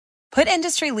Put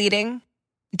industry leading,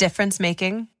 difference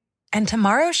making, and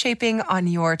tomorrow shaping on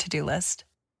your to-do list.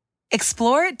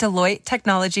 Explore Deloitte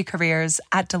Technology Careers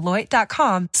at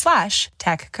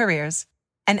Deloitte.com/tech careers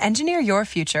and engineer your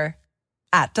future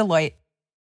at Deloitte.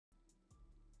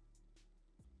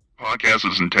 Podcast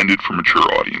is intended for mature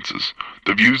audiences.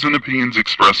 The views and opinions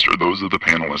expressed are those of the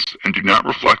panelists and do not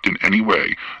reflect in any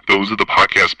way those of the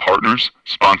podcast partners,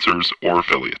 sponsors, or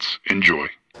affiliates. Enjoy.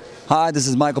 Hi, this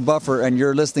is Michael Buffer, and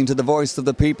you're listening to the Voice of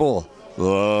the People.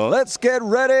 Let's get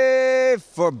ready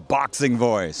for Boxing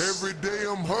Voice. Every day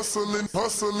I'm hustling.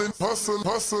 Every day I'm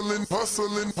hustling.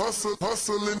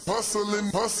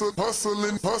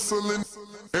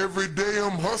 Every day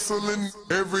I'm hustling. Every day I'm hustling.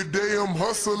 Every day I'm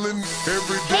hustling.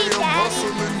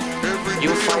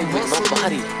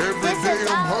 Every day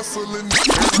I'm hustling.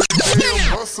 Every day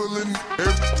I'm hustling.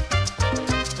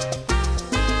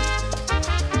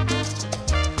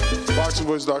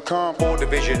 BoxingVoice.com. 4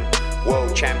 Division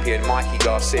World Champion Mikey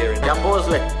Garcia. Young boy's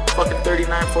like fucking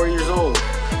 39, 40 years old.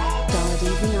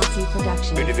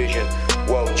 Two Division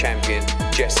World Champion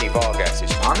Jesse Vargas.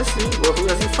 Honestly, well, who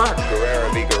has he fought? Guerrero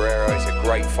v. Guerrero is a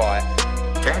great fight.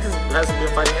 Kansas hasn't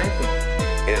been fighting anything.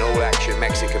 In an all-action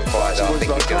Mexican fight that I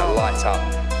think is going to light up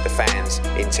the fans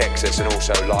in Texas and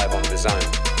also live on the zone.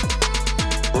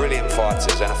 Brilliant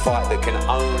fighters and a fight that can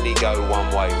only go one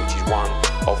way, which is one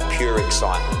of pure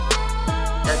excitement.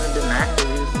 He hasn't been active.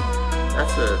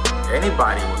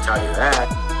 Anybody will tell you that.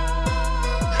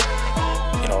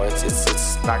 You know,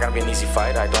 it's not gonna be an easy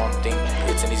fight. I don't think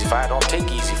it's an easy fight. I don't take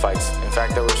easy fights. In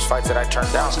fact, there were fights that I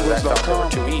turned down because I felt they were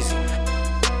too easy.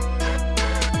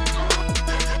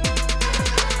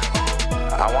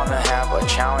 I want to have a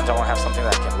challenge. I want to have something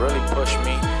that can really push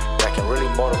me, that can really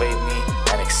motivate me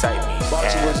and excite me.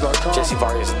 And Jesse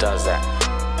Vargas does that.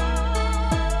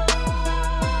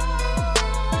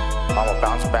 I'm gonna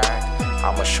bounce back.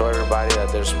 I'm going to show everybody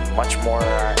that there's much more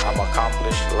that I'm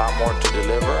accomplished, a lot more to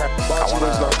deliver. I want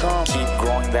to keep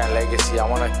growing that legacy. I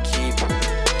want to keep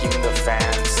giving the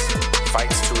fans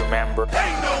fights to remember.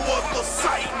 Ain't no other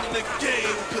sight in the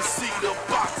game to see the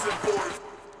boxing boys.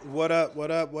 What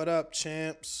up,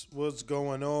 champs? What's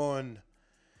going on?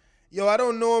 Yo, I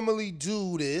don't normally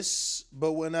do this,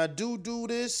 but when I do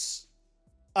this,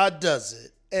 I does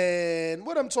it. And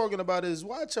what I'm talking about is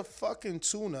watch a fucking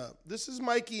tune-up. This is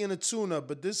Mikey in a tune-up,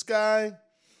 but this guy,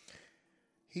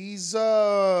 he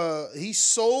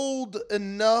sold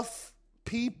enough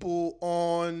people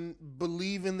on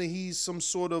believing that he's some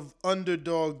sort of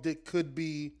underdog that could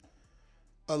be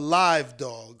a live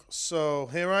dog. So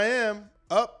here I am,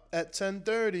 up at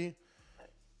 10:30,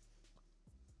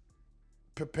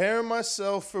 preparing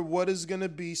myself for what is going to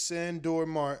be Sandor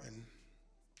Martin.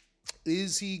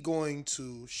 Is he going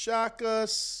to shock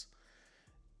us?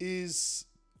 Is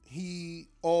he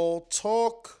all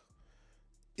talk?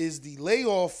 Is the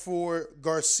layoff for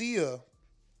Garcia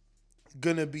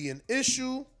going to be an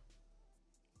issue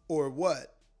or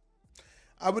what?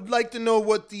 I would like to know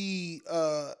what the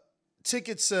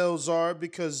ticket sales are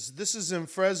because this is in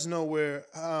Fresno where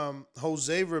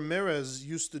Jose Ramirez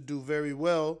used to do very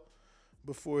well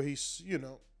before he,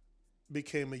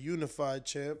 became a unified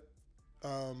champ.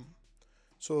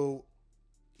 So,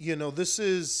 this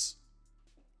is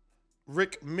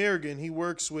Rick Mirgan. He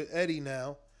works with Eddie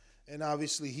now. And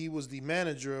obviously he was the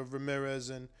manager of Ramirez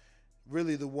and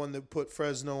really the one that put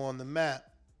Fresno on the map,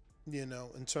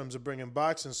 in terms of bringing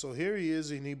boxing. So here he is,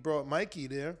 and he brought Mikey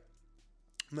there.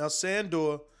 Now,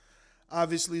 Sandor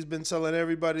obviously has been telling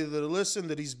everybody that listen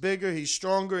that he's bigger, he's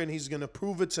stronger, and he's going to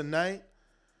prove it tonight.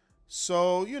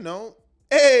 So,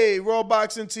 hey, Raw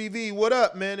Boxing TV, what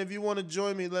up, man? If you want to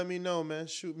join me, let me know, man.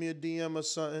 Shoot me a DM or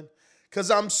something.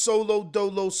 Because I'm solo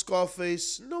dolo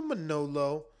Scarface. No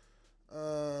Manolo.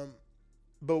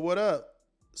 But what up?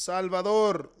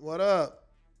 Salvador, what up?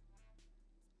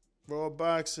 Raw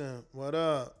Boxing, what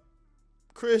up?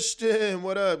 Christian,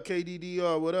 what up?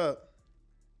 KDDR, what up?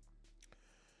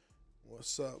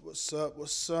 What's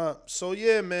up? So,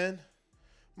 yeah, man.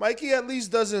 Mikey at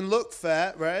least doesn't look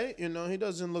fat, right? He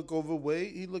doesn't look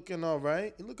overweight. He looking all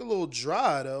right. He look a little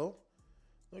dry, though.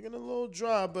 Looking a little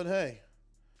dry, but hey.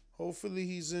 Hopefully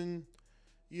he's in,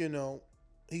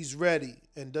 he's ready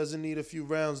and doesn't need a few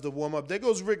rounds to warm up. There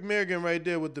goes Rick Mirgan right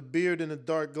there with the beard and the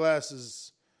dark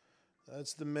glasses.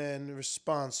 That's the man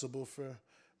responsible for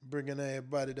bringing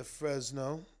everybody to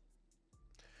Fresno.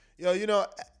 Yo,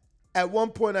 at one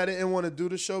point I didn't want to do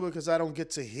the show because I don't get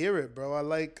to hear it, bro. I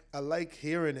like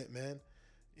hearing it, man.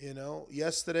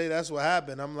 Yesterday that's what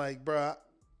happened. I'm like, bro,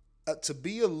 to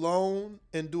be alone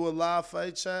and do a live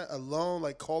fight chat alone,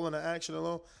 like calling an action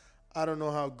alone, I don't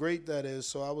know how great that is.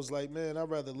 So I was like, man, I'd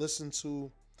rather listen to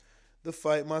the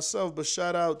fight myself. But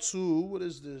shout out to, what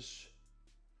is this?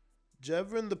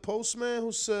 Jevrin the Postman,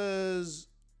 who says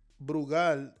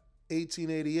Brugal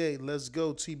 1888. Let's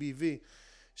go TBV.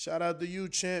 Shout out to you,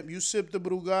 champ. You sip the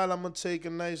Brugal. I'm gonna take a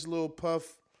nice little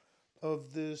puff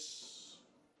of this.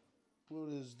 What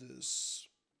is this?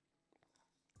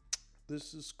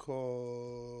 This is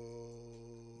called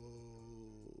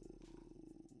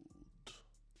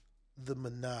the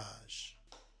Menage.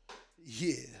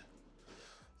 Yeah.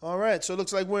 All right, so it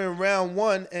looks like we're in round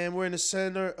one, and we're in the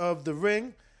center of the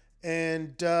ring.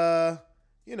 And,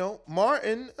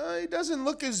 Martin, he doesn't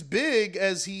look as big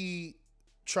as he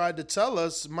tried to tell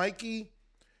us. Mikey,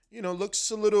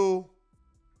 looks a little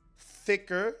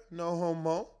thicker, no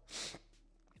homo.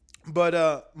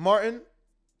 But Martin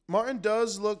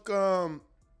does look,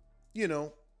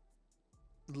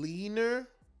 leaner,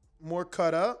 more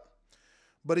cut up.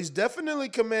 But he's definitely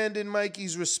commanding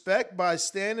Mikey's respect by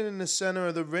standing in the center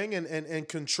of the ring and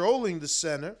controlling the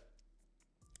center.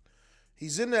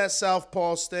 He's in that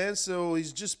southpaw stance, so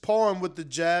he's just pawing with the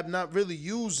jab, not really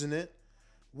using it.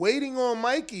 Waiting on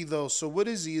Mikey, though. So what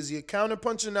is he? Is he a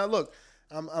counterpuncher? Now, look,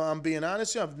 I'm being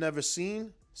honest here. I've never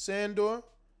seen Sandor.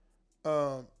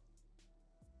 Yeah,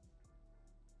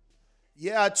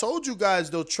 I told you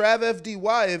guys, though, Trav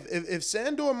FDY, if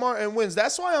Sandor Martin wins,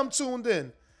 that's why I'm tuned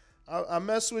in. I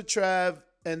mess with Trav,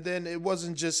 and then it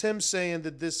wasn't just him saying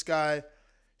that this guy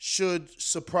should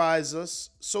surprise us.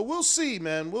 So we'll see,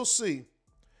 man. We'll see.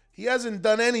 He hasn't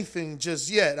done anything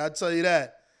just yet, I'll tell you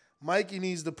that. Mikey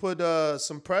needs to put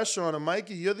some pressure on him.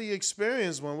 Mikey, you're the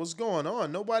experienced one. What's going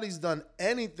on? Nobody's done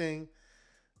anything.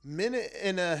 Minute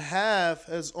and a half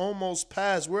has almost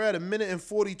passed. We're at a minute and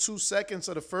 42 seconds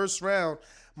of the first round.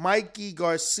 Mikey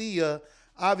Garcia,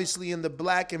 obviously in the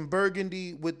black and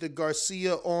burgundy with the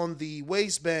Garcia on the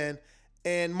waistband.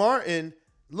 And Martin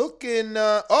looking,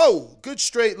 good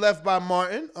straight left by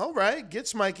Martin. All right,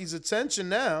 gets Mikey's attention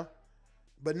now.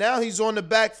 But now he's on the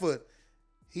back foot.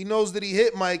 He knows that he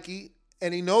hit Mikey,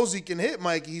 and he knows he can hit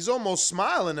Mikey. He's almost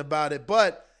smiling about it,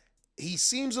 but he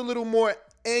seems a little more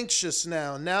anxious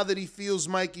now that he feels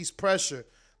Mikey's pressure.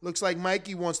 Looks like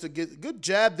Mikey wants to get, good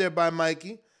jab there by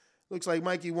Mikey. Looks like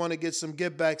Mikey want to get some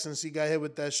get back since he got hit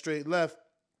with that straight left.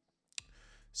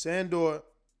 Sandor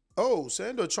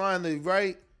trying the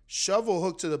right shovel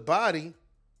hook to the body,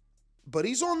 but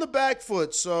he's on the back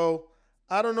foot, so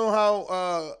I don't know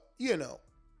how,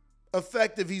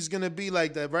 effective he's going to be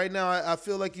like that. Right now, I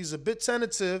feel like he's a bit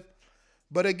tentative,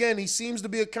 but again, he seems to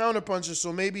be a counterpuncher,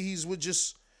 so maybe he's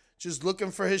just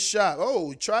looking for his shot.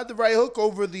 Oh, he tried the right hook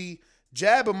over the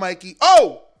jab of Mikey.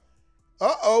 Oh!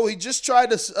 He just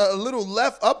tried a little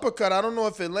left uppercut. I don't know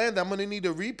if it landed. I'm going to need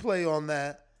a replay on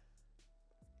that.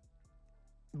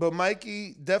 But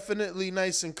Mikey, definitely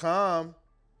nice and calm.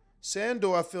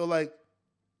 Sandor, I feel like,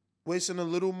 wasting a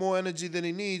little more energy than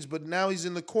he needs, but now he's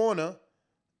in the corner,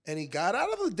 and he got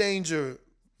out of the danger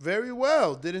very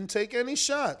well. Didn't take any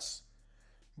shots.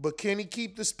 But can he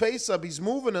keep this pace up? He's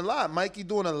moving a lot. Mikey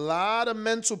doing a lot of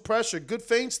mental pressure. Good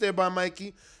feints there by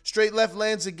Mikey. Straight left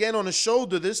lands again on the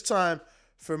shoulder, this time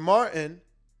for Martin.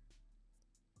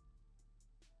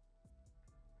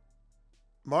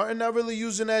 Martin not really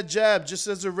using that jab, just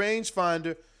as a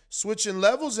rangefinder. Switching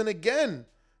levels, and again,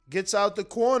 gets out the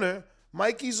corner.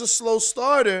 Mikey's a slow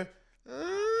starter.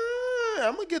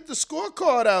 I'm going to get the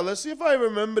scorecard out. Let's see if I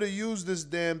remember to use this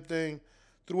damn thing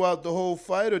throughout the whole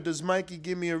fight, or does Mikey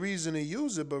give me a reason to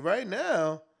use it? But right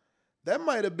now, that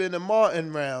might have been a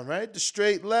Martin round, right? The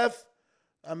straight left.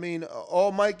 I mean,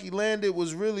 all Mikey landed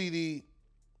was really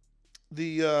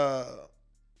the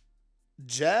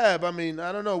jab. I mean,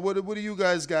 I don't know. What do you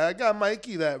guys got? I got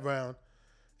Mikey that round,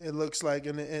 it looks like.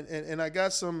 And I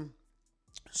got some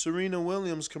Serena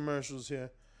Williams commercials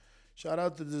here. Shout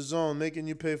out to DAZN, making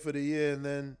you pay for the year and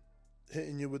then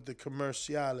hitting you with the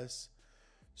commerciales.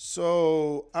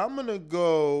 So I'm going to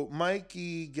go,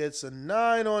 Mikey gets a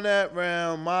 9 on that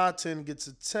round. Martin gets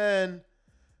a 10.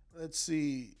 Let's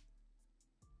see.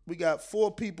 We got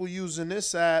 4 people using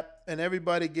this app, and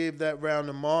everybody gave that round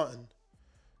to Martin.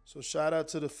 So shout out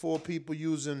to the 4 people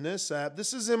using this app.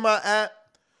 This is in my app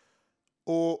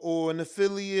or an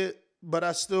affiliate, but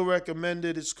I still recommend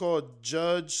it. It's called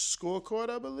Judge Scorecard,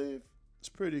 I believe. It's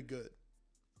pretty good.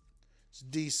 It's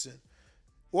decent.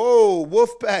 Whoa,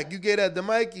 Wolfpack, you get at the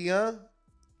Mikey, huh?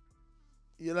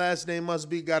 Your last name must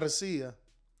be Garcia.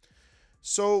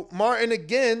 So Martin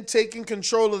again taking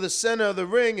control of the center of the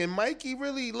ring, and Mikey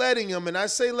really letting him. And I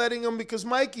say letting him because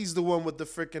Mikey's the one with the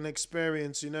freaking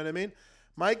experience, you know what I mean?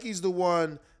 Mikey's the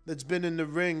one that's been in the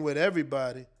ring with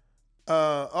everybody.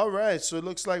 All right, so it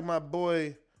looks like my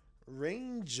boy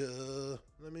Ranger.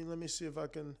 Let me see if I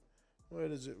can Where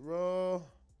is it, Raw?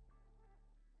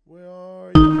 Where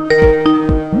are you?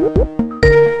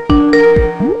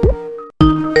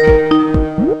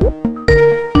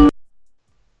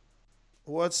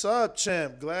 What's up,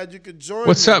 champ? Glad you could join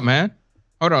What's me. up, man?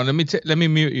 Hold on. Let me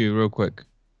mute you real quick.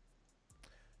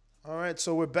 All right,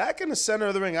 so we're back in the center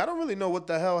of the ring. I don't really know what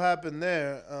the hell happened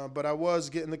there, but I was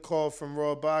getting the call from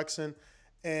Raw Boxing.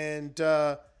 And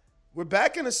we're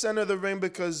back in the center of the ring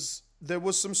because there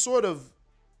was some sort of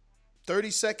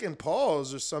 30-second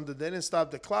pause or something. They didn't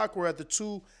stop the clock. We're at the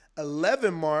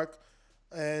 2:11 mark.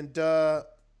 And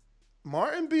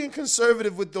Martin being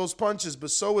conservative with those punches, but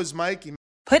so is Mikey.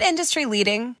 Put industry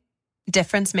leading,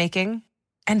 difference making,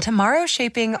 and tomorrow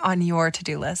shaping on your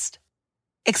to-do list.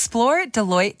 Explore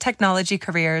Deloitte Technology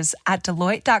Careers at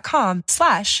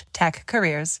Deloitte.com/tech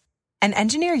careers and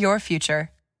engineer your future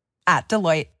at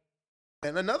Deloitte.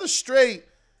 And another straight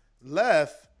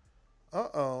left.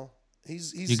 Uh-oh.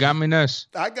 He's You got me, Ness.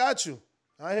 I got you.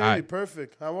 I hear you.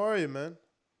 Perfect. How are you, man?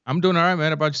 I'm doing all right, man.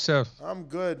 How about yourself? I'm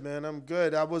good, man. I'm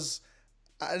good. I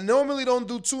normally don't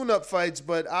do tune-up fights,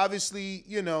 but obviously,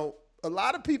 you know, a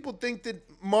lot of people think that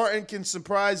Martin can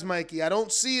surprise Mikey. I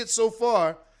don't see it so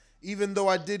far, even though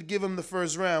I did give him the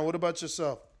first round. What about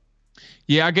yourself?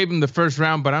 Yeah, I gave him the first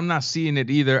round, but I'm not seeing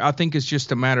it either. I think it's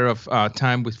just a matter of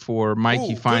time before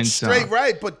Mikey finds straight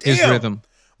right, but damn, his rhythm.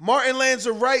 Martin lands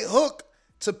a right hook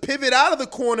to pivot out of the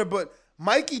corner, but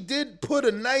Mikey did put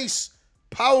a nice,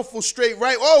 powerful straight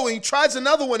right. Oh, and he tries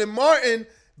another one, and Martin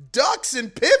ducks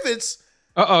and pivots.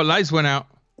 Uh-oh, lights went out.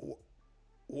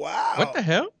 Wow. What the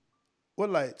hell? What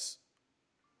lights?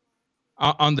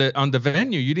 On the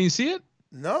venue, you didn't see it?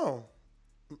 No.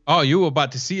 Oh, you were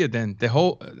about to see it then. The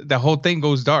whole thing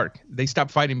goes dark. They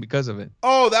stopped fighting because of it.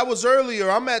 Oh, that was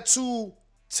earlier. I'm at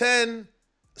 2:10.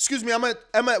 Excuse me, I'm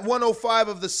at 1:05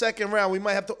 of the second round. We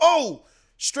might have to. Oh,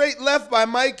 straight left by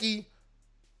Mikey.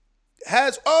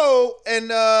 And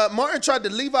Martin tried to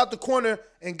leave out the corner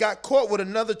and got caught with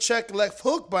another check left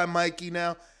hook by Mikey.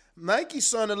 Now, Mikey's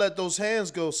starting to let those hands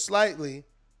go slightly.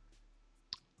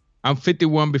 I'm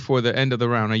 51 before the end of the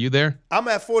round. Are you there? I'm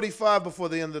at 45 before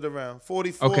the end of the round.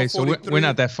 44, okay, so 43. we're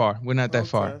not that far. We're not that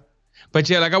far. But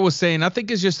yeah, like I was saying, I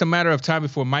think it's just a matter of time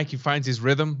before Mikey finds his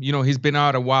rhythm. You know, he's been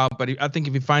out a while, but I think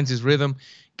if he finds his rhythm,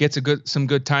 gets some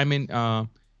good timing,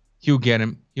 he'll get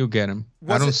him.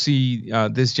 I don't see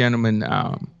this gentleman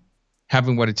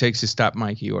having what it takes to stop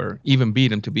Mikey or even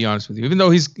beat him, to be honest with you, even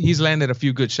though he's landed a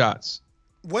few good shots.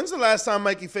 When's the last time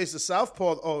Mikey faced a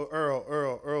southpaw? Oh,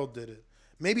 Earl did it.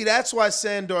 Maybe that's why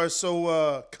Sandor is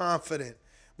so confident.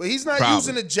 But he's not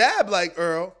using a jab like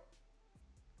Earl.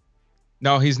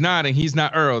 No, he's not, and he's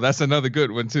not Earl. That's another good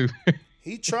one, too.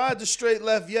 He tried the straight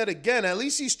left yet again. At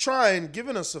least he's trying,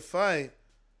 giving us a fight.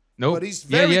 Nope. But he's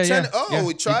very tender. Yeah.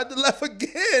 He tried the left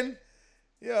again.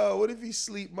 Yo, what if he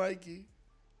sleep Mikey?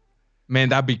 Man,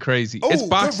 that'd be crazy. Oh, it's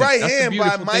boxing. Good right That's hand the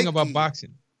beautiful by Mikey. thing about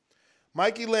boxing.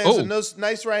 Mikey lands a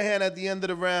nice right hand at the end of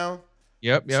the round.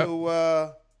 Yep.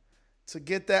 To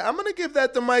get that, I'm gonna give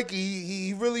that to Mikey.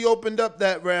 He really opened up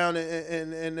that round,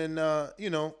 and you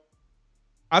know.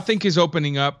 I think he's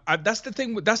opening up. That's the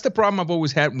thing. That's the problem I've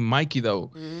always had with Mikey,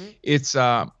 though. Mm-hmm. It's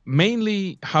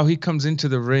mainly how he comes into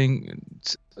the ring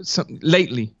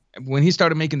lately. When he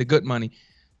started making the good money,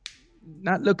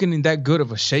 not looking in that good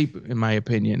of a shape, in my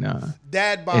opinion.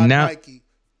 Dad bod Mikey.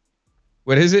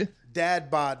 What is it? Dad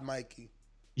bod Mikey.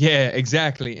 Yeah,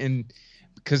 exactly. And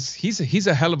because he's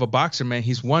a hell of a boxer, man.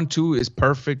 His 1-2 is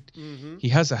perfect. Mm-hmm. He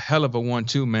has a hell of a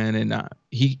 1-2, man, and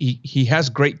he has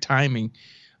great timing.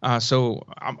 So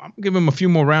I'm giving him a few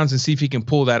more rounds and see if he can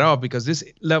pull that off, because this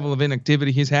level of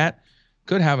inactivity he's had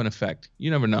could have an effect. You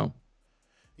never know.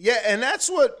 Yeah, and that's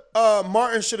what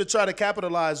Martin should have tried to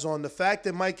capitalize on. The fact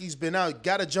that Mikey's been out,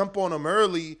 got to jump on him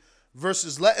early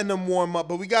versus letting him warm up.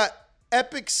 But we got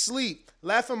Epic Sleep,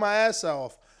 laughing my ass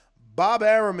off. Bob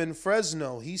Arum in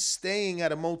Fresno. He's staying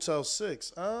at a Motel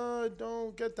 6. I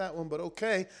don't get that one, but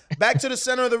okay. Back to the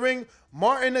center of the ring.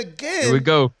 Martin again. Here we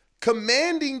go.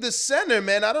 Commanding the center,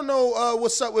 man. I don't know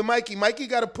what's up with Mikey. Mikey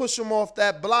got to push him off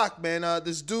that block, man.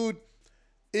 This dude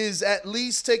is at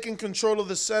least taking control of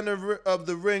the center of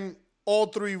the ring all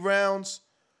 3 rounds.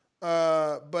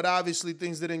 But obviously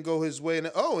things didn't go his way.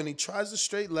 And he tries the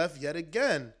straight left yet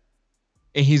again.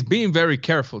 And he's being very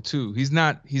careful too. He's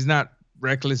not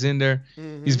reckless in there.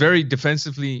 Mm-hmm. He's very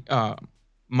defensively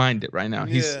minded right now.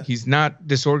 Yeah. He's not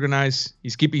disorganized.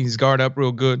 He's keeping his guard up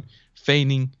real good,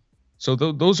 feigning. So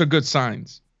those are good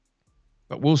signs.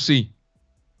 But we'll see.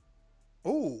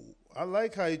 Ooh, I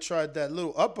like how he tried that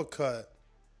little uppercut.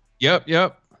 Yep.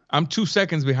 I'm 2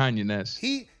 seconds behind you, Ness.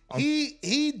 He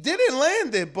didn't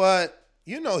land it, but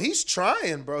he's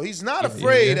trying, bro. He's not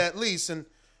afraid, at least. And,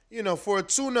 for a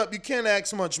tune-up, you can't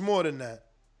ask much more than that.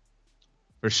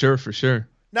 For sure.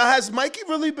 Now, has Mikey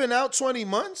really been out 20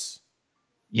 months?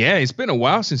 Yeah, it's been a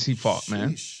while since he fought,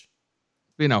 man. Sheesh.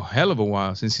 Been a hell of a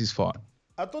while since he's fought.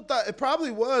 I thought that it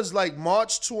probably was like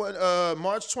March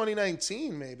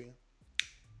 2019, maybe.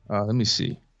 Let me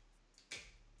see.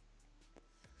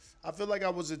 I feel like I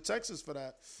was in Texas for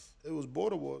that. It was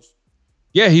Border Wars.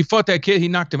 Yeah, he fought that kid. He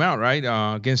knocked him out, right?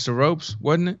 Against the ropes,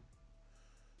 wasn't it?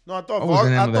 No, I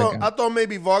thought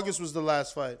maybe Vargas was the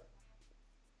last fight.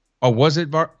 Oh, was it?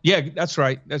 Yeah, that's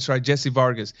right. Jesse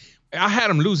Vargas. I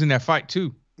had him losing that fight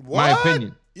too. What? My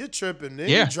opinion. You're tripping.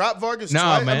 Didn't he drop Vargas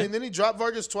twice? Man. I mean, didn't he drop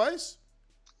Vargas twice?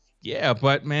 Yeah,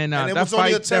 but man, that was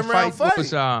only a 10-round fight.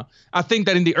 Was, I think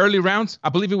that in the early rounds, I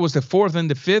believe it was the 4th and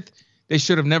the 5th, they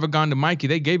should have never gone to Mikey.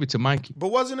 They gave it to Mikey. But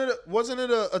wasn't it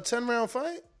a 10-round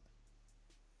fight?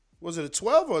 Was it a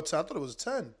 12 or a 10? I thought it was a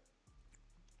 10.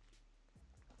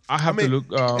 I have to look.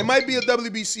 It might be a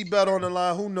WBC bet on the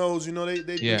line. Who knows?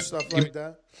 They do stuff like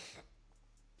that.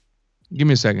 Give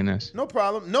me a second, Ness. No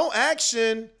problem. No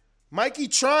action. Mikey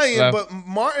trying, but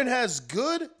Martin has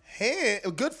good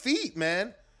feet,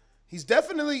 man. He's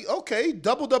definitely okay.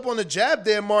 Doubled up on the jab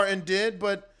there, Martin did,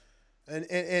 but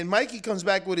and Mikey comes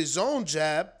back with his own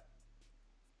jab.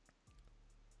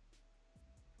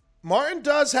 Martin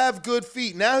does have good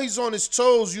feet. Now he's on his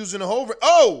toes using a hover.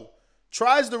 Oh!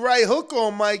 Tries the right hook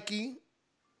on Mikey.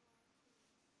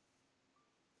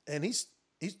 And he's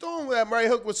throwing that right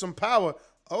hook with some power.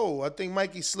 Oh, I think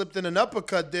Mikey slipped in an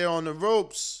uppercut there on the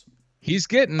ropes. He's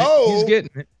getting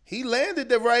it. He landed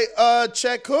the right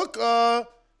check hook.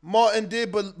 Martin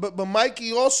did, but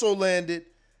Mikey also landed.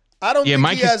 I don't think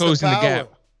Mikey's he has the power. closing the gap.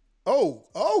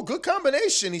 Oh, good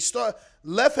combination. He start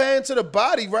left hand to the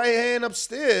body, right hand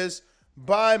upstairs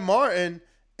by Martin,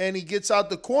 and he gets out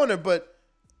the corner, but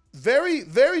very,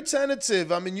 very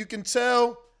tentative. I mean, you can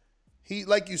tell he,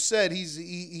 like you said,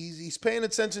 he's paying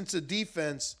attention to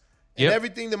defense. And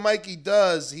everything that Mikey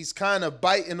does, he's kind of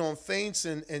biting on feints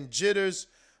and jitters.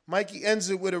 Mikey ends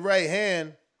it with a right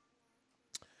hand.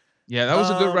 Yeah, that was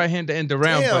a good right hand to end the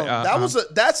round. Damn,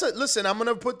 but, listen, I'm going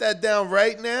to put that down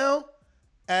right now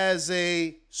as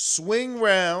a swing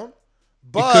round.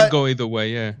 But, it could go either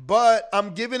way, yeah. But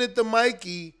I'm giving it to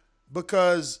Mikey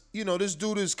because, this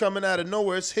dude is coming out of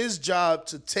nowhere. It's his job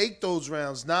to take those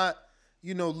rounds, not,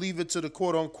 leave it to the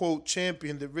quote-unquote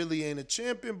champion that really ain't a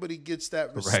champion, but he gets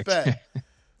that respect.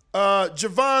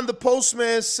 Javon, the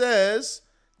postman, says,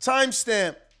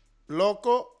 timestamp,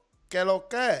 loco, que lo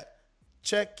que.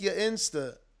 Check your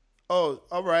Insta. Oh,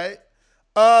 all right.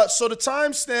 So the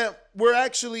timestamp, we're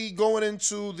actually going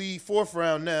into the 4th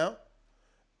round now,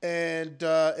 and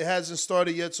it hasn't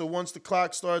started yet, so once the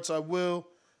clock starts, I will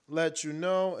let you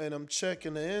know, and I'm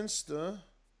checking the Insta.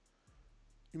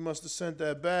 You must have sent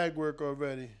that bag work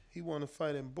already. He want to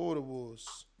fight in Border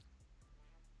Wars.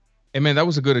 Hey, man, that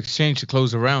was a good exchange to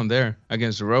close the round there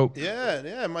against the rope.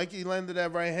 Yeah. Mikey landed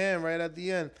that right hand right at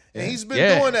the end. And he's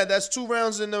been doing that. That's 2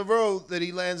 rounds in a row that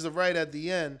he lands the right at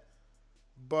the end.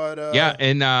 But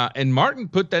and Martin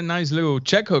put that nice little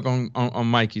check hook on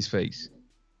Mikey's face,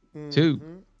 too.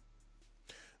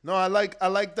 No, I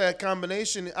like that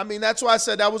combination. I mean, that's why I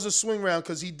said that was a swing round,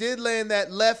 because he did land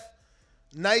that left,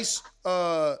 nice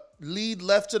lead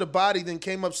left to the body, then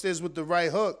came upstairs with the right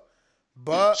hook.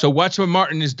 But so watch what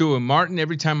Martin is doing. Martin,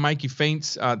 every time Mikey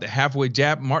feints the halfway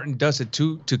jab, Martin does it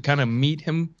too to kind of meet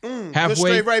him halfway. Go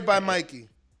straight right by Mikey.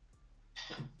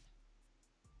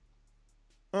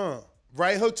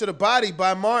 Right hook to the body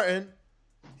by Martin.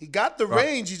 He got the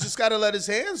range. You just got to let his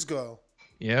hands go.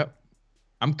 Yep.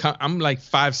 I'm like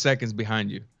 5 seconds behind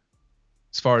you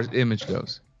as far as image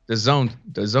goes. The zone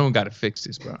got to fix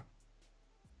this, bro.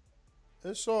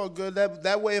 It's all good.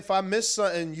 That way, if I miss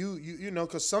something, you know,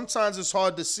 because sometimes it's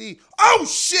hard to see. Oh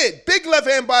shit! Big left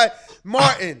hand by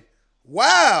Martin.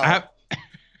 Wow.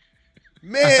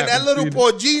 Man, that little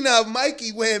Porgina of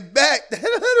Mikey went back. That's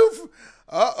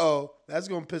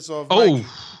gonna piss off Mikey.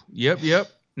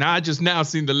 Yep. Now I just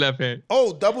seen the left hand.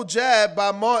 Oh, double jab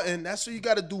by Martin. That's what you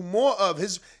got to do more of.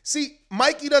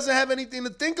 Mikey doesn't have anything to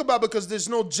think about because there's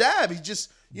no jab. He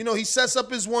just, he sets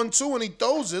up his 1-2 and he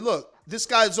throws it. Look, this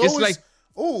guy's always.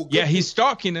 He's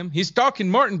stalking him. He's stalking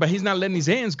Martin, but he's not letting his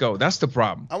hands go. That's the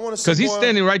problem. I want to see because he's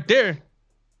standing right there,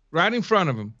 right in front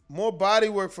of him. More body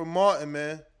work for Martin,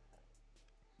 man.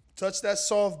 Touch that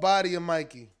soft body of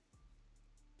Mikey.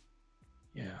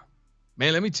 Yeah.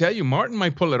 Man, let me tell you, Martin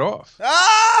might pull it off.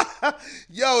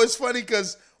 Yo, it's funny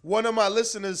because one of my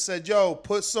listeners said, yo,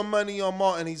 put some money on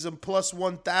Martin. He's in plus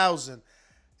 1,000.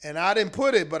 And I didn't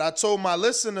put it, but I told my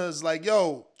listeners, like,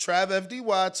 yo, Trav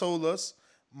FDY told us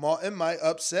Martin might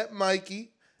upset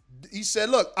Mikey. He said,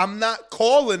 look, I'm not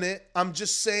calling it. I'm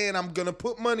just saying I'm going to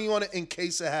put money on it in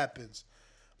case it happens.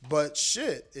 But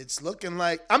shit, it's looking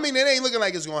like, I mean, it ain't looking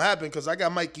like it's going to happen because I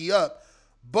got Mikey up.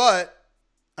 But,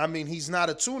 I mean, he's not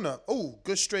a tune-up. Oh,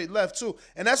 good straight left, too.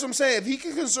 And that's what I'm saying. If he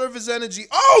can conserve his energy.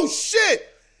 Oh, shit.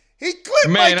 He clipped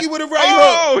Mikey with a right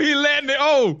hook. Oh, he landed.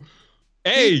 Oh.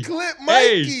 Hey. He clipped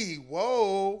Mikey. Hey.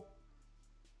 Whoa.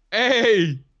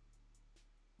 Hey.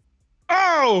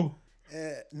 Oh.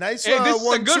 Yeah. Nice hey, this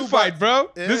is a good fight,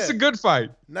 bro. Yeah. This is a good fight.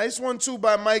 Nice 1-2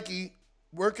 by Mikey.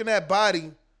 Working that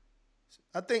body.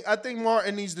 I think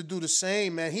Martin needs to do the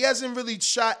same, man. He hasn't really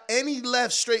shot any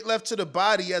straight left to the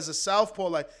body as a southpaw.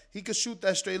 Like, he could shoot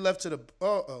that straight left to the...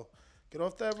 Get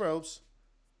off that ropes.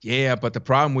 Yeah, but the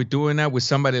problem with doing that with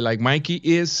somebody like Mikey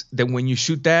is that when you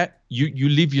shoot that, you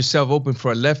leave yourself open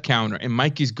for a left counter. And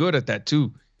Mikey's good at that,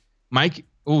 too. Mikey...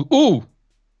 Ooh.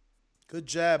 Good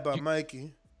jab by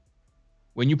Mikey.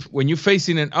 When you're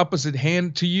facing an opposite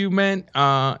hand to you, man,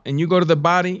 and you go to the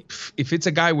body, if it's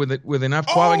a guy with enough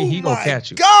quality, he gonna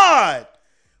catch you. God,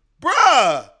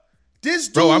 bruh, this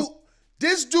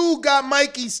dude got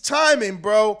Mikey's timing,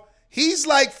 bro. He's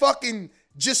like fucking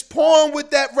just pawing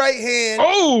with that right hand.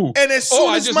 Oh, and as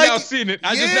soon as Mikey, now seen it.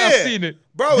 I just now seen it,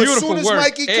 bro. Beautiful as soon as work.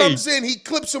 Mikey comes in, he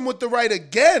clips him with the right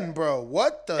again, bro.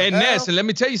 What the hell? And Ness, let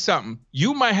me tell you something.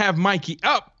 You might have Mikey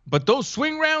up. But those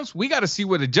swing rounds, we got to see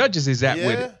where the judges is at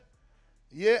with it.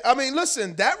 Yeah, I mean,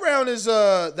 listen, that round is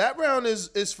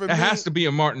for me. It has to be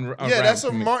a Martin round. Yeah, that's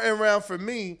a Martin round for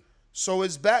me. So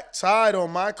it's back tied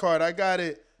on my card. I got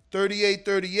it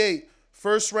 38-38.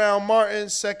 First round Martin,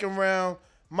 second round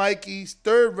Mikey,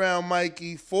 third round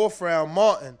Mikey, fourth round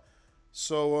Martin.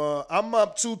 So I'm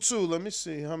up 2-2. Let me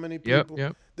see how many people.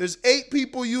 Yep. There's 8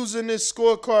 people using this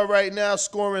scorecard right now,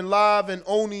 scoring live, and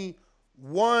only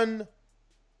one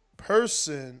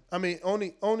person. I mean,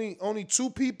 only 2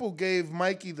 people gave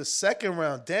Mikey the second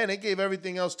round. Damn, they gave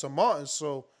everything else to Martin.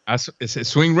 So it's a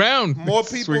swing round. More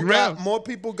people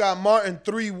got Martin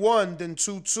 3-1 than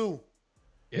 2-2.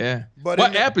 Yeah. But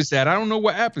what app is that? I don't know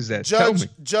what app is that. Tell me.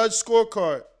 Judge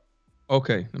scorecard.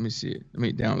 Okay, let me see it. Let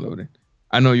me download it.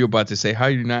 I know you're about to say, how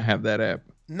do you not have that app?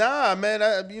 Nah, man.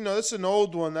 It's an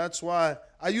old one. That's why.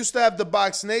 I used to have the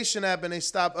Box Nation app, and they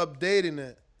stopped updating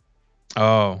it.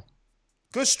 Oh.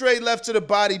 Good straight left to the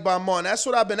body by Martin. That's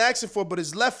what I've been asking for, but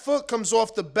his left foot comes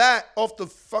off the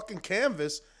fucking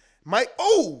canvas. Right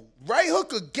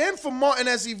hook again for Martin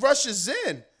as he rushes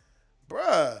in.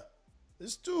 Bruh,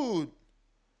 this dude.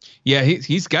 Yeah,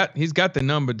 he's got the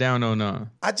number down on.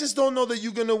 I just don't know that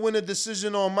you're going to win a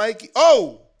decision on Mikey.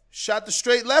 Oh, shot the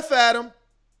straight left at him.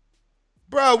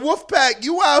 Bro, Wolfpack,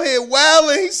 you out here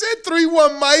wilding. He said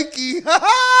 3-1 Mikey.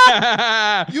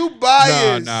 You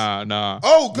biased. Nah.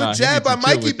 Oh, good jab by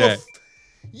Mikey.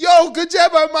 Good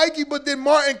jab by Mikey, but then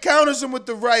Martin counters him with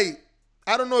the right.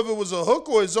 I don't know if it was a hook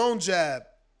or his own jab.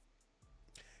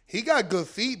 He got good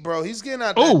feet, bro. He's getting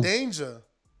out that danger.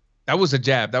 That was a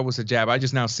jab. I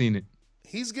just now seen it.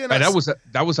 He's getting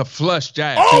that was a flush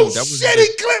jab. Oh, too. Shit, he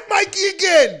clipped Mikey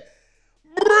again.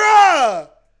 Bruh.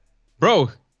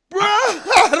 Bro.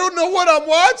 I don't know what I'm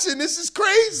watching. This is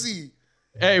crazy.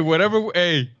 Hey, whatever.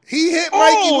 Hey. He hit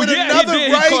Mikey with another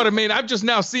right. He caught him, man. I've just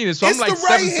now seen it, so I'm like 7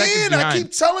 seconds behind. It's the right hand. I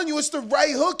keep telling you, it's the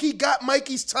right hook. He got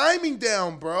Mikey's timing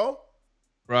down, bro.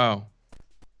 Bro.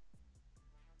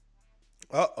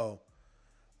 Uh-oh.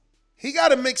 He got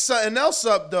to mix something else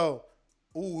up, though.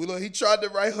 Ooh, look, he tried the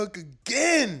right hook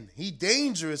again. He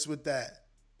dangerous with that.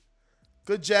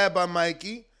 Good jab by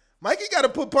Mikey. Mikey got to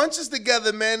put punches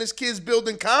together, man. This kid's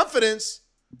building confidence.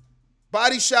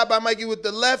 Body shot by Mikey with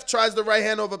the left. Tries the right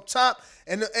hand over top.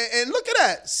 And look at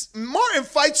that. Martin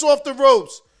fights off the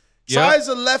ropes. Tries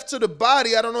a left to the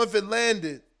body. I don't know if it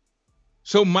landed.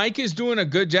 So Mike is doing a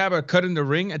good job of cutting the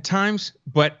ring at times,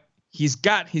 but he's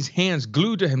got his hands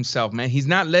glued to himself, man. He's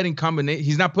not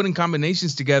he's not putting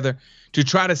combinations together to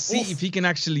try to see if he can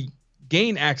actually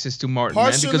gain access to Martin,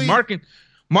 man. Because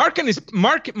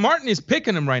Martin is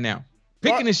picking him right now,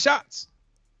 picking his shots.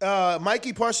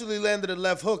 Mikey partially landed a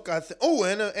left hook.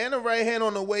 And a right hand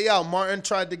on the way out. Martin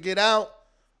tried to get out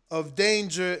of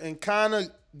danger and kind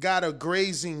of got a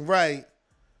grazing right,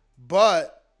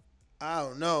 but I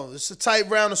don't know. It's a tight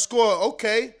round to score.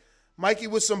 Okay, Mikey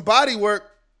with some body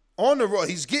work on the road.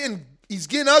 He's getting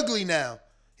ugly now.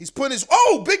 He's putting his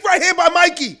big right hand by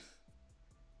Mikey.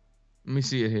 Let me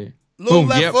see it here. Little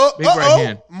left hook. Big right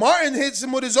hand. Martin hits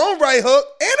him with his own right hook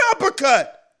and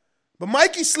uppercut. But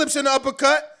Mikey slips in the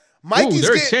uppercut.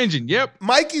 They're exchanging. Yep.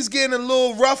 Mikey's getting a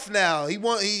little rough now.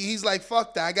 He's like,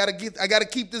 fuck that. I gotta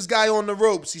keep this guy on the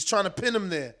ropes. He's trying to pin him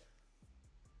there.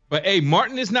 But hey,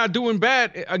 Martin is not doing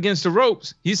bad against the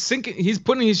ropes. He's sinking. He's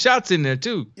putting his shots in there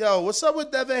too. Yo, what's up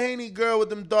with Devin Haney girl with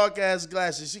them dark ass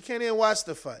glasses? She can't even watch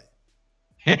the fight.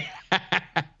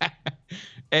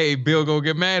 Hey, Bill, go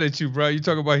get mad at you, bro. You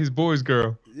talking about his boy's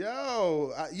girl?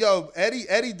 Yo,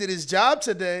 Eddie did his job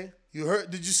today. You heard?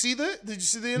 Did you see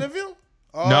the interview?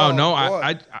 Oh,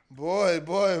 no,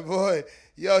 boy.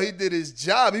 Yo, he did his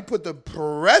job. He put the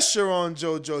pressure on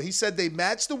JoJo. He said they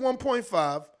matched the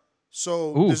 1.5,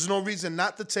 so there's no reason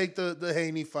not to take the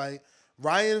Haney fight.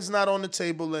 Ryan's not on the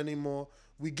table anymore.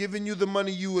 We giving you the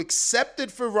money you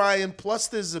accepted for Ryan, plus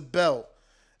there's a belt.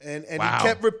 And he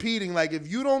kept repeating, like,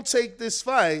 if you don't take this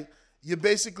fight, you're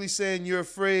basically saying you're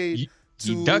afraid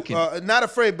you ducking. Not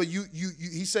afraid, but you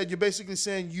he said you're basically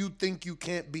saying you think you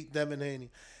can't beat Devin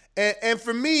Haney. And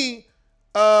for me,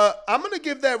 I'm going to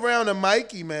give that round to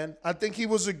Mikey, man. I think he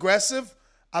was aggressive.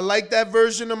 I like that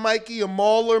version of Mikey, a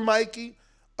mauler Mikey.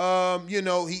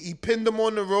 He pinned him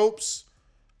on the ropes.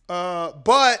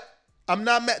 But I'm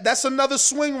not mad. That's another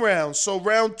swing round. So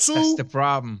round 2. That's the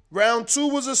problem. Round 2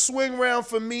 was a swing round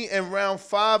for me, and round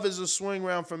 5 is a swing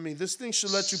round for me. This thing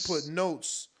should let you put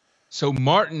notes. So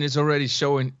Martin is already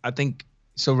showing, I think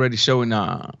it's already showing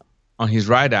on his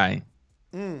right eye.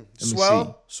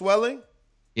 Swelling?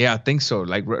 Yeah, I think so.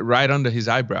 Like right under his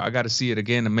eyebrow. I got to see it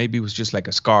again, and maybe it was just like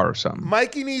a scar or something.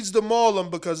 Mikey needs to maul him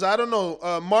because I don't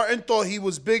know. Martin thought he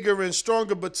was bigger and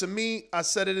stronger, but to me, I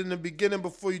said it in the beginning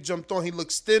before you jumped on, he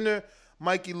looks thinner.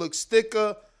 Mikey looks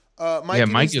thicker.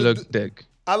 Mikey looked thick.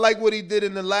 I like what he did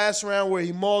in the last round where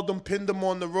he mauled him, pinned him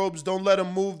on the ropes. Don't let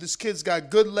him move. This kid's got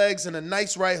good legs and a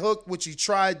nice right hook, which he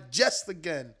tried just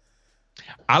again.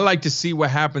 I like to see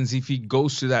what happens if he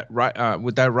goes to that right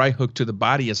with that right hook to the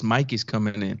body as Mikey's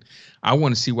coming in. I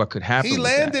want to see what could happen. He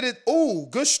landed it. Ooh,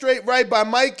 good straight right by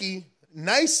Mikey.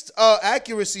 Nice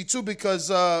accuracy too, because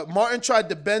Martin tried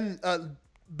to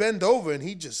bend over and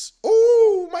he just.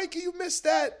 Ooh, Mikey, you missed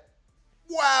that.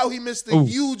 Wow, he missed a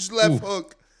huge left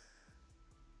hook.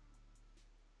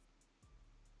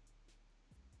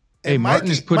 And hey, Martin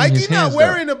is putting his hands not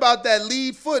worrying about that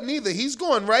lead foot neither. He's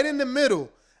going right in the middle.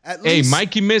 At least. Hey,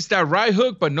 Mikey missed that right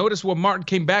hook, but notice what Martin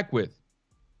came back with.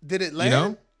 Did it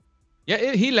land? You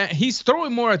know? Yeah, he's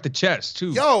throwing more at the chest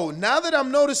too. Yo, now that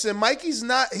I'm noticing,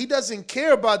 he doesn't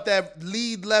care about that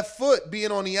lead left foot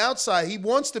being on the outside. He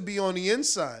wants to be on the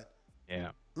inside.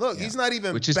 Yeah. Look, he's not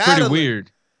even which is battling. Pretty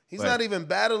weird. He's not even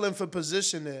battling for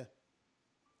position there.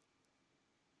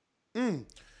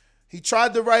 He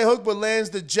tried the right hook, but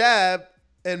lands the jab.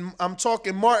 And I'm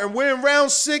talking Martin. We're in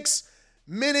round 6,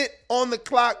 minute on the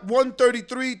clock,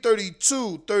 133,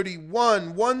 32,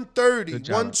 31, 130,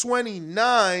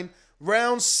 129.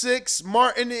 Round 6,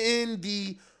 Martin in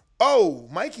the,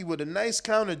 Mikey with a nice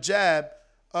counter jab.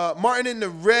 Martin in the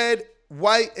red,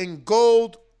 white, and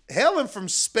gold. Hailing from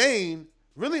Spain,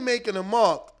 really making a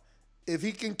mark. If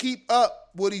he can keep up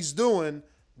what he's doing,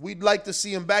 we'd like to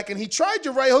see him back. And he tried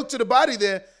your right hook to the body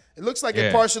there. It looks like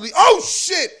it partially. Oh,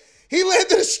 shit. He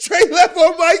landed a straight left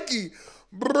on Mikey.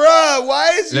 Bruh, why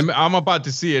is he? I'm about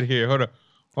to see it here.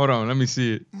 Hold on. Let me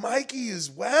see it. Mikey is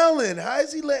wailing. How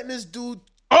is he letting this dude?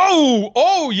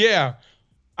 Oh, yeah.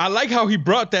 I like how he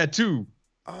brought that too.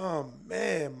 Oh,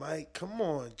 man, Mike. Come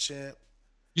on, champ.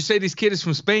 You say this kid is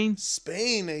from Spain?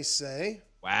 Spain, they say.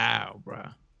 Wow, bro.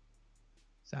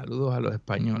 Saludos a los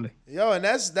españoles. Yo, and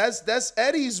that's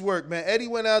Eddie's work, man. Eddie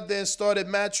went out there and started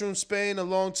Matchroom Spain a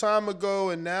long time ago,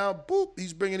 and now, boop,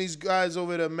 he's bringing these guys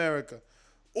over to America.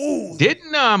 Ooh.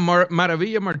 Didn't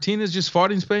Maravilla Martinez just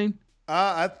fought in Spain?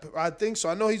 I think so.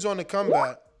 I know he's on the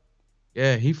comeback.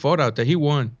 Yeah, he fought out there. He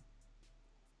won.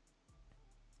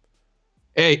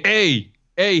 Hey,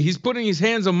 he's putting his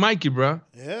hands on Mikey, bro.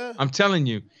 Yeah. I'm telling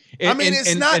you.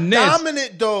 It's not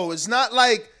dominant, though. It's not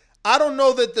like, I don't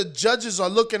know that the judges are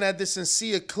looking at this and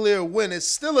see a clear win. It's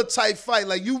still a tight fight.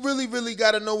 Like, you really, really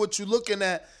got to know what you're looking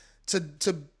at to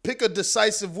pick a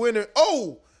decisive winner.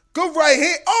 Oh, good right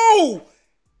hand. Oh,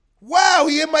 wow.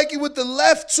 He hit Mikey with the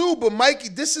left, too. But Mikey,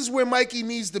 this is where Mikey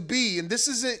needs to be. And this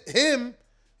isn't him.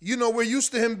 You know, we're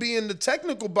used to him being the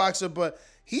technical boxer, but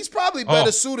he's probably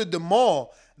better suited to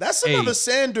Maul. That's another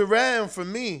San Duran for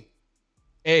me.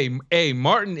 Hey,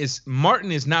 Martin is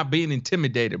not being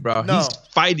intimidated, bro. No. He's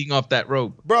fighting off that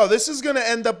rope. Bro, this is going to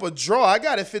end up a draw. I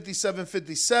got it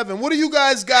 57-57. What do you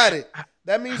guys got it?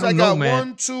 That means I got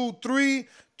 1, 2, 3.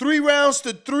 3 rounds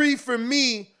to 3 for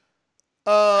me.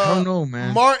 I don't know,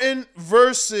 man. Martin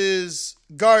versus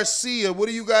Garcia. What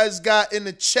do you guys got in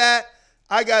the chat?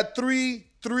 I got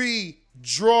 3-3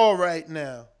 draw right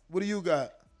now. What do you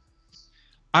got?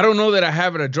 I don't know that I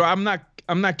have it a draw. I'm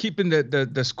not keeping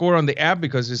the score on the app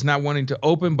because it's not wanting to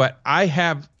open, but I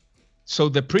have So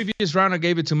the previous round I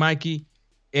gave it to Mikey,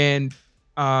 and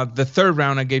the third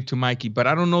round I gave to Mikey. But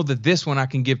I don't know that this one I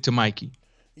can give to Mikey.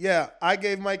 Yeah, I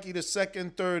gave Mikey the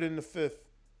second, third, and the fifth.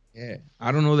 Yeah,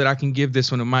 I don't know that I can give this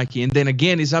one to Mikey. And then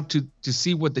again, it's up to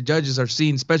see what the judges are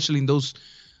seeing, especially in those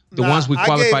ones we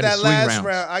qualified as swing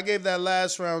rounds. I gave that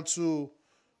last round to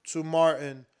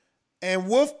Martin. And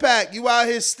Wolfpack, you out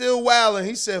here still wilding.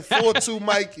 He said 4-2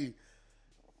 Mikey.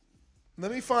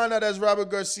 Let me find out that's Robert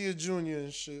Garcia Jr.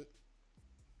 and shit.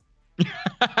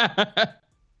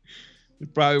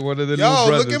 Probably one of the little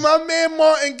brothers. Look at my man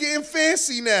Martin getting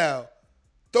fancy now.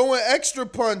 Throwing extra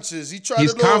punches.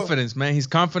 His confidence, man. His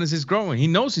confidence is growing. He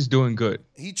knows he's doing good.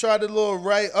 He tried a little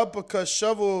right uppercut,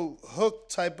 shovel, hook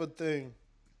type of thing.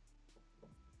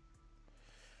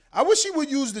 I wish he would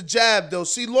use the jab, though.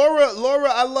 See, Laura,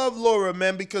 I love Laura,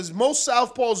 man, because most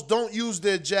southpaws don't use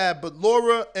their jab, but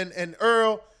Laura and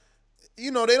Earl,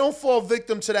 you know, they don't fall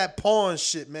victim to that pawn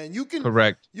shit, man.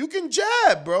 Correct. You can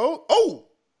jab, bro. Oh,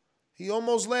 he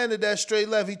almost landed that straight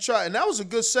left. He tried, and that was a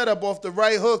good setup off the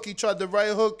right hook. He tried the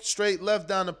right hook straight left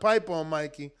down the pipe on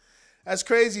Mikey. That's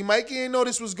crazy. Mikey didn't know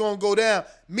this was going to go down.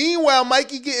 Meanwhile,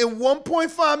 Mikey getting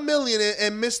 $1.5 million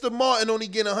and Mr. Martin only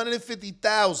getting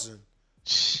 $150,000.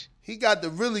 He got to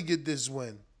really get this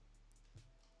win.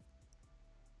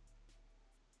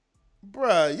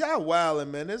 Bruh, y'all wildin',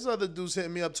 man. There's other dudes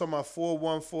hitting me up talking about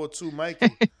 4-1, 4-2 Mikey.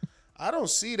 I don't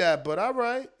see that, but all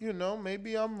right. You know,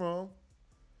 maybe I'm wrong.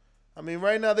 I mean,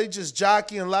 right now they just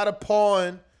jockeying, a lot of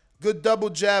pawing. Good double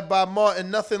jab by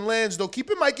Martin. Nothing lands, though.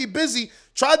 Keeping Mikey busy.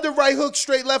 Tried the right hook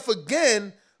straight left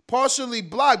again. Partially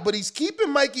blocked, but he's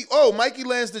keeping Mikey. Oh, Mikey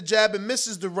lands the jab and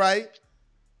misses the right.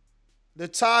 They're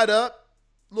tied up.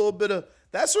 A little bit of,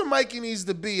 that's where Mikey needs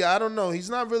to be. I don't know. He's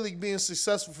not really being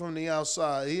successful from the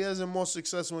outside. He hasn't more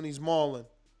success when he's mauling.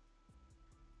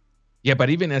 Yeah, but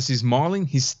even as he's mauling,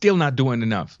 he's still not doing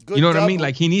enough. Good you know what double. I mean?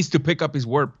 Like, he needs to pick up his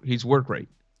work rate.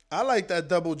 I like that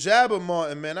double jab of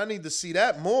Martin, man. I need to see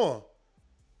that more.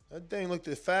 That thing looked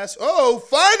fast. Oh,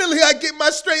 finally I get my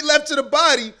straight left to the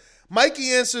body.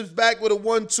 Mikey answers back with a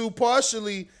 1-2,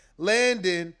 partially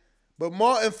landing. But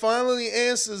Martin finally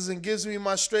answers and gives me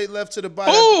my straight left to the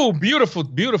body. Oh, beautiful,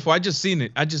 beautiful. I just seen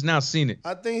it. I just now seen it.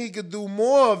 I think he could do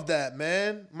more of that,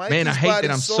 man. Mikey's man, I hate that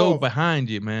I'm soft. so behind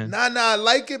you, man. Nah, I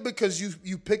like it because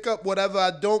you pick up whatever I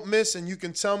don't miss and you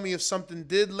can tell me if something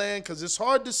did land because it's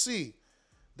hard to see.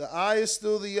 The eye is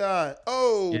still the eye.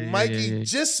 Oh, yeah, Mikey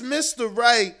just missed the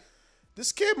right.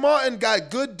 This kid Martin got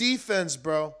good defense,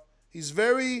 bro. He's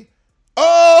very...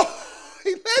 Oh, he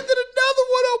landed another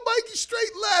one on Mikey straight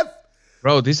left.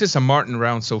 Bro, this is a Martin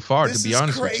round so far, to be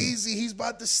honest with you. This is crazy. He's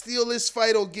about to steal this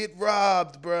fight or get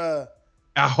robbed, bruh.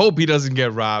 I hope he doesn't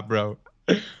get robbed, bro.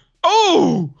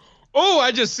 Oh,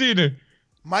 I just seen it.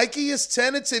 Mikey is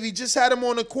tentative. He just had him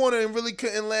on the corner and really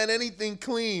couldn't land anything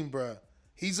clean, bruh.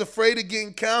 He's afraid of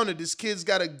getting countered. This kid's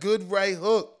got a good right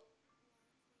hook.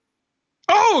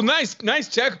 Oh, nice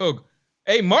check hook.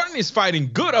 Hey, Martin is fighting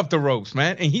good up the ropes,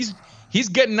 man, and he's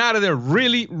getting out of there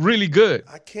really, really good.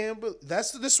 I can't believe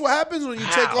this is what happens when you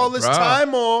take all this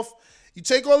time off. You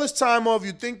take all this time off.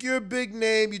 You think you're a big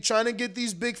name. You're trying to get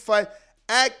these big fights.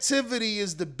 Activity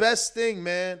is the best thing,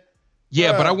 man.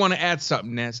 Yeah, but I want to add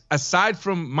something, Ness. Aside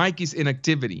from Mikey's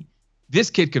inactivity, this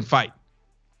kid can fight.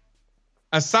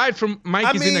 Aside from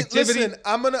Mikey's inactivity, listen,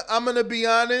 I'm gonna be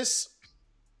honest.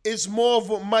 It's more of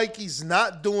what Mikey's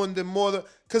not doing than more than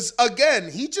because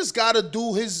again, he just gotta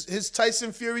do his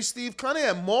Tyson Fury Steve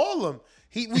Cunningham and maul him.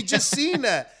 We just seen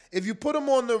that. If you put him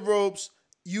on the ropes,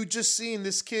 you just seen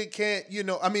this kid can't,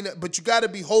 but you gotta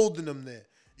be holding him there.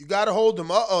 You gotta hold him.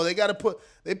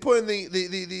 They put in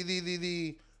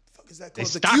the fuck is that called?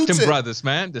 The Stockton brothers,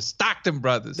 man. The Stockton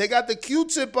brothers. They got the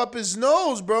Q-tip up his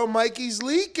nose, bro. Mikey's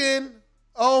leaking.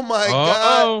 Oh, my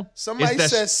God. Somebody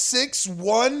said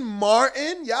 6'1"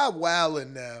 Martin? Y'all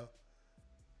wilding now.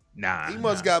 Nah. He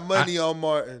must got money on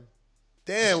Martin.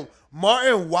 Damn.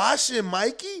 Martin washing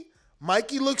Mikey?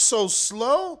 Mikey looks so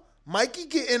slow. Mikey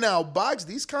getting outboxed.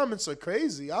 These comments are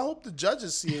crazy. I hope the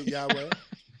judges see it, Yahweh.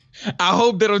 I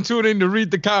hope they don't tune in to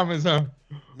read the comments, huh?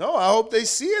 No, I hope they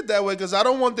see it that way because I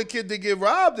don't want the kid to get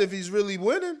robbed if he's really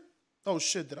winning. Oh,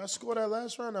 shit. Did I score that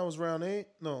last round? That was round 8?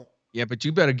 No. Yeah, but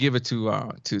you better give it to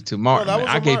Martin. No,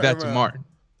 I gave that to Martin.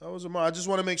 That was a Martin. I just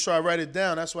want to make sure I write it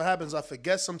down. That's what happens. I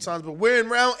forget sometimes. But we're in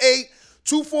round 8,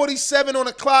 2:47 on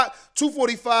the clock,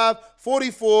 2:45,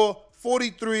 44,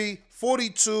 43,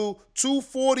 42,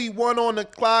 2:41 on the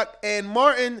clock. And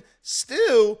Martin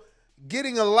still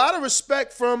getting a lot of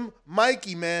respect from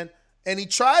Mikey, man. And he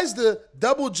tries the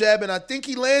double jab, and I think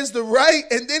he lands the right,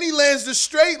 and then he lands the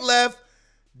straight left.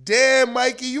 Damn,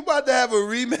 Mikey, you about to have a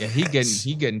rematch. Yeah,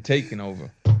 he getting taken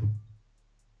over.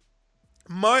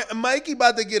 Mikey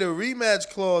about to get a rematch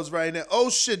clause right now. Oh,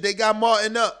 shit, they got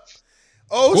Martin up.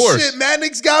 Oh, shit,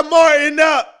 Mannix got Martin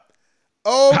up.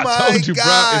 Oh, my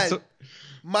God. Bro,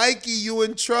 Mikey, you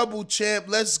in trouble, champ.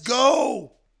 Let's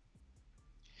go.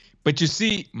 But you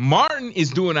see, Martin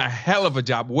is doing a hell of a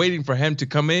job waiting for him to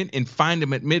come in and find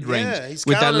him at mid-range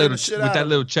with that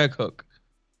little check hook.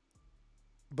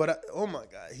 But, oh, my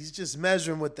God, he's just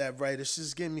measuring with that right. It's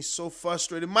just getting me so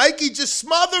frustrated. Mikey, just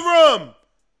smother him.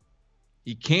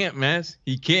 He can't, man.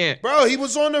 He can't. Bro, he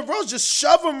was on the ropes. Just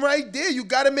shove him right there. You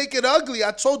got to make it ugly.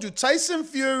 I told you, Tyson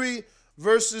Fury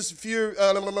versus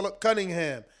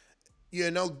Cunningham.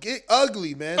 You know, get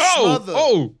ugly, man. Smother.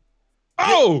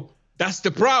 That's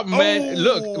the problem, man.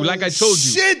 Look, like I told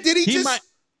you. Shit, did he just...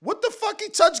 What the fuck he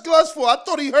touched gloves for? I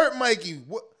thought he hurt Mikey.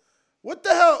 What the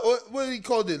hell? What did he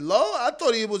call it? Low? I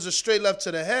thought it was a straight left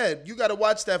to the head. You got to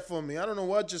watch that for me. I don't know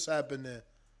what just happened there.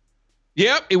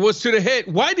 Yep, it was to the head.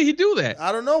 Why did he do that?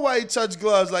 I don't know why he touched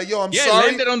gloves. Like, yo, I'm sorry. Yeah,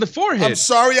 landed on the forehead. I'm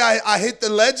sorry I hit the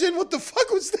legend. What the fuck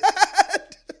was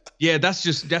that? Yeah, that's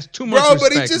too much respect,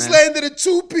 but he just landed a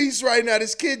 2-piece right now.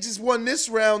 This kid just won this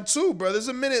round too, bro. There's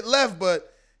a minute left,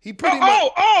 but he pretty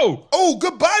much... Oh,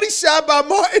 good body shot by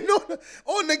Martin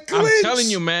on the clinch. I'm telling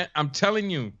you, man. I'm telling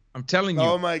you.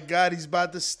 Oh, my God. He's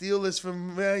about to steal this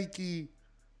from Mikey.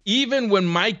 Even when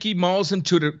Mikey mauls him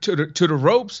to the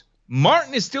ropes,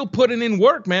 Martin is still putting in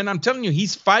work, man. I'm telling you,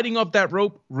 he's fighting off that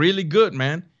rope really good,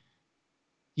 man.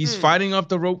 He's fighting off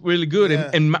the rope really good. Yeah.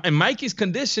 And Mikey's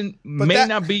condition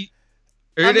not be...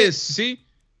 It is. See?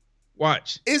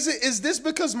 Watch. Is this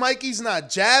because Mikey's not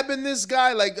jabbing this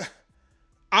guy? Like...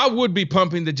 I would be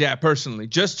pumping the jab personally,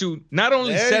 just to not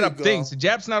only set up things. The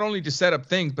jab's not only to set up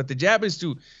things, but the jab is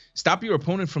to stop your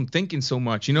opponent from thinking so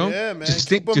much, you know? Yeah, man. Just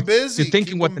keep them busy. To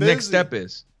thinking what the next step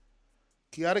is.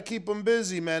 You got to keep them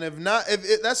busy, man.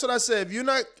 That's what I said. If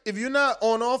you're not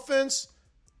on offense,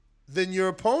 then your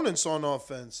opponent's on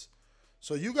offense.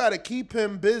 So you got to keep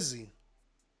him busy.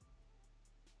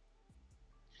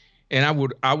 And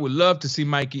I would love to see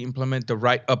Mikey implement the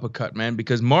right uppercut, man,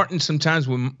 because Martin sometimes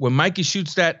when Mikey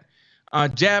shoots that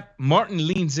jab, Martin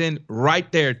leans in right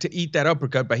there to eat that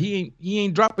uppercut, but he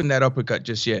ain't dropping that uppercut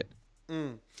just yet.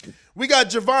 We got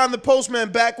Javon the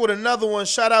Postman back with another one.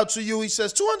 Shout out to you. He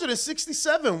says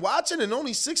 267 watching and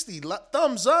only 60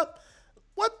 thumbs up.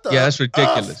 What the? Yeah, that's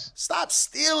ridiculous. Stop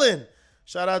stealing.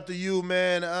 Shout out to you,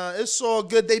 man. It's all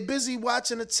good. They busy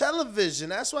watching the television.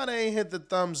 That's why they ain't hit the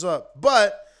thumbs up.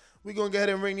 But we're going to go ahead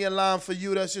and ring the alarm for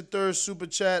you. That's your third super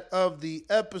chat of the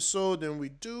episode, and we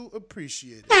do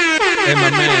appreciate it. Hey, my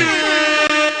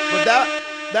man. But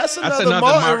that's another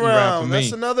Martin round.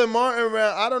 That's another Martin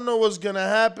round. I don't know what's going to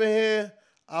happen here.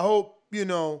 I hope, you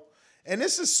know. And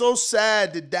this is so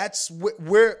sad that that's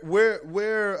we're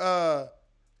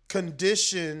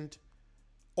conditioned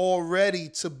already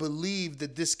to believe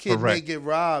that this kid may get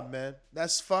robbed, man.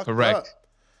 That's fucked up.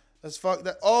 That's fucked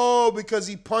up. Oh, because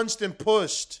he punched and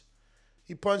pushed.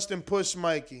 He punched and pushed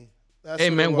Mikey. Hey,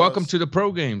 man, welcome to the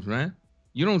pro games, man.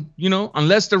 You don't,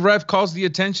 unless the ref calls the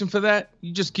attention for that,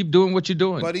 you just keep doing what you're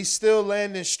doing. But he's still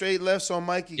landing straight lefts on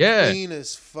Mikey. Yeah. Clean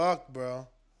as fuck, bro.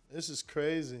 This is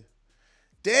crazy.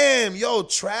 Damn,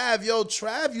 Trav,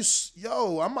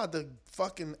 I'm about to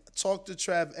fucking talk to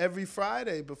Trav every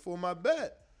Friday before my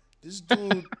bet. This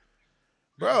dude,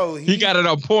 bro. He got it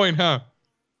on point, huh?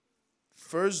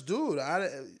 First dude.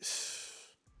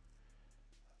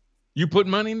 You put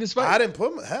money in this fight? I didn't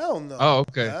put hell no. Oh,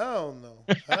 okay. Hell no.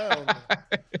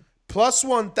 Plus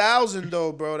 1,000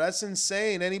 though, bro. That's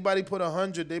insane. Anybody put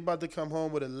 100, they about to come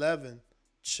home with 11.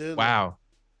 Chill. Wow.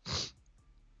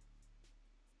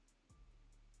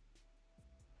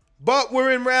 But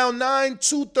we're in round 9,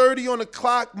 2:30 on the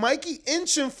clock. Mikey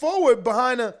inching forward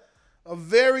behind a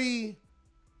very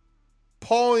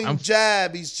pawing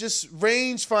jab. He's just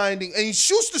range finding. And he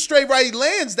shoots the straight right. He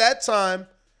lands that time.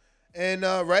 And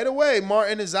right away,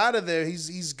 Martin is out of there.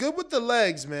 He's good with the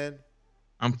legs, man.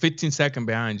 I'm 15 seconds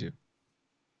behind you.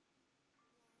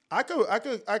 I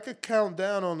could count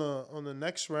down on the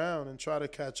next round and try to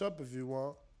catch up if you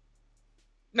want.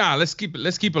 Nah, let's keep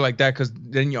it like that, because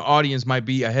then your audience might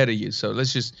be ahead of you. So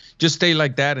let's just stay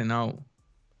like that, and I'll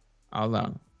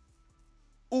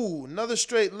Ooh, another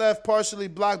straight left, partially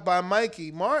blocked by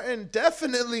Mikey. Martin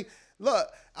definitely, look,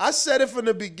 I said it from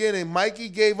the beginning. Mikey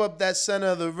gave up that center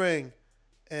of the ring.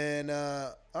 And,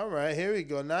 all right, here we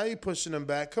go. Now you're pushing him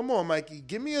back. Come on, Mikey.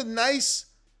 Give me a nice,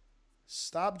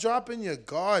 stop dropping your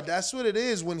guard. That's what it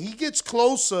is. When he gets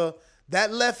closer,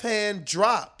 that left hand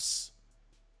drops.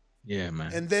 Yeah,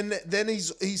 man. And then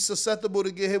he's susceptible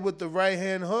to get hit with the right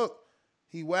hand hook.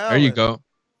 He wowing. There you go.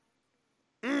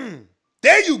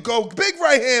 There you go. Big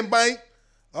right hand, Mike.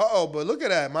 But look at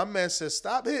that. My man said,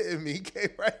 "Stop hitting me." He came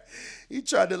right. He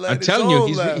tried to let. I'm telling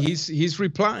you, he's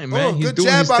replying, man. He's good doing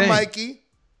jab his by thing. Mikey.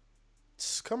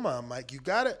 Come on, Mike. You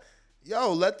got it.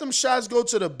 Yo, let them shots go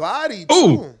to the body, too.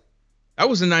 Ooh, that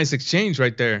was a nice exchange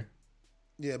right there.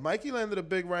 Yeah, Mikey landed a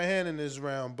big right hand in this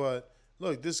round, but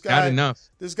look, this Not enough.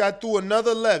 This guy threw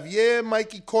another left. Yeah,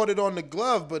 Mikey caught it on the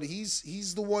glove, but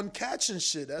he's the one catching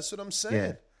shit. That's what I'm saying.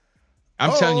 Yeah.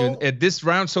 I'm telling you, at this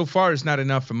round so far, it's not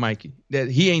enough for Mikey.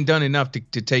 That he ain't done enough to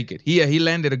take it. He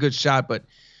landed a good shot, but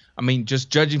I mean,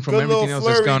 just judging from everything else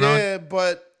that's gone on.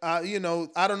 But I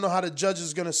don't know how the judge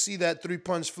is gonna see that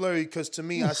 3-punch flurry, because to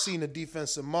me, I seen the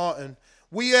defense of Martin.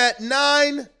 We at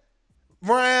 9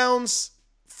 rounds,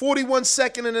 41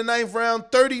 seconds in the 9th round,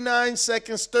 39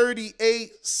 seconds,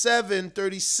 38, 7,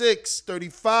 36,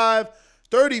 35,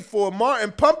 34.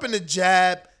 Martin pumping the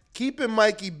jab, keeping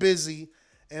Mikey busy.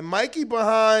 And Mikey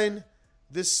behind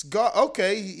this guy.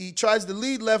 Okay, he tries the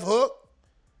lead left hook.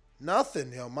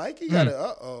 Nothing, yo. Mikey got it.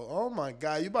 Oh my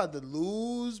God, you about to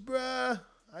lose, bruh.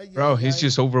 Bro, he's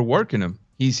just overworking him.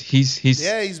 He's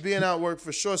Yeah, he's being outworked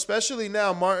for sure. Especially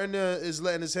now, Martin is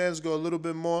letting his hands go a little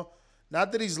bit more.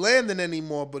 Not that he's landing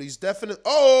anymore, but he's definitely.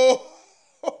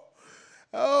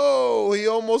 He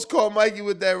almost caught Mikey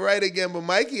with that right again, but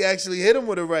Mikey actually hit him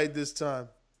with a right this time.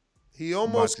 He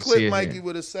almost clipped Mikey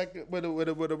with a second with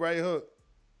a right hook.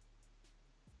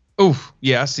 Oof,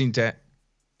 yeah, I seen that.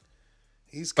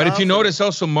 But if you notice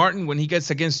also, Martin, when he gets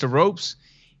against the ropes,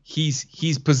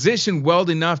 he's positioned well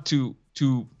enough to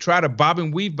try to bob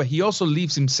and weave, but he also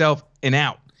leaves himself an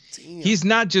out. Damn. He's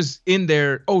not just in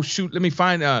there, oh shoot, let me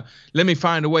find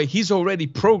a way. He's already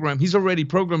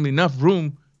programmed enough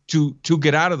room to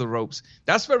get out of the ropes.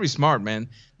 That's very smart, man.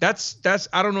 That's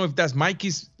I don't know if that's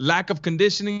Mikey's lack of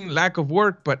conditioning, lack of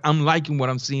work, but I'm liking what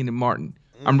I'm seeing in Martin.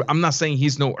 I'm not saying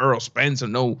he's no Earl Spence or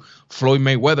no Floyd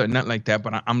Mayweather, not like that,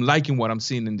 but I'm liking what I'm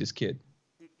seeing in this kid.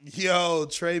 Yo,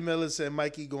 Trey Miller said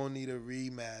Mikey gonna need a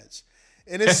rematch.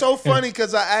 And it's so funny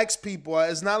because I asked people,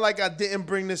 it's not like I didn't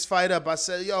bring this fight up. I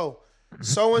said, yo,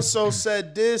 so-and-so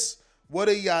said this. What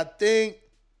do y'all think?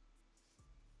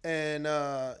 And,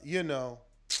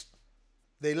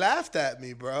 they laughed at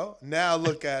me, bro. Now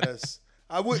look at us.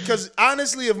 Because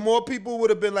honestly, if more people would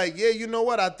have been like, yeah, you know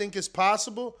what? I think it's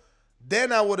possible.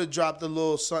 Then I would have dropped a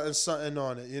little something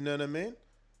on it. You know what I mean?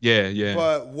 Yeah.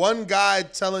 But one guy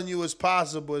telling you it's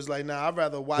possible is like, nah, I'd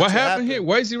rather watch it happen. What happened here?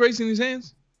 Why is he raising his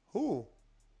hands? Who?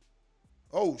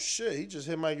 Oh, shit. He just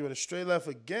hit Mikey with a straight left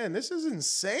again. This is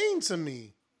insane to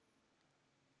me.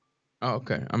 Oh,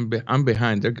 okay. I'm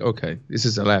behind. Okay. This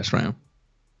is the last round.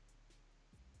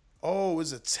 Oh,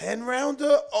 is it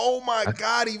 10-rounder? Oh, my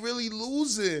God. He really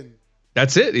losing.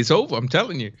 That's it. It's over. I'm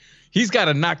telling you. He's got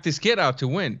to knock this kid out to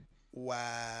win.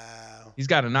 Wow. He's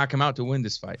got to knock him out to win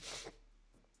this fight.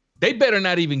 They better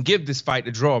not even give this fight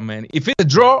a draw, man. If it's a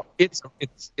draw, it's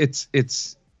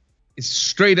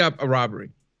straight up a robbery.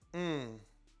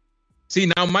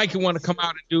 See, now Mikey want to come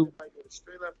out and do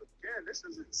straight up again. This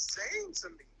is insane to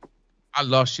me. I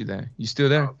lost you there. You still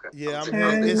there? Okay. Yeah, I'm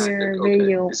here. This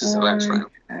is the last round.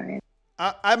 Right.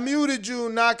 I muted you,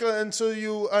 Naka, until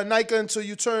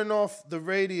you turn off the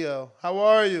radio. How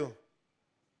are you?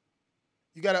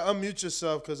 You gotta unmute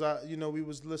yourself because we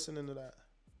was listening to that.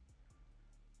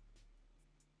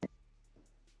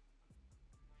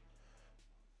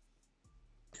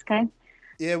 Okay.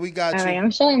 Yeah, we got you. All right,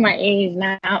 I'm showing my age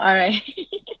now. All right.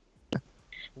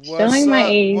 Showing my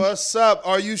age. What's up?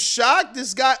 Are you shocked?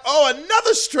 This guy,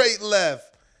 another straight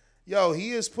left. Yo,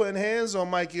 he is putting hands on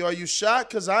Mikey. Are you shocked?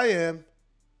 Because I am.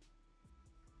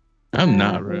 I'm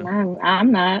not, bro.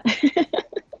 I'm not.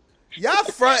 Y'all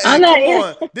front. Come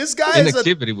on. This guy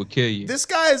inactivity will kill you. This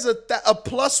guy is a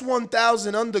plus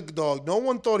 1,000 underdog. No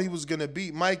one thought he was going to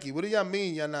beat Mikey. What do y'all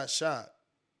mean you're not shocked?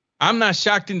 I'm not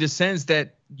shocked in the sense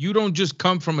that you don't just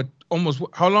come from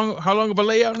how long of a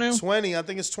layout now? 20. I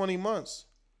think it's 20 months.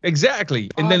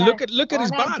 Exactly. And then look at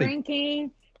his body.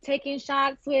 Drinking, taking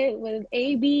shots with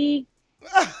AB.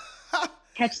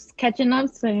 Catching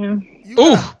up to him.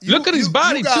 Look at his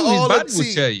body too. His body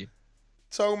will tell you.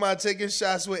 Talking about taking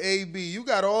shots with AB. You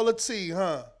got all the tea,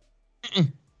 huh?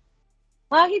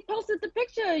 Well, he posted the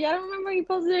picture. Y'all don't remember he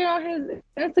posted it on his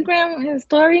Instagram, his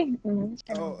story?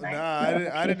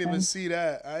 I didn't even see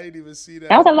that. It was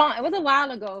a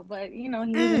while ago, but he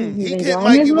hit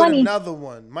Mikey with another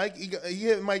one. He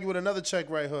hit Mikey with another check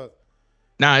right hook.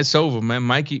 Nah, it's over, man.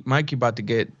 Mikey about to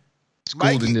get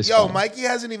schooled in this. Fight. Mikey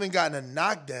hasn't even gotten a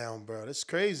knockdown, bro. That's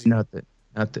crazy. Nothing.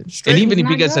 And even if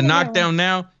he gets a knockdown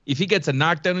now, if he gets a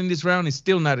knockdown in this round, it's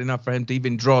still not enough for him to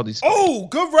even draw this. Oh,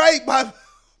 good right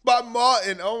by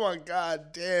Martin. Oh my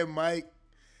God, damn, Mike.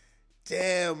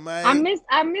 Damn, man.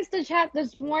 I missed the chat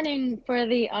this morning for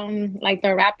the like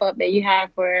the wrap up that you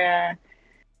had for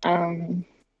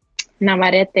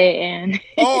Navarrete and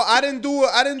I didn't do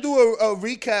a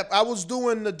recap. I was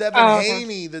doing the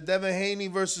Devin Haney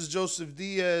versus Joseph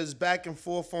Diaz back and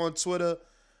forth on Twitter.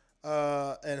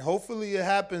 And hopefully it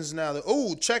happens now.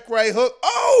 Check right hook.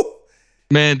 Oh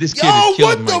man, this kid is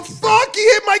killing what Mikey, the fuck? He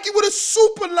hit Mikey with a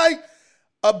super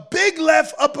a big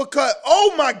left uppercut.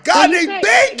 Oh my God, they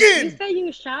banging. You said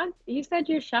you shocked? You said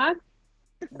you're shocked?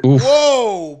 Oof.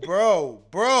 Whoa,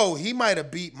 bro, he might have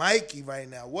beat Mikey right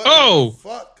now. What the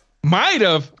fuck? Might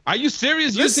have? Are you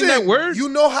serious using that word? You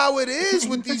know how it is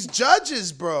with these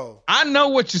judges, bro. I know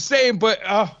what you're saying, but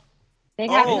they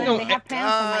have plans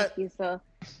for Mikey, so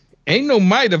ain't no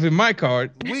might have in my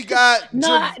card. We got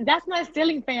that's my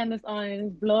ceiling fan that's on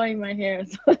and it's blowing my hair.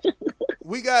 So.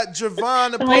 We got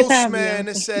Javon the postman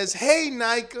that says, "Hey,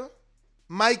 Nika."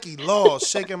 Mikey lost,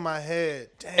 shaking my head.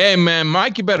 Damn. Hey, man,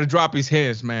 Mikey better drop his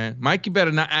hands, man. Mikey better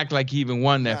not act like he even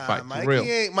won that fight. For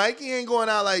real. Mikey ain't going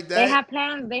out like that.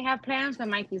 They have plans for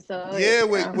Mikey, so yeah,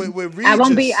 with Regis.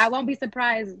 I won't be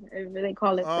surprised if they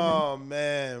call it. Oh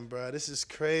man, bro, this is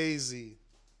crazy.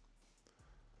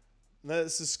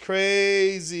 This is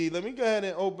crazy. Let me go ahead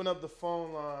and open up the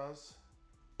phone lines.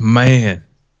 Man,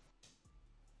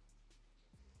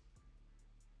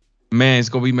 it's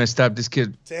gonna be messed up. This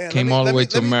kid came all the way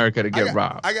to America to get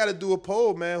robbed. I gotta do a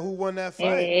poll, man. Who won that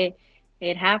fight?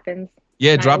 It happens.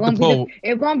 Yeah, drop the poll.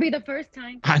 It won't be the first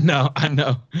time. I know.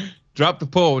 Drop the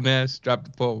poll, Ness. Drop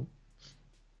the poll.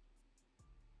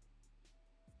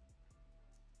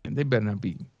 And they better not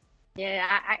beat.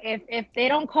 Yeah, if they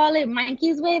don't call it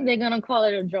Mikey's way, they're gonna call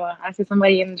it a draw. I see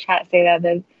somebody in the chat say that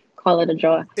they call it a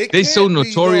draw. They so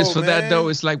notorious for that though.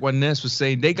 It's like what Ness was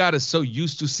saying. They got us so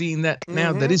used to seeing that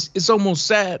now that it's almost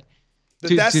sad.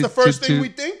 That's the first thing we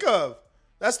think of.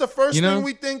 That's the first thing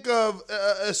we think of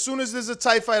as soon as there's a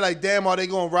tight fight. Like, damn, are they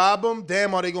gonna rob them?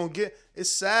 Damn, are they gonna get?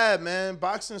 It's sad, man.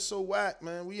 Boxing's so whack,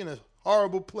 man. We in a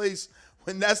horrible place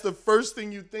when that's the first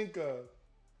thing you think of.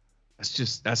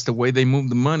 That's the way they move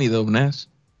the money though, Ness.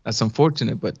 That's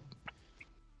unfortunate, but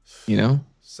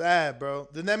sad, bro.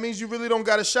 Then that means you really don't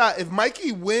got a shot. If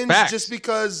Mikey wins just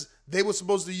because they were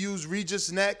supposed to use Regis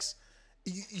next,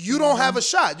 you don't have a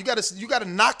shot. You gotta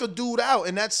knock a dude out,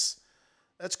 and that's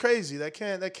crazy. That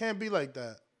can't be like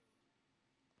that.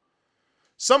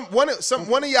 One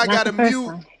of y'all gotta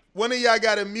mute. One of y'all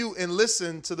gotta mute and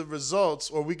listen to the results,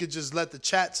 or we could just let the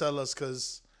chat tell us.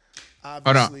 Because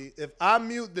obviously, if I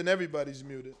mute, then everybody's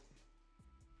muted.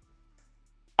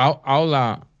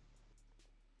 I'll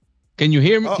Can you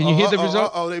hear me? Can you hear the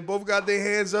result? They both got their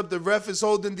hands up. The ref is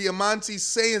holding Diamante,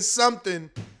 saying something.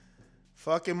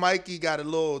 Fucking Mikey got a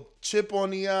little chip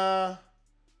on the eye.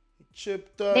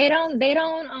 Chipped up. They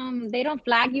don't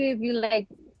flag you if you like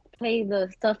play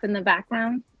the stuff in the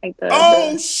background. Like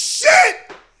shit!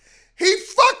 He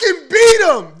fucking beat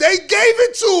him. They gave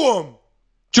it to him.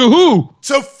 To who?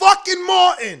 To fucking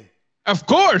Martin. Of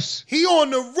course. He on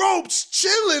the ropes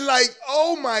chilling like,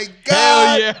 oh my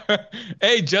God. Hell yeah.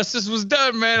 Hey, justice was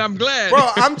done, man. I'm glad. Bro,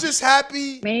 I'm just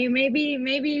happy.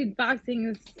 Maybe boxing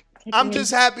is... I'm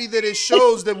just happy that it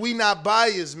shows that we not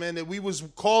biased, man, that we was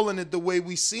calling it the way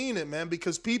we seen it, man,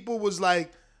 because people was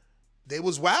like, they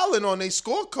was wilding on their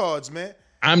scorecards, man.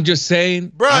 I'm just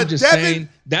saying. Bro, saying.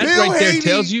 That right there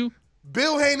tells you.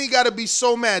 Bill Haney got to be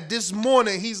so mad. This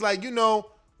morning, he's like,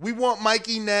 we want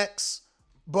Mikey next,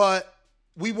 but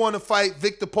we want to fight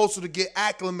Victor Postal to get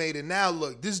acclimated. Now,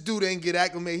 look, this dude ain't get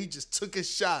acclimated. He just took his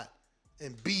shot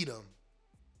and beat him.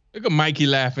 Look at Mikey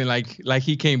laughing like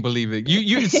he can't believe it.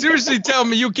 You seriously tell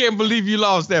me you can't believe you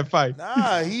lost that fight?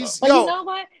 Nah, he's... But you know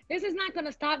what? This is not going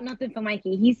to stop nothing for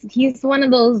Mikey. He's one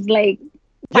of those, like...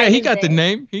 Yeah, he got the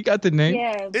name. He got the name.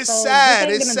 Yeah, it's sad.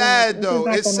 It's sad, though.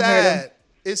 It's sad.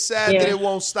 It's sad that it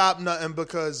won't stop nothing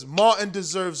because Martin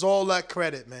deserves all that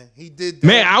credit, man. He did that.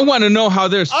 Man, I want to know how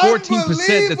there's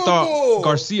 14% that thought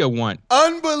Garcia won.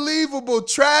 Unbelievable.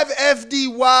 Trav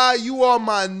FDY, you are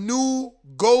my new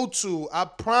go-to. I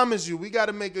promise you. We got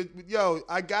to make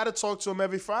I got to talk to him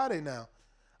every Friday now.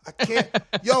 I can't.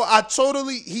 He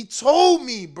told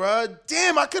me, bro.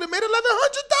 Damn, I could have made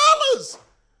 $1,100.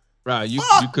 Right, you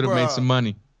could have made some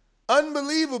money.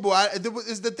 Unbelievable.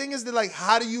 The thing is that, like,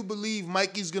 how do you believe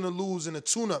Mikey's going to lose in a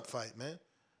tune-up fight, man?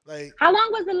 Like, how long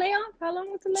was the layoff?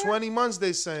 20 months,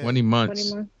 they saying. 20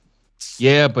 months.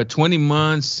 Yeah, but 20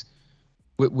 months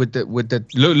with the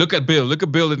look at Bill. Look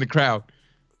at Bill in the crowd.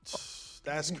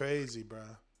 That's crazy, bro.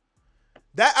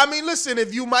 Listen,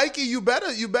 if you Mikey, you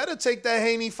better take that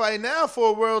Haney fight now for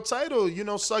a world title.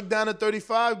 Suck down to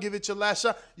 35, give it your last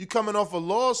shot. You coming off a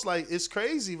loss, like, it's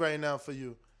crazy right now for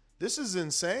you. This is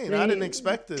insane. I didn't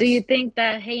expect this. Do you think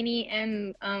that Haney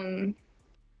and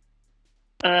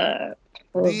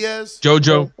Diaz?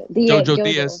 Jojo Jojo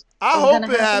Diaz. I hope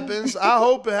it happens. I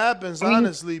hope it happens,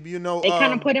 honestly. You know, they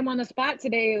kind of put him on the spot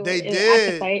today. They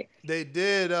did. They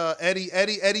did.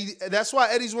 Eddie. That's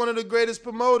why Eddie's one of the greatest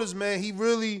promoters, man. He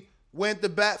really went to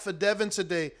bat for Devin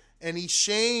today, and he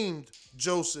shamed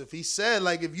Joseph. He said,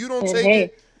 like, if you don't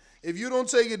take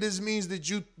it, this means that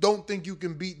you don't think you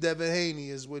can beat Devin Haney,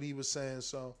 is what he was saying.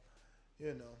 So,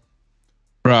 you know,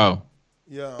 bro.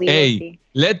 Yeah. Hey,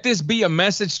 let this be a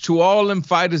message to all them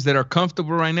fighters that are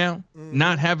comfortable right now,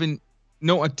 not having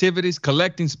no activities,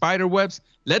 collecting spider webs.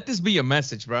 Let this be a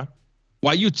message, bro.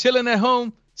 While you chilling at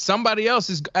home, somebody else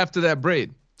is after that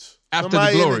bread, after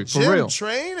the glory, in the gym for real.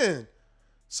 Training.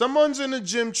 Someone's in the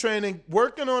gym training,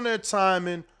 working on their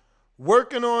timing,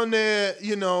 working on their,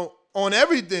 on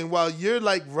everything while you're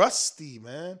like rusty,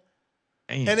 man.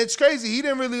 Damn. And it's crazy. He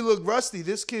didn't really look rusty.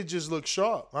 This kid just looked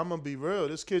sharp. I'm gonna be real.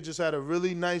 This kid just had a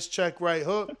really nice check right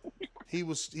hook. He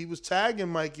was tagging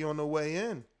Mikey on the way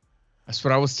in. That's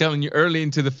what I was telling you early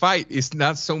into the fight. It's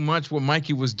not so much what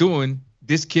Mikey was doing.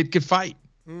 This kid could fight.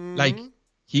 Mm-hmm. Like,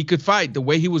 he could fight. The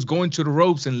way he was going to the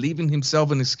ropes and leaving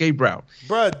himself an escape route.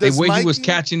 Bruh, the way he was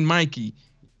catching Mikey.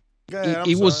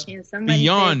 It was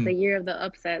beyond. The year of the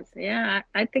upsets. Yeah,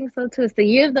 I think so too. It's the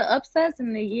year of the upsets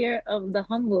and the year of the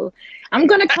humble. I'm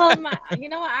gonna call my. You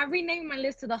know what? I renamed my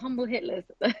list to the humble hit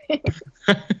list.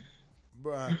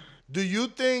 Bruh, do you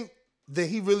think that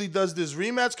he really does this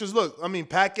rematch? Because look, I mean,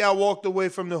 Pacquiao walked away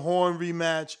from the Horn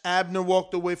rematch. Abner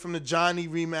walked away from the Johnny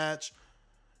rematch.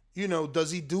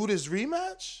 Does he do this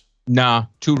rematch? Nah,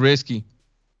 too risky.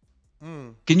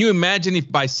 Can you imagine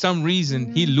if by some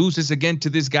reason he loses again to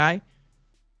this guy?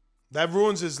 That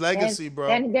ruins his legacy, bro.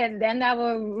 Then that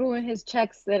will ruin his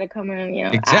checks that are coming in.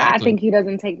 Exactly. I think he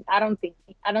doesn't take. I don't think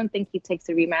he takes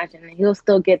a rematch, and he'll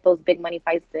still get those big money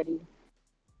fights that he.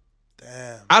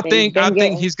 Damn. I think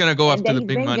he's gonna go after the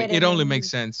big money. It only makes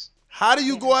sense. How do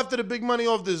you go after the big money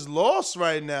off this loss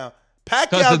right now?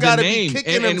 Pacquiao got to be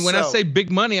kicking himself. And when I say big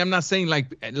money, I'm not saying like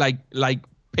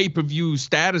pay-per-view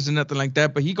status or nothing like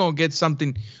that, but he gonna get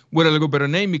something with a little better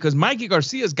name because Mikey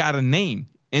Garcia's got a name,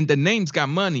 and the name's got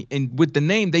money, and with the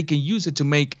name they can use it to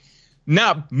make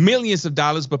not millions of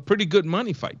dollars, but pretty good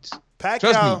money fights.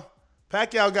 Pacquiao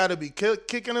got to be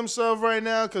kicking himself right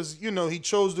now because he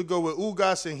chose to go with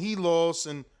Ugas and he lost,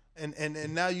 and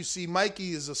now you see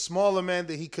Mikey is a smaller man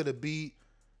that he could have beat.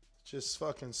 Just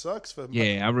fucking sucks for him.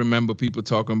 Yeah, I remember people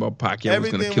talking about Pacquiao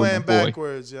was gonna kill my boy. Everything went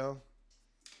backwards, yo.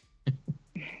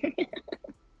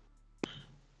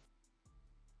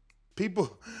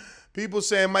 People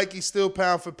saying Mikey's still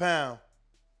pound for pound.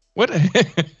 What the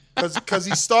heck? Because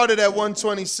he started at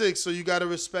 126, so you got to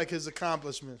respect his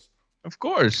accomplishments. Of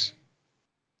course.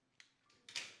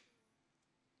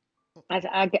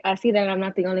 I see that I'm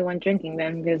not the only one drinking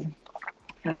then because.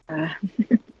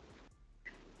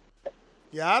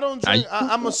 Yeah, I don't drink.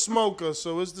 I'm a smoker,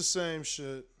 so it's the same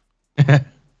shit.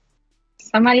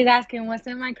 Somebody's asking what's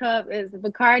in my cup is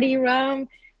Bacardi rum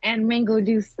and mango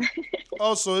juice.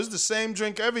 Oh, so it's the same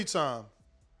drink every time.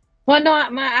 Well, no,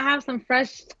 I have some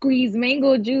fresh squeezed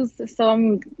mango juice, so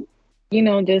I'm,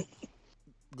 just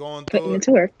going putting it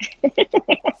to work.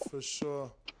 For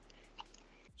sure.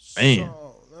 Man.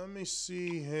 So, let me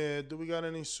see here. Do we got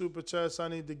any super chats I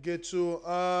need to get to?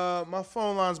 My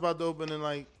phone line's about to open in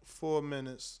like 4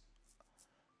 minutes.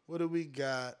 What do we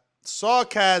got?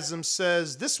 Sarcasm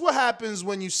says, this is what happens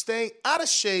when you stay out of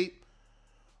shape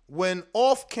when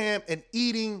off camp and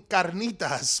eating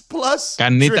carnitas plus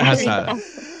drinking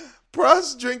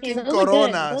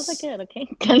Coronas. Those are good, okay?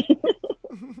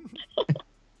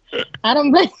 I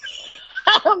don't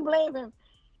blame him.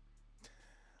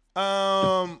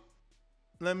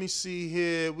 Let me see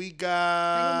here. We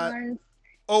got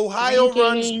Ohio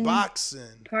runs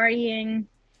boxing. Partying.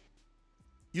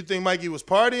 You think Mikey was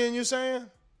partying, you saying?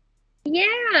 Yeah,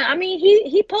 I mean,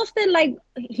 he posted like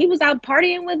he was out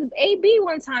partying with AB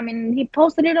one time, and he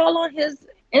posted it all on his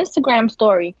Instagram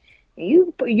story.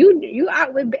 You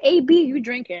out with AB, you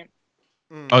drinking?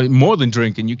 Oh, more than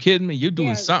drinking. You kidding me? You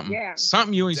doing something? Yeah.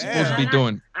 Something you ain't supposed to be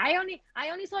doing. I only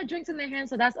saw drinks in their hands,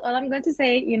 so that's all I'm going to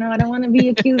say. I don't want to be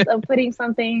accused of putting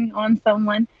something on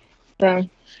someone. So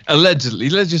allegedly,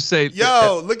 let's just say.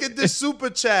 Yo, look at this super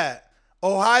chat.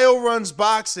 Ohio runs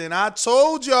boxing. I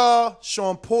told y'all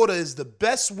Sean Porter is the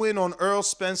best win on Earl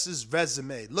Spence's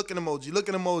resume. Look at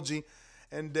emoji.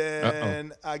 And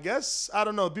then I guess, I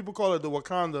don't know, people call it the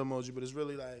Wakanda emoji, but it's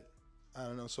really like, I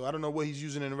don't know. So I don't know what he's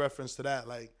using in reference to that.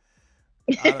 Like,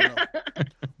 I don't know.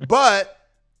 But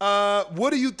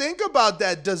what do you think about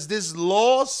that? Does this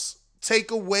loss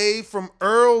take away from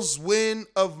Earl's win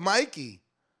of Mikey.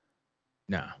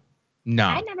 No.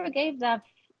 I never gave that.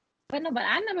 But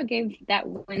I never gave that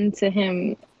win to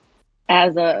him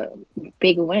as a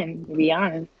big win, to be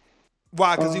honest.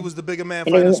 Why? Because he was the bigger man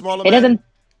fighting the smaller man? Doesn't.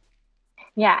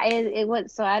 Yeah, it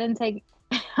was. So I didn't take.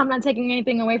 I'm not taking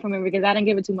anything away from him because I didn't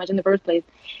give it too much in the first place.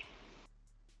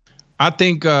 I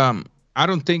think. I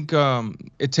don't think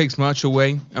it takes much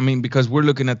away. I mean, because we're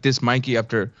looking at this Mikey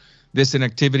after this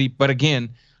inactivity. But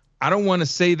again, I don't want to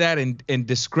say that and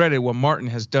discredit what Martin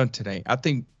has done today. I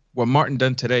think what Martin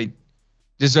done today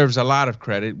deserves a lot of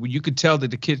credit. You could tell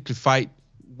that the kid could fight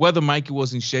whether Mikey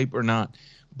was in shape or not.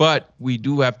 But we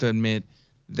do have to admit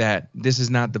that this is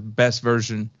not the best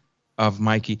version of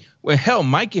Mikey. Well, hell,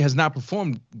 Mikey has not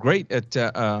performed great at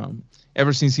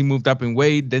ever since he moved up in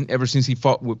weight. Then ever since he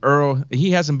fought with Earl,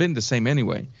 he hasn't been the same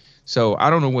anyway. So I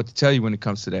don't know what to tell you when it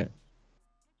comes to that.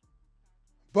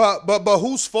 But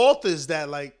whose fault is that?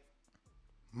 Like,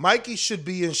 Mikey should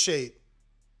be in shape.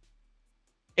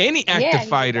 Any active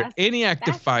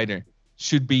fighter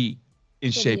should be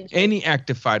in shape. Any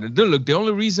active fighter. Look, the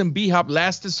only reason B-Hop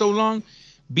lasted so long,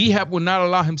 B-Hop would not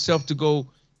allow himself to go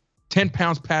 10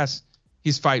 pounds past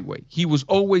his fight weight. He was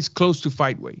always close to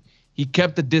fight weight. He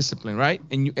kept the discipline, right?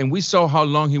 And we saw how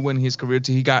long he went in his career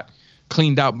till he got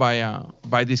cleaned out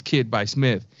by this kid, by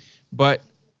Smith. But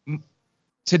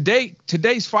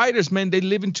today's fighters, man, they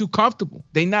living too comfortable.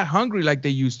 They're not hungry like they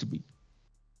used to be.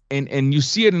 And you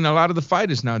see it in a lot of the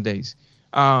fighters nowadays.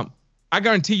 I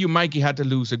guarantee you Mikey had to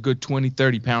lose a good 20,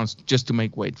 30 pounds just to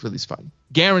make weight for this fight.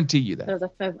 Guarantee you that. There's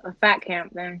a fat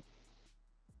camp there.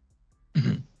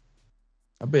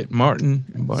 I bet Martin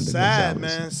and Bonda Sad,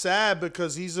 Gonzalez. man. Sad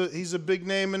because he's a big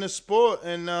name in the sport.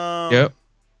 And yep.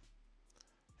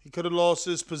 He could have lost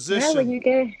his position.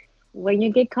 Yeah, when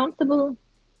you get comfortable,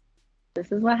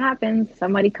 this is what happens.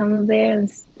 Somebody comes there and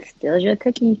steals your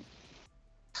cookie.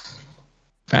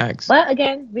 Facts. But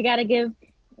again, we gotta give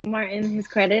Martin his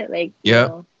credit. Like, yeah,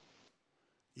 I'm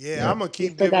gonna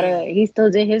keep giving. He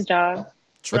still did his job.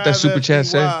 What that super chat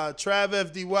said? Trav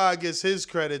FDY gets his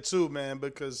credit too, man,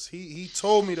 because he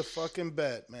told me to fucking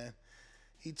bet, man.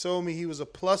 He told me he was a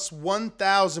plus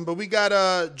 1,000. But we got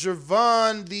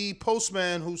Javon the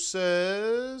postman who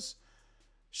says,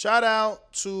 shout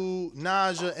out to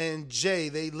Naja and Jay.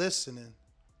 They listening.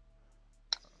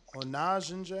 Or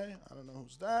Naj and Jay. I don't know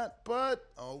who's that, but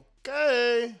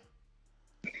okay.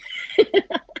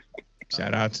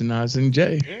 Shout out to Naj and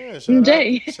Jay. Yeah,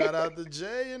 shout out to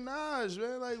Jay and Naj,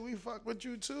 man. Like, we fuck with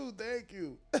you too. Thank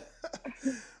you.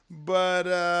 But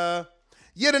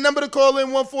the number to call in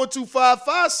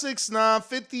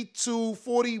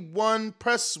 1-425-569-5241.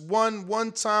 Press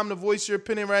 1 time to voice your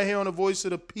opinion right here on the Voice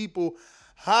of the People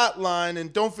hotline.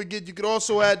 And don't forget, you could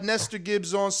also add Nestor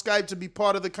Gibbs on Skype to be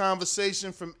part of the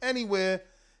conversation from anywhere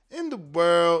in the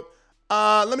world.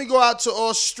 Let me go out to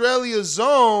Australia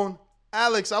Zone.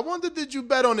 Alex, I wonder, did you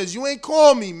bet on this? You ain't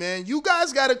call me, man. You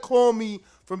guys got to call me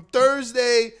from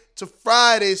Thursday to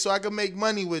Friday so I can make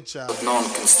money with y'all. No one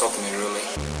can stop me, really.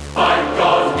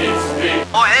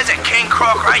 Oh, there's a king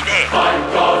croc right there.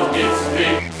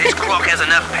 This croc has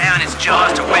enough power in its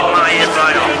jaws to whip my head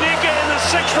right off. In the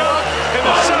 6th round, in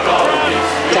the 7th round.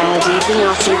 Daddy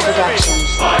Beyonce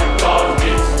Productions.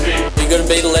 You gotta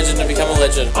be the legend to become a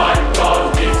legend.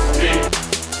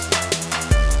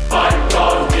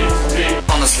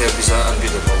 Honestly, it'd be so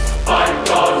unbeatable.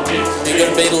 You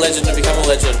gotta be the legend to become a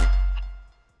legend.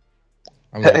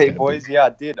 Hey boys, yeah, I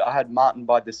did. I had Martin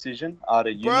by decision out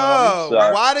of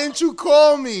why didn't you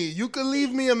call me? You could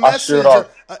leave me a message, an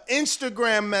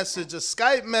Instagram message, a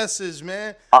Skype message,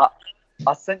 man. I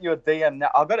sent you a DM. Now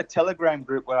I've got a Telegram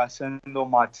group where I send all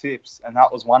my tips, and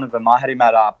that was one of them. I had him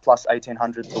at plus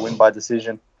 1,800 to win by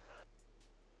decision.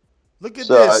 Look at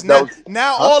this.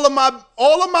 Now all of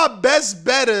my best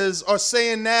bettors are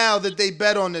saying now that they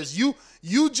bet on this. You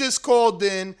just called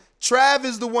in. Trav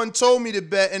is the one told me to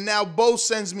bet, and now Bo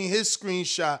sends me his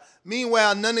screenshot.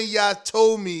 Meanwhile, none of y'all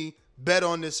told me bet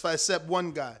on this fight except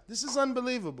one guy. This is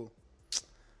unbelievable.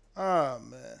 Oh,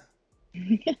 man.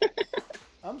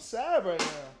 I'm sad right now.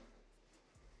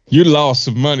 You lost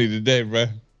some money today, bro.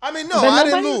 I mean, I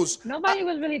didn't lose. Nobody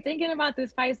was really thinking about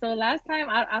this fight. So last time,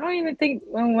 I don't even think,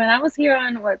 when I was here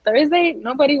on, Thursday,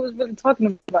 nobody was really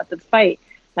talking about this fight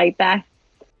like that.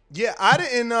 Yeah, I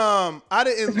didn't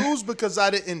lose because I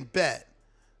didn't bet.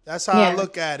 That's how I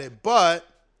look at it. But,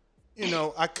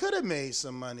 I could have made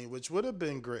some money, which would have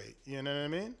been great. You know what I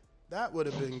mean? That would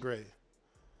have been great.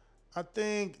 I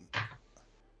think.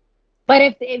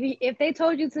 But if they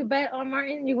told you to bet on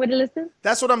Martin, you would have listened?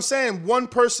 That's what I'm saying. One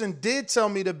person did tell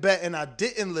me to bet, and I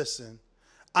didn't listen.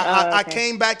 I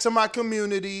came back to my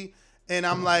community, And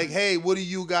I'm like, hey, what do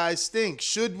you guys think?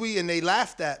 Should we? And they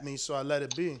laughed at me, so I let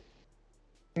it be.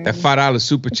 That $5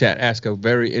 super chat asked a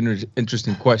very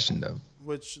interesting question, though.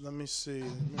 Which, let me see.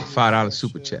 $5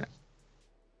 super chat.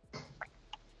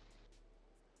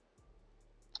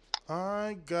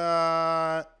 I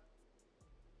got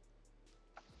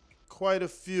quite a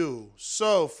few.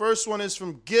 So, first one is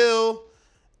from Gil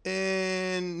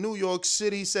in New York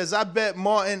City. Says, I bet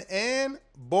Martin and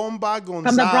Bomba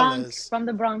Gonzalez. From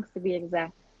the Bronx, to be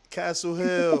exact. Castle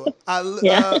Hill.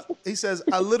 He says,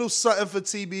 a little something for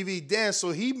TBV. Damn,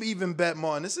 so he even bet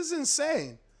Martin. This is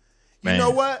insane. You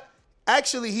know what?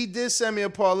 Actually, he did send me a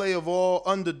parlay of all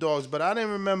underdogs, but I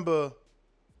didn't remember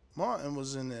Martin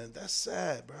was in there. That's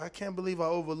sad, bro. I can't believe I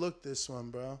overlooked this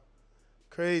one, bro.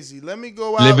 Crazy. Let me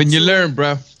go out. Live and you learn,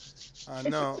 bro. I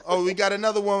know. Oh, we got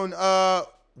another one.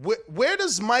 Where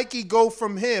does Mikey go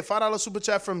from here? $5 super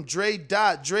chat from Dre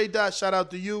Dot. Dre Dot, shout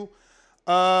out to you.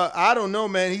 I don't know,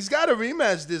 man. He's got to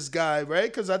rematch this guy,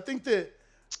 right? Because I think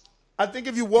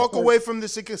if you walk away from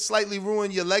this, it could slightly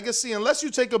ruin your legacy unless you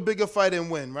take a bigger fight and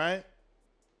win, right?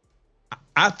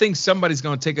 I think somebody's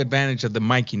going to take advantage of the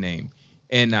Mikey name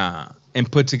and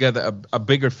put together a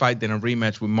bigger fight than a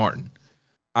rematch with Martin.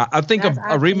 I think a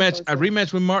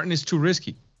rematch with Martin is too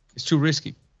risky. It's too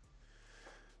risky.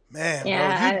 Man,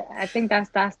 yeah, bro, I think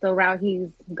that's the route he's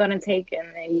gonna take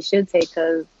and he should take,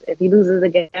 because if he loses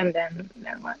again, then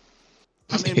never mind.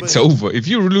 It's over. If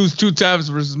you lose 2 times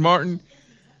versus Martin,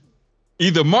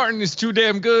 either Martin is too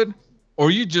damn good,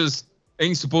 or you just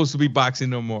ain't supposed to be boxing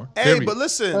no more. Hey, period. But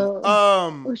listen,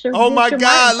 oh my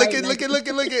God, look at,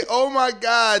 oh my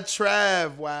God,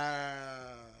 Trav,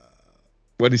 wow.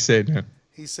 What'd he say now?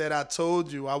 He said, I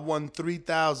told you I won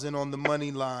 $3,000 on the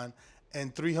money line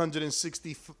and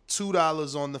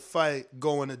 $362 on the fight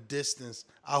going a distance.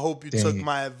 I hope you took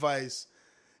my advice.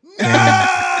 No!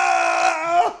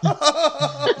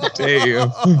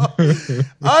 Damn.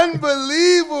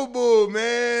 Unbelievable,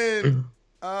 man.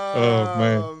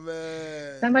 Oh,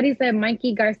 man. Somebody said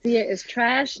Mikey Garcia is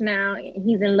trash now.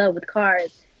 He's in love with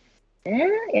cars.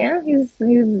 Yeah,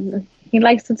 he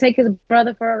likes to take his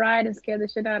brother for a ride and scare the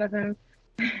shit out of him.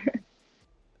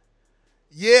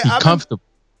 Yeah, he's comfortable.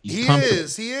 He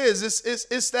is.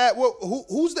 It's that.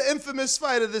 Who's the infamous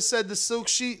fighter that said the silk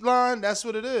sheet line? That's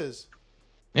what it is.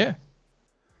 Yeah.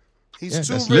 He's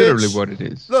too that's rich. Literally what it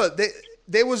is. Look,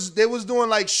 they was doing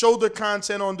like shoulder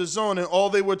content on DAZN, and all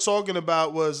they were talking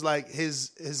about was like his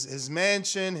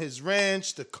mansion, his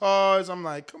ranch, the cars. I'm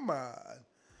like, come on.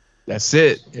 That's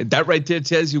it. That right there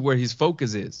tells you where his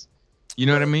focus is. You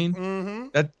know what I mean?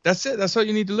 Mm-hmm. That's it. That's all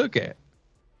you need to look at.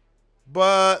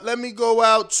 But let me go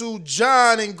out to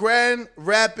John in Grand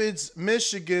Rapids,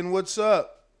 Michigan. What's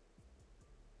up?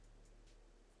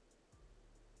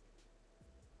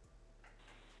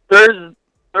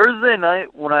 Thursday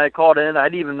night when I called in, I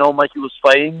didn't even know Mikey was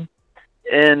fighting.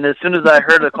 And as soon as I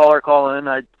heard the caller call in,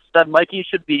 I said Mikey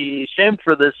should be shamed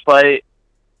for this fight.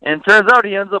 And turns out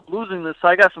he ends up losing this, so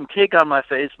I got some cake on my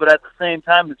face. But at the same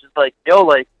time, it's just like,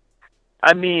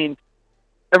 I mean,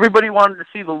 everybody wanted to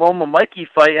see the Loma Mikey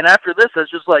fight, and after this,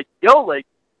 it's just like,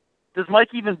 does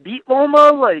Mike even beat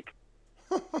Loma? Like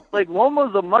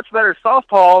Loma's a much better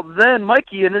southpaw than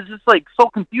Mikey, and it's just like so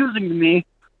confusing to me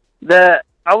that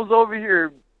I was over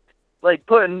here like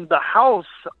putting the house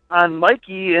on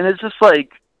Mikey, and it's just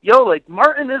like,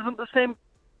 Martin isn't the same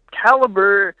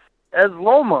caliber as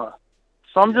Loma.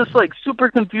 So I'm just like super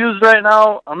confused right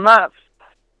now. I'm not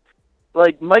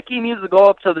Mikey needs to go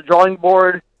up to the drawing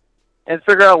board and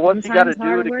figure out what he got to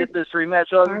do to get this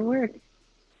rematch up.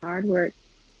 Hard work,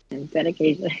 and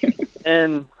dedication.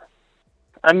 And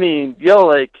I mean,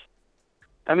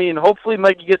 hopefully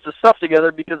Mikey gets his stuff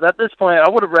together, because at this point I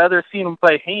would have rather seen him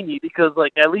fight Haney, because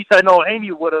at least I know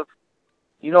Haney would have,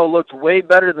 looked way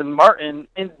better than Martin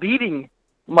in beating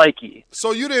Mikey.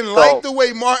 So you didn't like the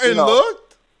way Martin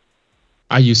looked?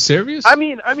 Are you serious? I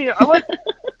mean, I like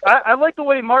I like the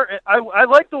way Martin. I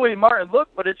like the way Martin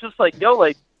looked, but it's just like,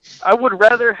 I would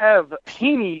rather have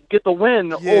Haney get the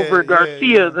win over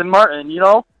Garcia than Martin.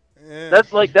 Yeah.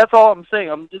 That's all I'm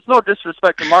saying. There's no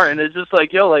disrespect to Martin. It's just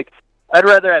like, I'd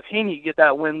rather have Haney get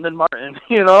that win than Martin.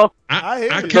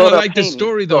 I kind of like the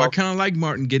story though. I kind of like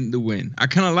Martin getting the win. I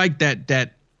kind of like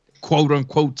that quote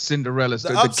unquote Cinderella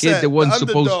story. The kid that wasn't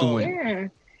supposed to win. Yeah.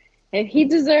 If he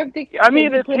deserved it. I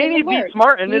mean, if Haney beats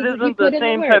Martin, it isn't the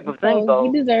same type of thing, though.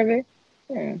 He deserved it.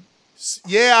 Yeah.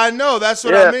 Yeah, I know. That's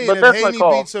what I mean. If Haney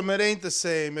beats him, it ain't the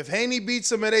same. If Haney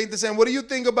beats him, it ain't the same. What do you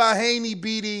think about Haney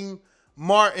beating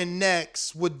Martin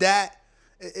next?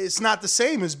 It's not the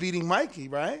same as beating Mikey,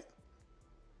 right?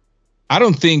 I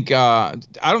don't think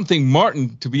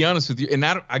Martin, to be honest with you, and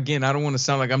I don't want to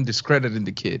sound like I'm discrediting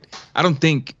the kid. I don't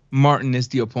think Martin is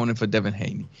the opponent for Devin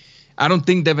Haney. I don't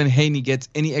think Devin Haney gets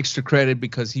any extra credit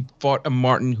because he fought a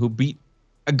Martin who beat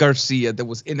a Garcia that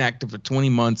was inactive for 20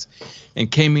 months and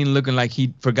came in looking like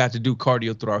he forgot to do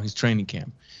cardio throughout his training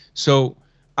camp. So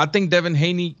I think Devin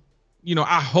Haney,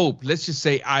 I hope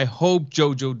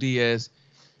Jojo Diaz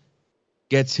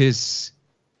gets his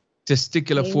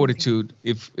testicular fortitude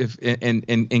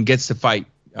and gets the fight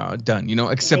done.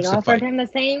 Accepts the fight.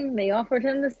 They offered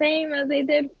him the same as they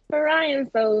did for Ryan.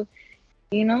 So,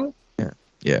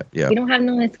 Yeah. We don't have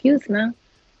no excuse now.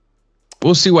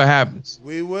 We'll see what happens.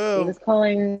 We will.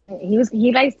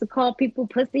 He likes to call people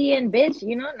pussy and bitch.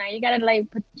 Now you gotta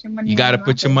put your money. You gotta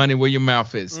put your money where your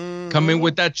mouth is. Come in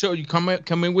with that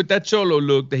come in with that cholo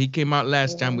look that he came out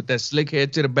last time with that slick hair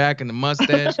to the back and the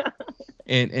mustache,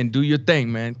 and do your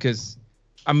thing, man. Because,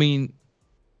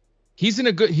 he's in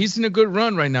a good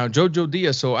run right now, Jojo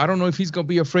Diaz. So I don't know if he's gonna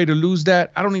be afraid to lose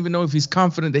that. I don't even know if he's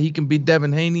confident that he can beat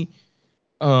Devin Haney.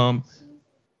 But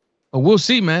we'll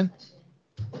see, man.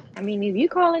 If you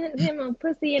calling him a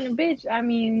pussy and a bitch,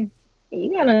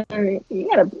 you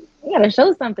gotta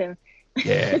show something.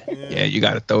 Yeah, you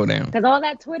gotta throw down. Because all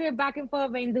that Twitter back and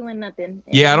forth ain't doing nothing.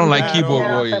 Yeah, I don't like keyboard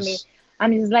warriors.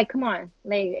 I'm just like, come on,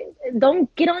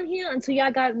 don't get on here until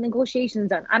y'all got negotiations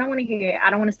done. I don't want to hear it.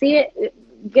 I don't want to see it.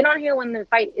 Get on here when the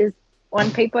fight is on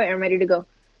paper and ready to go.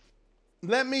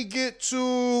 Let me get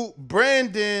to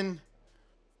Brandon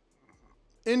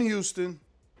in Houston.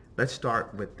 Let's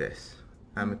start with this.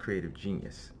 I'm a creative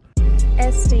genius.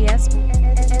 SDS.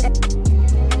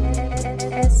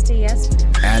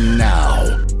 And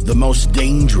now, the most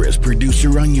dangerous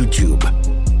producer on YouTube,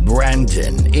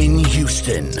 Brandon in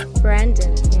Houston.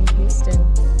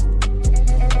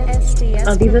 SDS.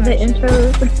 Oh, these are the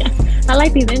intros. I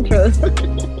like these intros.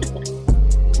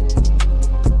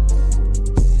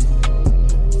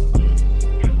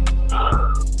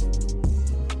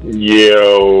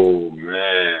 Yo,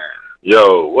 man.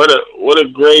 Yo, what a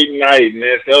great night,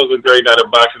 man. That was a great night of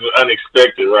boxing. It was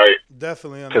unexpected, right?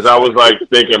 Definitely unexpected. Because I was like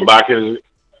thinking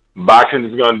boxing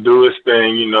is going to do its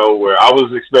thing, where I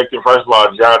was expecting, first of all,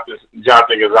 Jonathan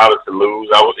Gonzalez to lose.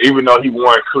 Even though he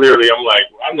won clearly, I'm like,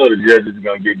 I know the judges are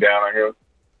going to get down on him.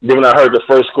 Then when I heard the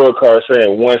first scorecard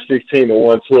saying 116 to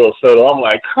 112 settle, I'm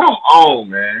like, come on,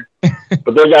 man.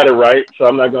 But they got it right, so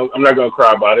I'm not gonna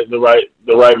cry about it. The right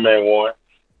man won.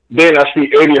 Then I see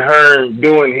Eddie Hearn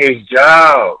doing his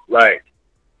job,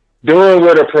 doing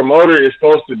what a promoter is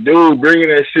supposed to do, bringing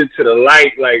that shit to the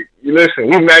light. Listen,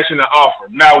 we matching the offer.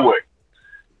 Now what?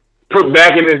 Put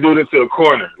backing this dude into a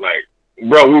corner.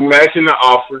 Bro, we matching the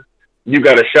offer. You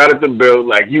got a shot at the belt.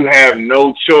 You have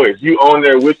no choice. You on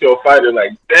there with your fighter.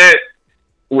 That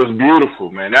was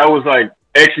beautiful, man. That was,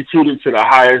 executed to the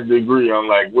highest degree on,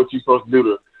 what you're supposed to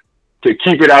do to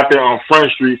keep it out there on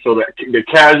Front Street so that the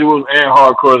casuals and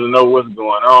hardcores will know what's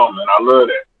going on, man. I love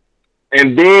that.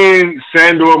 And then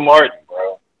Sandor Martin,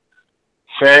 bro.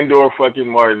 Sandor fucking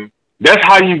Martin. That's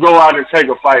how you go out and take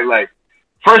a fight.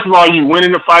 First of all, you win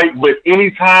in the fight, but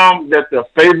anytime that the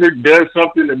favorite does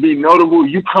something to be notable,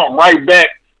 you come right back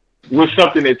with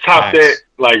something that tops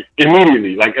that,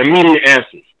 immediately, immediate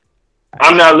answers.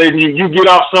 I'm not letting you get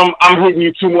off I'm hitting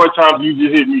you 2 more times, you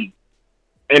just hit me.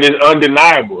 And it's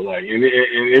undeniable. And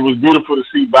it was beautiful to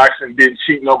see boxing didn't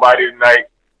cheat nobody tonight.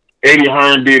 Eddie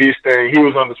Hearn did his thing. He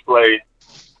was on display.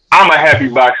 I'm a happy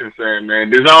boxing fan, man.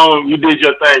 DAZN, you did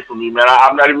your thing for me, man.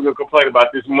 I'm not even going to complain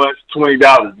about this month's $20,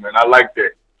 man. I like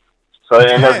that. So,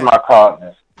 and that's my call,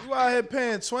 man. You out here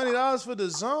paying $20 for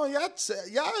DAZN?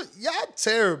 Y'all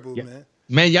terrible, man.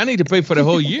 Man, y'all need to pay for the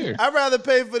whole year. I'd rather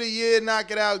pay for the year,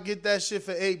 knock it out, get that shit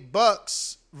for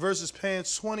 $8 versus paying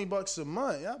 $20 a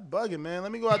month. Y'all bugging, man.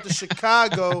 Let me go out to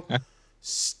Chicago.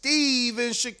 Steve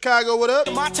in Chicago, what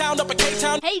up? My town up in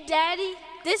K-Town. Hey, Daddy,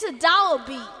 this a dollar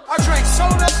beat. I drink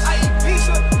soda, I eat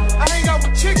pizza. I hang out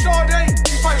with chicks all day.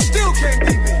 These fighters still can't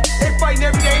beat me. They fighting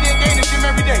every day, they in the gym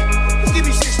every day. Just give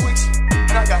me 6 weeks,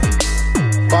 and I got it.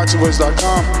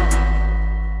 BoxingVoice.com.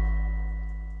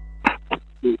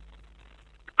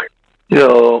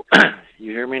 Yo,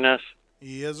 you hear me, Ness?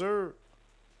 Yes, sir.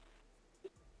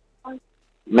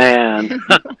 Man,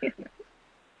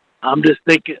 I'm just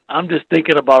thinking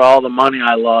about all the money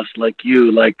I lost, like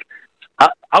you.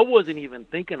 I wasn't even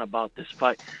thinking about this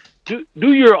fight. Do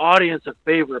your audience a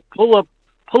favor. Pull up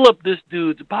this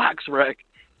dude's box rec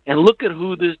and look at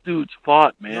who this dude's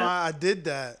fought, man. No, I did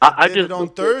that. I did just it on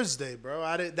Thursday, bro.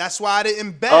 That's why I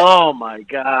didn't bet. Oh my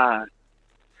God,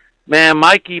 man,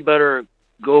 Mikey better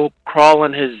go crawl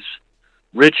in his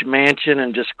rich mansion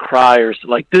and just cry or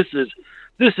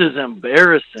this is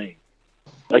embarrassing.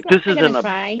 Like this isn't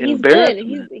a He's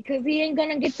good. Because he ain't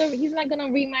gonna get He's not gonna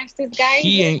rematch this guy.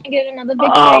 He ain't gonna get another big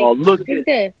fight. Oh,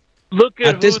 look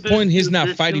at this point, he's not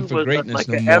fighting for greatness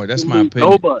no more. That's my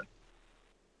opinion. Nobody.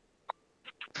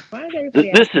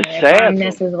 This is sad. I'm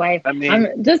Ness's wife. I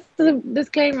mean, just a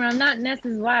disclaimer: I'm not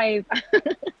Ness's wife.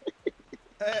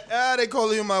 They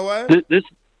call you my wife.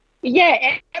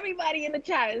 Yeah, everybody in the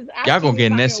chat is. Y'all gonna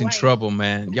get Ness in trouble,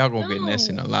 man. Y'all gonna get Ness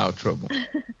in a lot of trouble.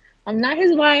 I'm not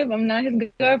his wife. I'm not his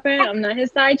girlfriend. I'm not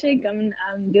his side chick. I'm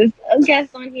just a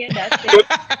guest on here. That's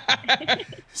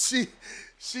it.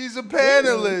 She's a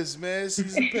panelist, man.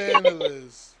 She's a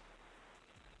panelist.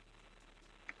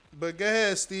 But go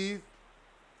ahead, Steve.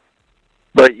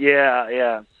 But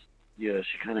yeah,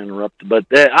 she kind of interrupted. But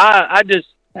I'm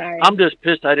just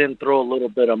pissed I didn't throw a little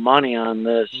bit of money on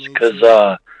this because,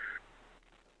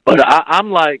 but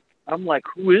I'm like,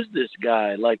 who is this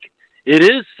guy? Like, it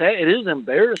is sad. It is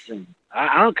embarrassing.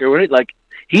 I don't care what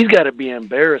he's got to be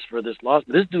embarrassed for this loss.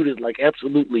 But this dude is like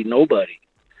absolutely nobody.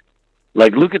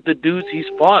 Like, look at the dudes he's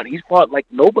fought. He's fought like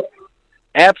nobody,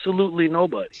 absolutely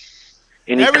nobody.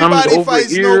 And he everybody comes over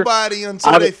fights here, nobody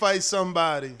until they fight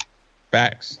somebody.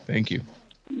 Facts. Thank you.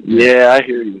 Yeah, I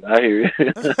hear you.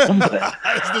 It's the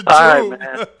truth. All right,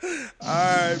 man.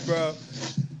 All right, bro.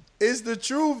 It's the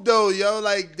truth, though, yo.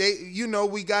 Like you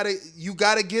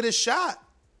gotta get a shot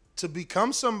to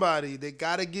become somebody. They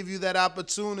gotta give you that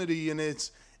opportunity, and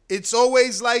it's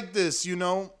always like this, you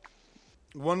know.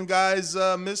 One guy's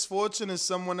misfortune is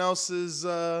someone else's.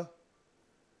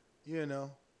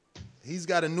 He's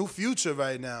got a new future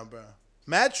right now, bro.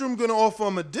 Matchroom gonna offer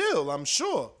him a deal, I'm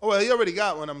sure. Oh, well, he already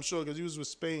got one, I'm sure, because he was with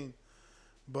Spain.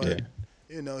 But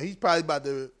he's probably about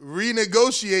to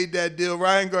renegotiate that deal,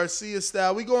 Ryan Garcia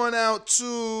style. We going out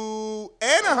to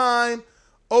Anaheim.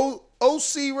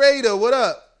 OC Raider, what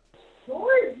up?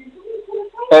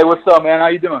 Hey, what's up, man? How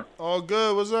you doing? All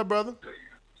good. What's up, brother?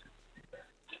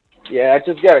 Yeah, I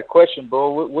just got a question,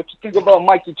 bro. What you think about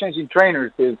Mikey changing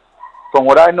trainers? Because from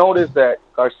what I noticed, that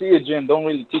Garcia gym don't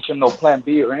really teach him no plan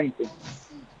B or anything.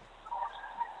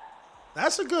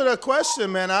 That's a good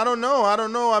question, man. I don't know.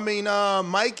 I mean,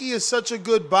 Mikey is such a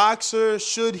good boxer.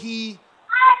 Should he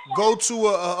go to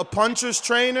a puncher's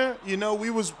trainer? You know,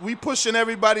 we pushing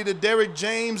everybody to Derek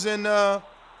James and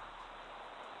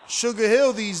Sugar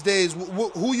Hill these days.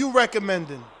 Who you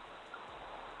recommending?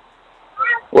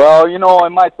 Well, it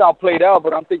might sound played out,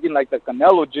 but I'm thinking like the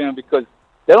Canelo gym because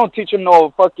they don't teach him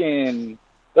they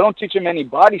don't teach him any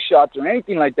body shots or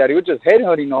anything like that. He was just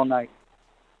headhunting all night.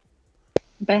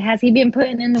 But has he been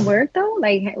putting in the work though?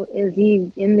 Like, is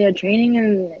he in there training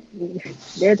and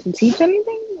there to teach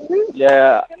anything?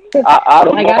 Yeah, I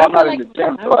don't know. I'm not in the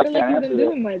gym, so I feel can't like he's answer been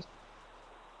doing much.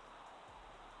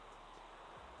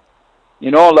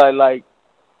 Like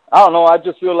I don't know. I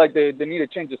just feel like they need to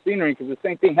change the scenery because the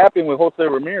same thing happened with Jose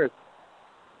Ramirez.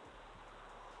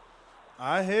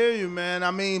 I hear you, man.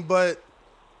 I mean, but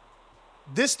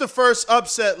this the first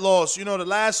upset loss. The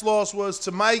last loss was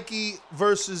to Mikey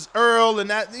versus Earl, and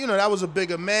that was a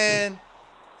bigger man.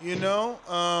 Yeah,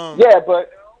 but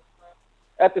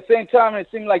at the same time, it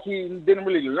seemed like he didn't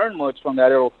really learn much from that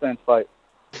Errol Spence fight.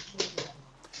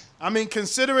 I mean,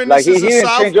 considering like this is he a didn't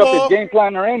southpaw, change up his game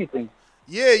plan or anything.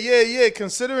 Yeah.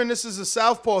 Considering this is a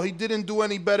southpaw, he didn't do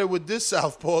any better with this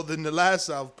southpaw than the last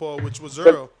southpaw, which was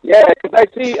Earl. Yeah, because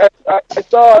I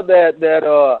saw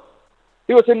that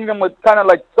he was hitting him with kind of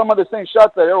like some of the same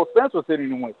shots that Errol Spence was hitting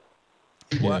him with.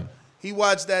 He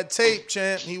watched that tape,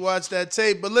 champ. He watched that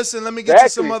tape. But listen, let me get to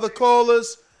some other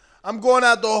callers. I'm going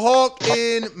out to Hawk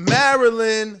in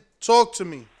Maryland. Talk to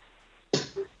me.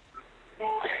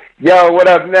 Yo, what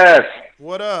up, Ness?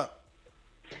 What up?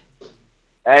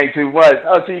 Ain't too much.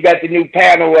 Oh, so you got the new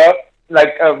panel up.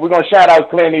 Like, we're going to shout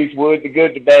out Clint Eastwood, the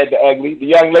good, the bad, the ugly. The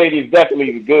young lady is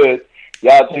definitely the good.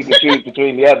 Y'all take and choose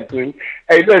between the other two.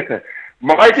 Hey, listen,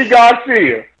 Mikey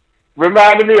Garcia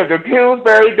reminded me of the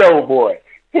Pillsbury Doughboy.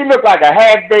 He looked like a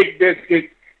half-baked biscuit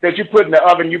that you put in the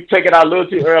oven. You take it out a little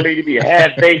too early to be a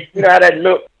half-baked. You know how that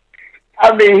look?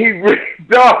 I mean, he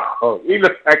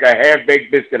looks like a half-baked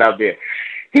biscuit out there.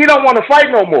 He don't want to fight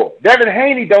no more. Devin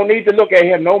Haney don't need to look at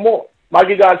him no more.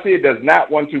 Mikey Garcia does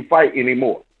not want to fight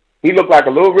anymore. He looked like a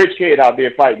little rich kid out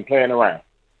there fighting, playing around.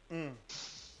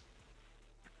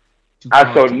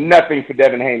 I saw nothing for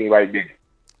Devin Haney right there.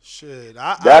 Shit,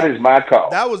 that is my call.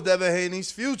 That was Devin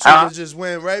Haney's future. It just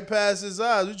went right past his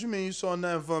eyes. What you mean you saw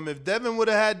nothing from him? If Devin would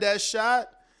have had that shot,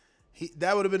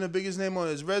 that would have been the biggest name on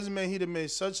his resume. He'd have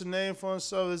made such a name for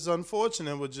himself. It's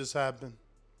unfortunate what just happened.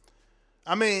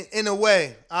 I mean, in a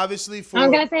way, obviously.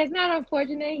 I'm gonna say it's not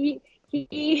unfortunate.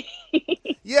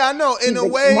 Yeah, I know. In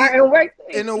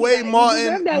a way,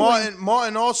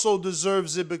 Martin also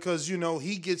deserves it because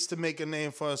he gets to make a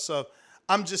name for himself.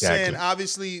 I'm just saying,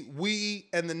 obviously, we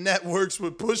and the networks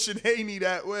were pushing Haney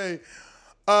that way.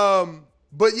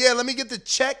 But yeah, let me get the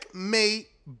Checkmate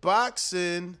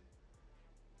boxing.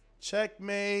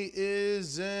 Checkmate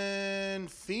is in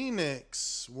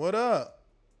Phoenix. What up?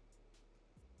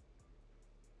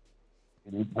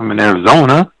 I'm in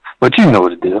Arizona, but you know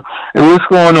the deal. Hey, what's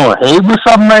going on? Hey, what's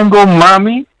up, Mango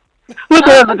Mommy? Look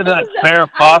at that Farrah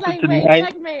Fawcett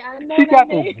tonight. She got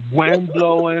the wind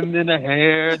blowing in her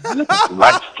hair.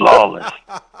 Like flawless.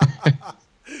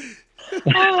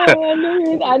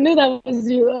 I knew that was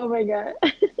you. Oh my god.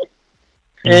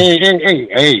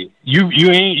 Hey! You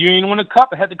ain't on the cup.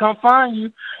 I had to come find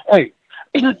you. Hey,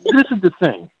 this is the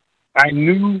thing. I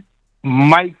knew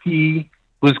Mikey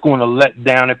was going to let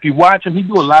down. If you watch him, he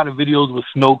do a lot of videos with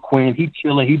Snow Queen. He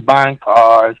chilling. He buying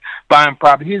cars, buying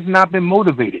property. He has not been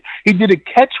motivated. He did a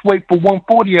catch weight for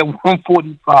 140 at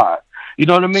 145. You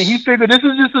know what I mean? He figured this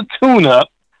is just a tune-up.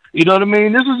 You know what I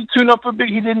mean? This is a tune-up for big.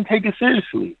 He didn't take it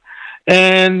seriously.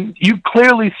 And you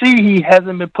clearly see he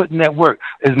hasn't been putting that work.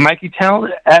 Is Mikey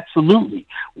talented? Absolutely.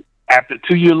 After a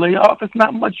 2-year layoff, it's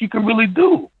not much you can really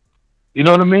do. You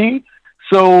know what I mean?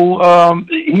 So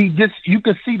you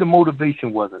can see the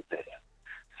motivation wasn't there.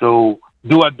 So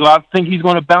do I think he's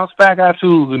going to bounce back?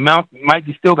 Absolutely.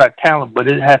 Mikey still got talent, but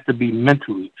it has to be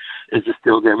mentally. Is it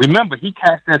still there? Remember, he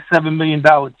cashed that $7 million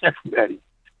check from Eddie,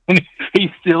 and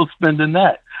he's still spending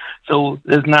that. So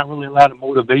there's not really a lot of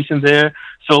motivation there.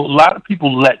 So a lot of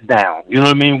people let down. You know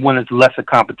what I mean? When it's lesser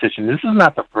competition. This is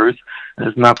not the first, and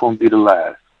it's not going to be the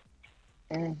last.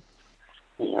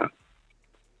 Yeah.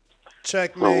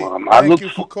 Checkmate. So, Thank you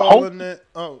for calling it.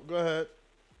 Oh, go ahead.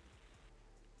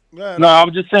 No, I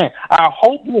was just saying. I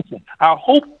hope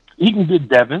he can get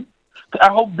Devin. I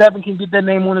hope Devin can get that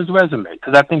name on his resume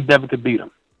because I think Devin could beat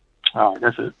him. All right,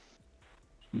 that's it.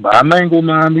 Bye, Mango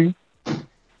Mommy.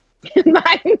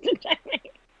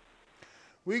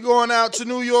 We going out to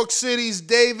New York City's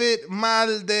David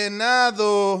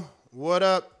Maldonado. What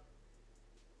up?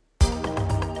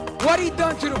 What he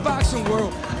done to the boxing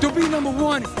world to be number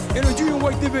one in the junior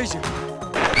weight division.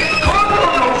 Carlo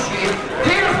knows shit.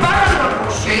 Peter Fowler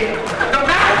knows shit. The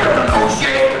master knows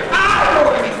shit. I know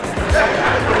everything.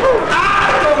 I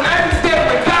know everything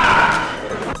but God.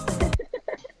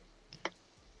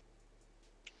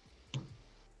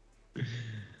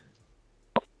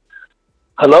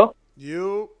 Hello?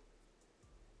 You.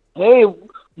 Hey,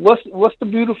 what's the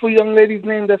beautiful young lady's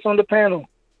name that's on the panel?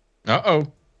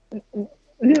 Uh-oh.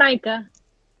 Nika.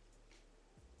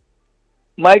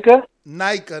 Micah?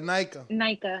 Nika.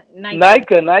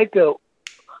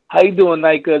 How you doing,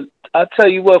 Nika? I'll tell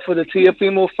you what, for the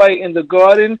Teofimo fight in the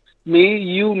Garden, me,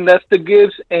 you, Nesta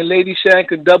Gibbs, and Lady Shank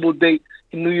could double date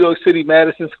in New York City,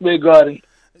 Madison Square Garden.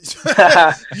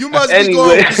 You must be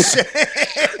going with Shan.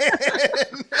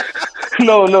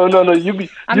 No. You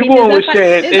going with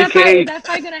Shan, a.k.a. Is that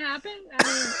fight going to happen?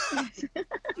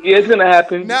 Yeah, it's gonna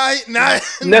happen.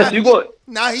 Ness, you going?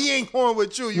 Nah, he ain't going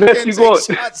with you. You Ness, can't you take going?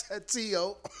 shots at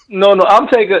Tio. No, I'm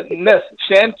taking Ness.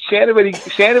 Shan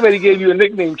already gave you a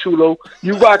nickname, Chulo.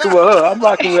 You rocking with her. I'm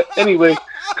rocking with anyway.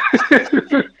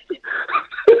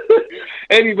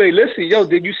 Anyway, listen,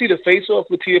 did you see the face-off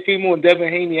with Teofimo and Devin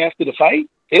Haney after the fight?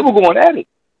 They were going at it.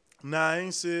 Nah, I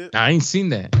ain't see it. I ain't seen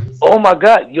that. Oh my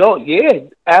God, yeah.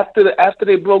 After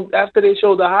they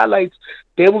showed the highlights,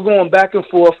 they were going back and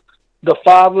forth. The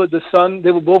father, the son, they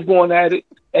were both going at it.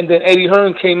 And then Eddie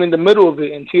Hearn came in the middle of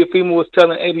it. And Teofimo was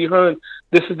telling Eddie Hearn,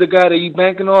 this is the guy that you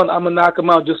banking on. I'm going to knock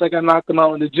him out just like I knocked him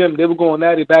out in the gym. They were going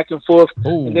at it back and forth.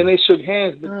 Ooh. And then they shook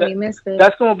hands. You missed it.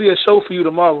 That's going to be a show for you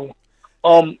tomorrow.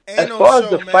 As far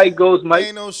as the fight goes, Mike.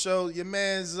 Ain't no show. Your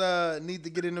mans need to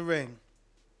get in the ring.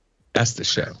 That's the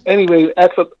show. Anyway,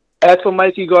 as for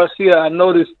Mikey Garcia, I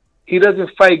noticed he doesn't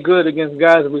fight good against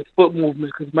guys with foot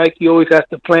movement because Mikey always has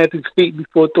to plant his feet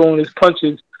before throwing his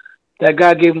punches. That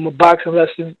guy gave him a boxing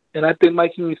lesson, and I think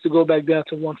Mikey needs to go back down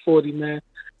to 140, man.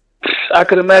 I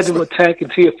could imagine what Tank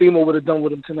and Teofimo would have done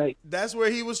with him tonight. That's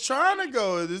where he was trying to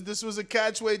go. This was a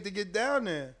catch weight to get down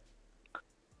there.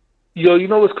 Yo, you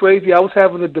know what's crazy? I was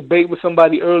having a debate with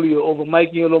somebody earlier over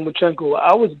Mikey and Lomachenko.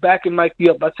 I was backing Mikey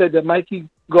up. I said that Mikey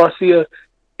Garcia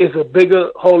is a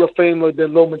bigger Hall of Famer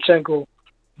than Lomachenko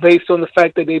based on the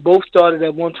fact that they both started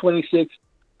at 126,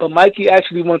 but Mikey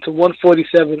actually went to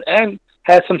 147 and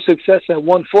had some success at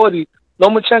 140.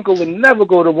 Lomachenko would never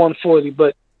go to 140,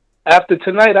 but after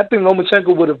tonight, I think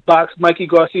Lomachenko would have boxed Mikey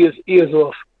Garcia's ears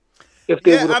off if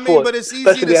they would have fought. But it's easy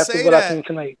especially to after say what that. I seen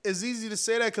tonight. It's easy to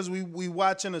say that because we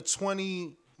watching a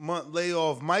 20-month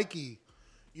layoff Mikey.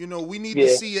 You know, we need to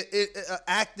see a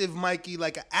active Mikey,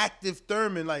 like an active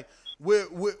Thurman. Like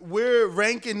we're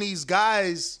ranking these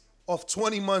guys off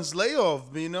 20 months layoff,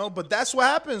 you know. But that's what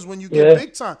happens when you get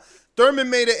big time. Thurman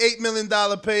made an $8 million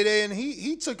payday, and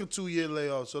he took a 2-year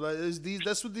layoff. So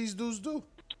that's what these dudes do.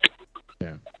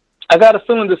 Yeah, I got a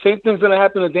feeling the same thing's gonna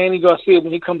happen to Danny Garcia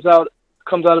when he comes out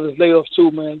of his layoff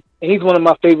too, man. And he's one of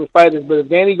my favorite fighters. But if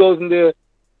Danny goes in there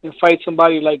and fights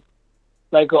somebody like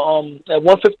at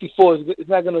 154, it's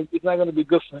not gonna be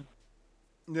good for him.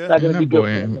 Yeah,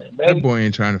 that boy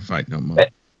ain't trying to fight no more.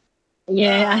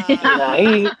 Yeah,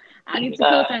 I need to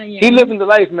go down. He living the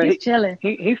life, man. He's chilling.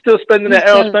 He's still spending that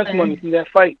Errol Spence money from that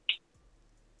fight.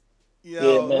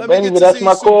 Yo, man. But anyway, that's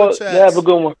my call. Yeah, have a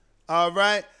good one. All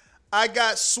right. I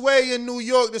got Sway in New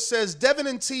York that says Devin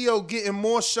and Tio getting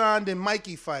more shine than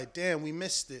Mikey fight. Damn, we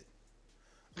missed it.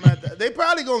 They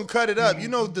probably gonna cut it up. You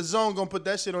know, the Zone gonna put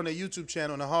that shit on their YouTube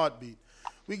channel in a heartbeat.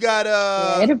 We got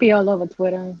it'll be all over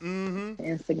Twitter,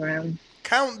 Instagram.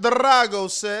 Count Drago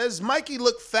says Mikey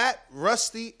looked fat,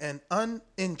 rusty, and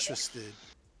uninterested.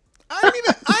 I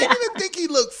didn't even think he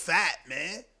looked fat,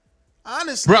 man.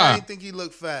 Honestly, I didn't think he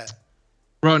looked fat.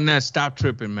 Bro, now stop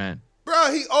tripping, man.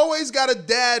 Bro, he always got a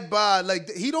dad bod. Like,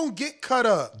 he don't get cut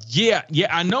up. Yeah,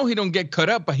 I know he don't get cut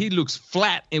up, but he looks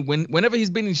flat. And whenever he's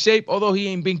been in shape, although he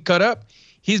ain't been cut up,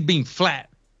 he's been flat.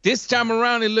 This time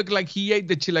around, it looked like he ate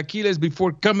the chilaquiles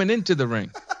before coming into the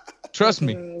ring. Trust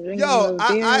me. Yo,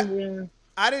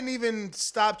 I didn't even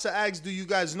stop to ask, do you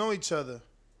guys know each other?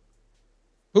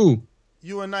 Who?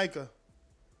 You and Nika.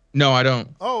 No, I don't.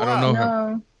 Oh, wow. I don't know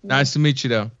her. Nice to meet you,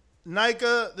 though.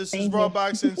 Nika, this is Raw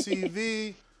Boxing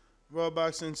TV. Raw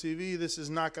Boxing TV. This is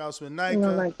Knockouts with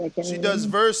Nika. She does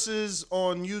verses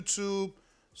on YouTube,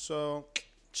 so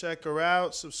check her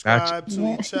out. Subscribe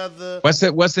to each other. What's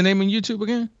the name on YouTube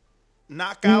again?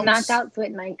 Knockouts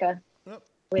with Nika. Yep.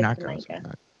 With Knockouts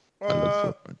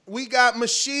Nika. We got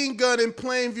Machine Gun in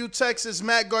Plainview, Texas.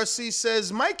 Matt Garcia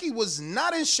says Mikey was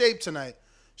not in shape tonight.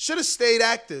 Should have stayed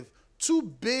active. 2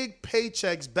 big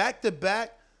paychecks back to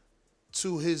back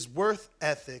to his worth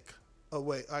ethic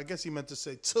away. I guess he meant to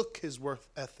say took his worth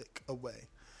ethic away.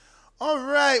 All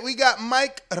right, we got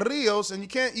Mike Rios, and you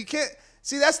can't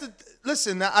see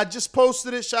listen, I just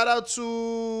posted it. Shout out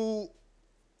to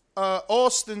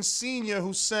Austin Sr.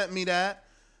 who sent me that.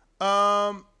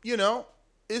 You know,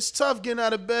 it's tough getting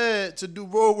out of bed to do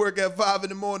road work at 5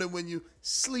 a.m. when you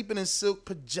sleeping in silk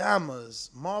pajamas.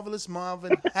 Marvelous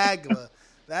Marvin Hagler.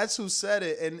 That's who said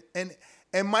it.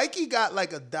 And Mikey got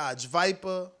like a Dodge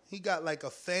Viper. He got like a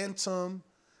Phantom.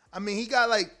 I mean, he got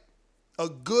like a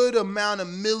good amount of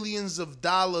millions of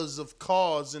dollars of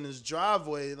cars in his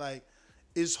driveway. Like,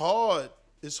 it's hard.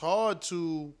 It's hard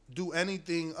to do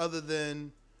anything other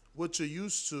than what you're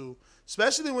used to,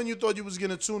 especially when you thought you was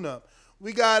getting a tune-up.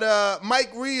 We got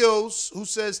Mike Rios, who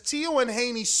says Tio and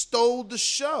Haney stole the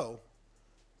show.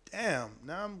 Damn,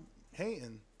 now I'm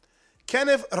hating.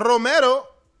 Kenneth Romero,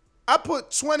 I put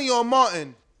 20 on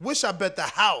Martin. Wish I bet the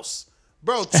house.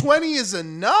 Bro, 20 is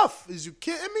enough. Is you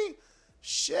kidding me?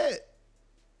 Shit.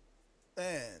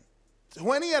 Man.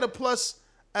 20 at a plus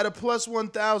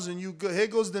 1,000. You good. Here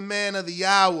goes the man of the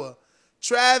hour.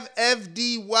 Trav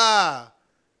FDY.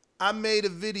 I made a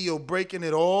video breaking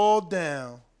it all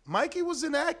down. Mikey was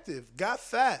inactive, got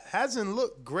fat, hasn't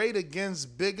looked great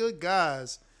against bigger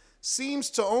guys, seems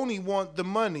to only want the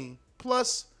money.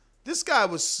 Plus, this guy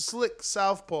was slick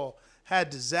southpaw,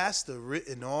 had disaster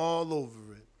written all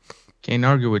over it. Can't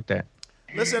argue with that.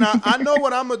 Listen, I know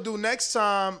what I'm gonna do next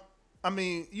time. I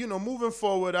mean, you know, moving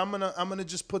forward, I'm gonna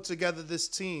just put together this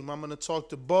team. I'm gonna talk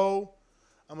to Bo.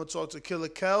 I'm gonna talk to Killer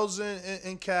Kells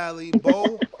in Cali,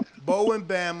 Bo in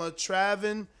Bama,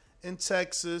 Travin in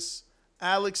Texas,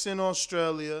 Alex in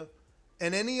Australia,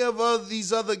 and any of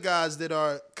these other guys that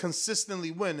are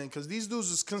consistently winning, because these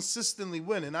dudes is consistently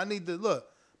winning. I need to look.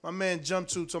 My man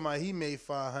jumped to my he made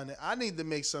 500. I need to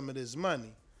make some of this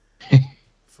money.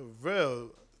 For real.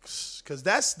 Because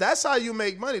that's how you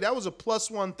make money. That was a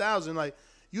plus 1,000. Like,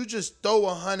 you just throw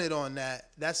 100 on that.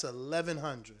 That's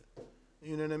 1,100.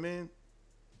 You know what I mean?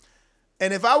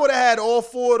 And if I would have had all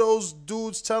 4 of those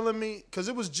dudes telling me, because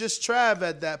it was just Trav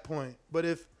at that point. But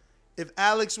if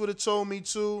Alex would have told me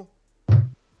too,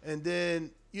 and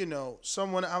then, you know,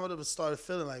 someone, I would have started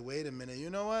feeling like, wait a minute, you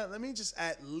know what? Let me just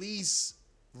at least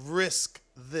risk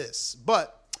this.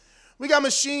 But we got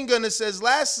Machine Gun that says,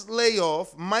 last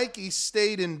layoff, Mikey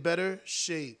stayed in better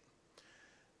shape.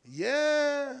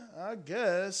 Yeah, I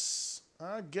guess.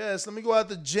 Let me go out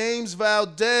to James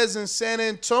Valdez in San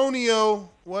Antonio.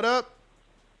 What up?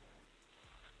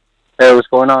 Hey, what's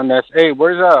going on, Ness? Hey,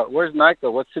 where's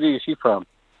Nika? What city is she from?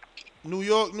 New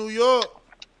York.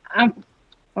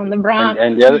 From the Bronx.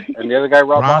 And the other guy,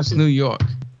 Rob Bronx, Hoskins? New York.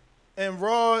 And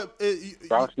Raw,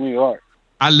 Bronx, New York.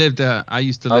 I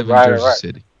used to live in Jersey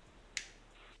City.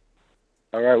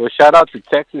 All right. Well, shout out to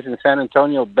Texas and San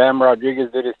Antonio. Bam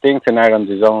Rodriguez did his thing tonight on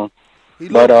the zone.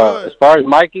 But as far as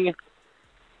Mikey,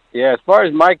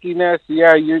 Ness,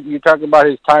 you talk about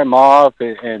his time off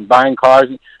and buying cars.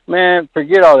 Man,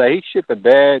 forget all that. He shit the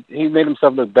bed. He made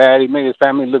himself look bad. He made his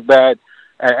family look bad.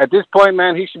 At this point,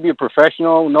 man, he should be a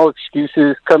professional. No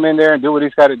excuses. Come in there and do what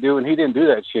he's got to do. And he didn't do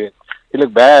that shit. He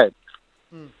looked bad.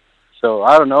 So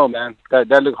I don't know, man. That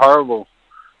looked horrible.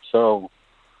 So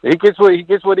he gets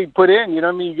what he put in. You know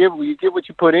what I mean? You get what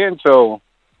you put in. So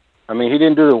I mean, he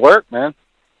didn't do the work, man.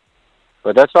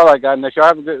 But that's all I got. Next, y'all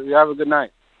have a good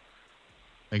night.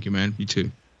 Thank you, man. You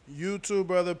too. You too,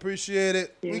 brother. Appreciate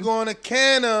it. We going to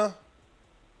Canna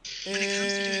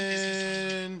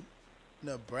in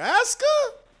Nebraska?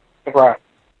 Right.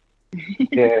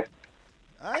 Yeah.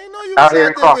 I didn't know you out was here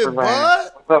in out there Crawford, with man.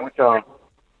 Bud. What's up with y'all?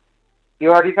 You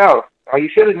already know. Oh, you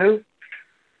should have knew.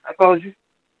 I told you.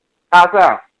 How's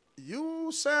that?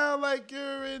 You sound like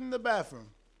you're in the bathroom.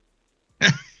 All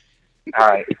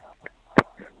right.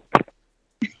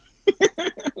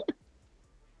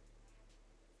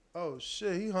 Oh,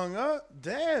 shit. He hung up?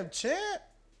 Damn, champ.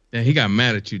 Yeah, he got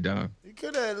mad at you, dog. You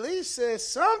could have at least said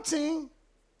something.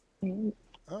 He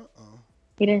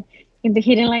didn't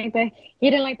like that. He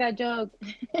didn't like that joke.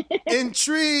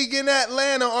 Intrigue in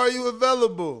Atlanta. Are you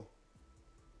available?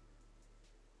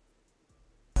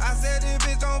 I said this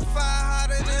bitch on fire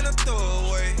hotter than a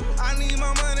throwaway. I need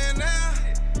my money now.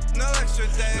 No extra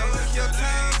day. Your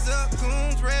time's up,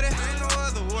 goons ready. Ain't no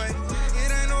other way.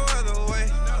 It ain't no other way.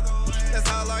 That's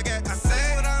all I got. I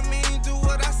say what I mean, do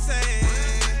what I say.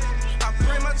 I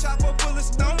pray my chopper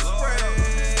bullets don't spray.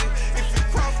 If you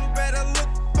cross, you better look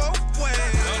both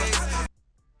ways.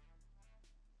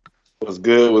 What's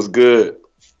good? What's good?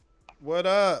 What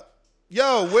up?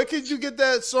 Yo, where could you get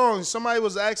that song? Somebody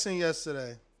was asking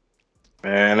yesterday.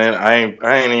 Man, I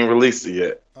ain't even released it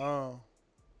yet. Oh.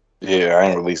 Yeah, I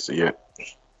ain't released it yet.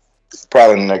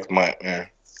 Probably next month, man.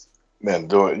 Been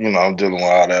doing, I'm dealing with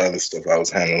all the other stuff I was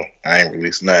handling. I ain't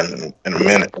released nothing in a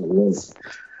minute.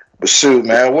 But shoot,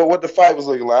 man, what the fight was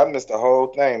looking like? I missed the whole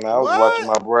thing, man. I was watching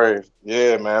my Braves.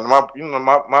 Yeah, man.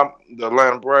 The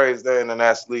Atlanta Braves, they're in the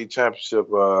National League Championship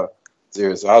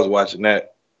series. So I was watching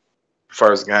that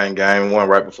first game one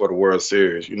right before the World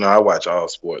Series. I watch all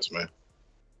sports, man.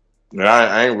 Man,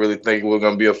 I ain't really think it was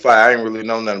gonna be a fight. I ain't really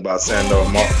know nothing about Sandor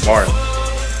Martin.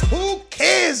 Who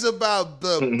cares about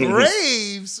the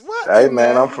Braves? What? Hey,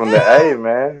 man, I'm from the A,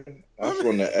 man. I'm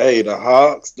from the A. The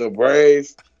Hawks, the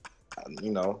Braves. I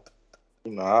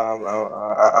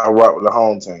rock with the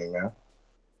home team, man.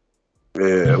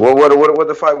 Yeah. What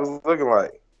the fight was looking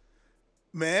like?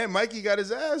 Man, Mikey got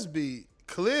his ass beat.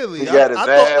 Clearly,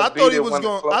 I thought he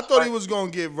was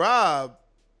gonna get robbed.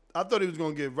 I thought he was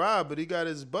gonna get robbed, but he got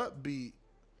his butt beat.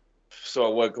 So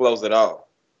what closed it out?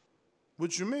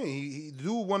 What you mean? He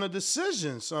won a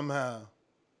decision somehow.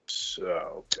 So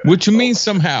okay. What you mean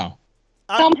somehow?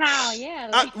 Somehow,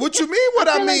 yeah. What you mean? What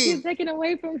I mean? Like he's taken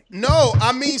away from. No,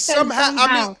 I mean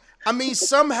somehow. I mean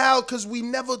somehow because we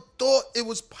never thought it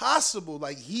was possible.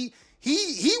 Like he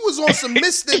was on some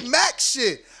Mystic Max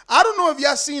shit. I don't know if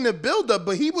y'all seen the build-up,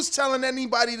 but he was telling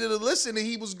anybody to listen that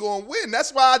he was going to win.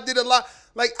 That's why I did a lot.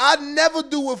 Like, I never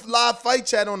do a live fight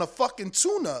chat on a fucking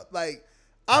tune-up. Like,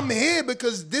 I'm here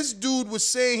because this dude was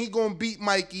saying he going to beat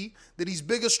Mikey, that he's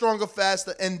bigger, stronger,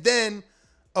 faster, and then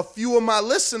a few of my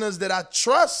listeners that I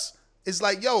trust is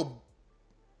like, yo,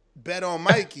 bet on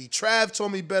Mikey. Trav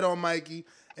told me bet on Mikey,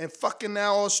 and fucking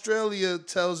now Australia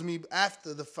tells me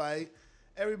after the fight.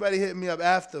 Everybody hit me up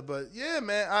after, but yeah,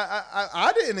 man,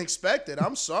 I didn't expect it.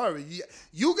 I'm sorry.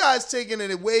 You guys taking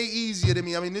it way easier than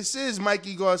me. I mean, this is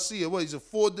Mikey Garcia. What, he's a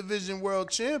 4th division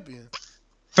world champion.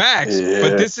 Facts. Yeah.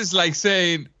 But this is like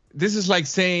saying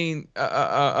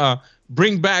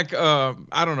bring back I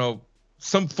don't know,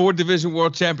 some 4th division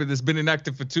world champion that's been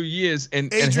inactive for 2 years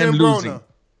and him losing.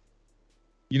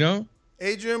 You know?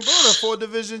 Adrian Broner, 4th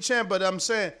division champ, but I'm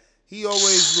saying he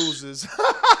always loses.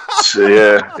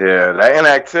 Yeah, that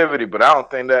inactivity, but I don't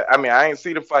think that. I mean, I ain't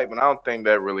see the fight, but I don't think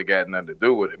that really got nothing to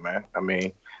do with it, man. I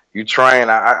mean, you train,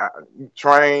 you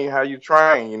train how you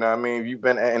train. You know what I mean? If you've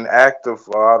been inactive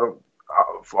for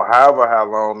however how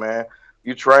long, man,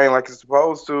 you train like you're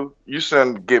supposed to. You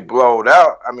shouldn't get blowed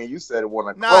out. I mean, you said it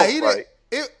wasn't a close fight.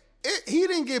 He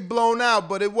didn't get blown out,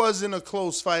 but it wasn't a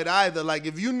close fight either. Like,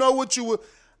 if you know what you were.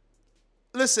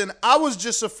 Listen, I was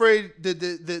just afraid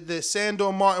that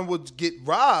Sandor Martin would get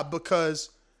robbed because,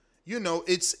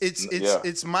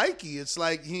 it's Mikey. It's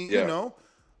like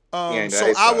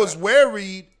So I was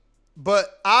worried,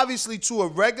 but obviously to a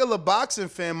regular boxing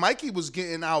fan, Mikey was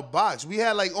getting outboxed. We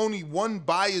had like only one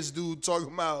biased dude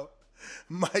talking about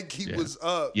Mikey was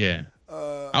up. Yeah.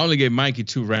 I only gave Mikey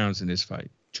 2 rounds in this fight.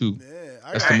 2.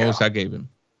 That's the most I gave him.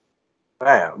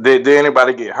 Damn. Did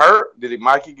anybody get hurt? Did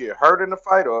Mikey get hurt in the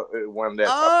fight, or it wasn't that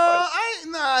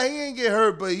fight? He ain't get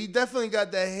hurt, but he definitely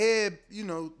got the head,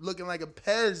 looking like a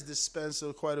Pez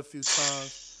dispenser quite a few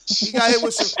times. He got hit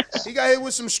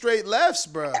with some straight lefts,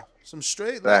 bro. Some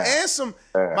straight lefts. And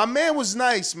my man was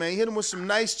nice, man. He hit him with some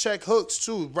nice check hooks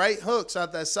too. Right hooks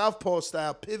out that southpaw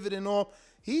style, pivoting off.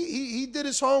 He did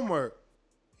his homework.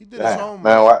 His homework.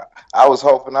 Man, I was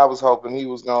hoping he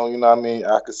was going,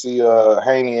 I could see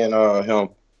Haney and him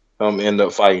end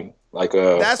up fighting. Like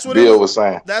Bill was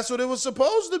saying. That's what it was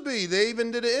supposed to be. They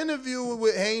even did an interview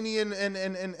with Haney and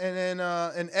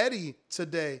Eddie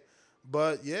today.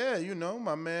 But yeah,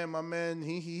 my man,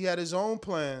 he had his own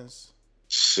plans.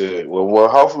 Shit. Well,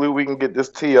 hopefully we can get this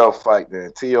T.O. fight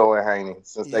then. T.O. and Haney,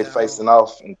 since they facing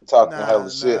off and talking hell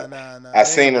of shit. I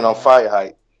seen it on Fight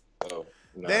Hype. So,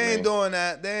 they ain't doing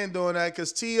that. They ain't doing that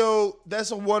because T.O.,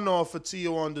 that's a one-off for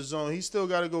T.O. on the zone. He still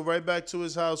got to go right back to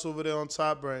his house over there on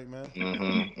Top Rank,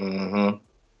 man.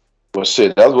 Well,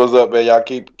 shit, that's what's up, man. Y'all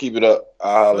keep it up.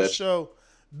 I'll For let sure.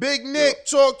 Big Nick,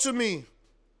 talk to me.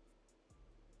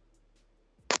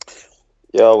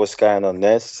 Yo, what's going on,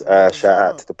 Ness? Shout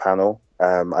out to the panel.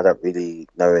 I don't really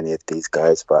know any of these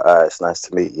guys, but it's nice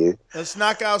to meet you. Let's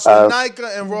knock out some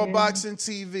Nika and Raw Boxing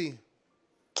TV.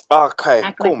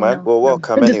 Okay, cool, man. Well,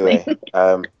 welcome anyway.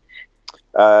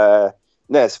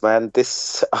 Ness, man,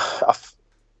 this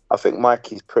I think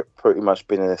Mikey's pretty much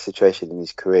been in a situation in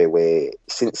his career where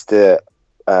since the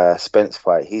Spence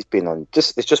fight, he's been on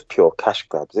it's just pure cash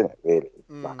grabs, isn't it? Really,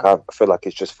 like I feel like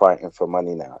he's just fighting for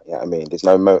money now. You know what I mean? There's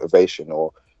no motivation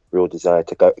or real desire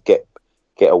to go get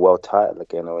a world title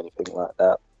again or anything like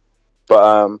that. But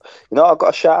I've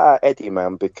got to shout out Eddie,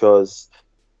 man, because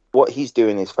what he's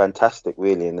doing is fantastic,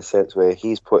 really, in the sense where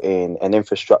he's putting an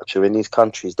infrastructure in these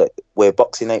countries where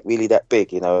boxing ain't really that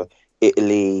big.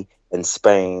 Italy and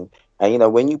Spain,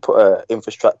 and when you put an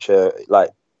infrastructure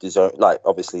like DAZN, like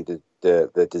obviously the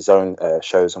DAZN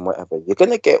shows and whatever, you're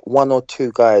going to get 1 or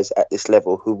 2 guys at this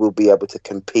level who will be able to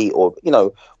compete or,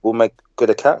 will make good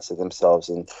accounts of themselves.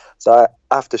 And so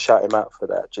I have to shout him out for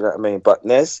that. Do you know what I mean? But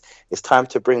Nez, it's time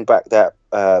to bring back that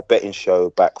betting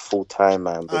show back full time,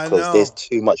 man, because there's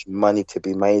too much money to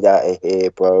be made out of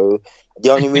here, bro.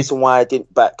 The only reason why I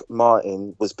didn't back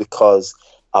Martin was because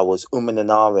I was umming and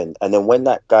ahhing. And then when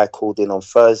that guy called in on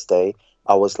Thursday,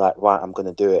 I was like, right, I'm going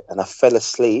to do it. And I fell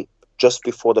asleep just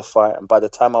before the fight, and by the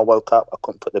time I woke up, I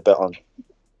couldn't put the bet on.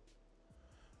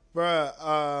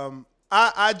 Bruh,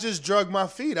 I just drug my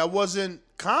feet. I wasn't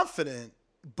confident,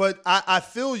 but I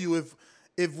feel you.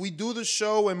 If we do the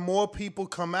show and more people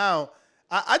come out,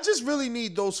 I just really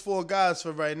need those 4 guys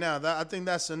for right now. I think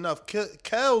that's enough.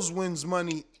 Kels wins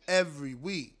money every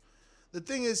week. The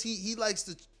thing is, he likes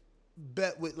to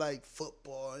bet with like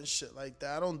football and shit like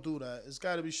that. I don't do that. It's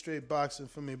got to be straight boxing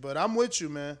for me. But I'm with you,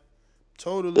 man.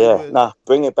 Totally. Yeah,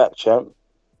 bring it back, champ.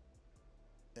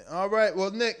 All right. Well,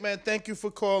 Nick, man, thank you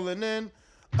for calling in.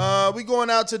 We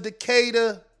going out to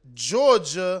Decatur,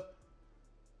 Georgia.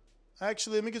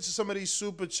 Actually, let me get to some of these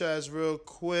super chats real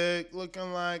quick.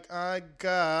 Looking like I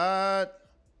got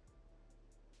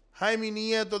Jaime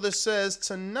Nieto that says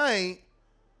tonight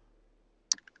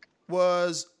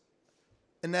was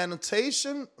an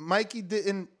annotation. Mikey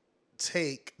didn't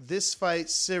take this fight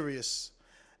serious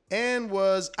and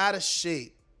was out of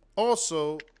shape.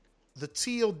 Also, the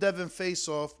Teal Devin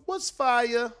face-off was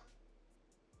fire.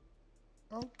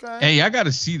 Okay. Hey, I got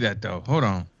to see that, though. Hold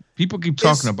on. People keep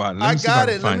talking about it. I got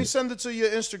it. Let me send it to your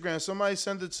Instagram. Somebody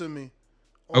send it to me.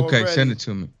 Okay, send it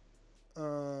to me.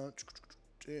 Damn,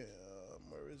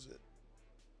 where is it?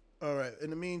 All right. In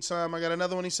the meantime, I got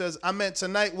another one. He says, I meant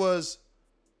tonight was...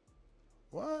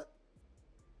 What?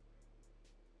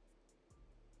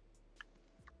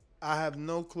 I have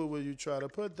no clue what you try to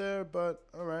put there, but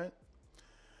all right.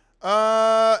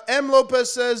 M.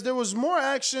 Lopez says there was more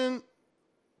action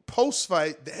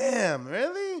post-fight. Damn,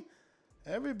 really?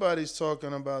 Everybody's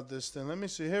talking about this thing. Let me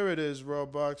see. Here it is, Raw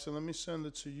Boxing. Let me send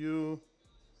it to you.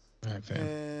 All right, fam.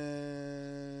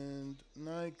 And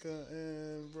Nika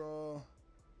and Raw.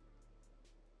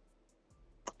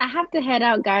 I have to head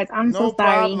out, guys. I'm so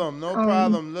sorry. No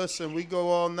problem. Listen, we go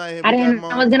all night. I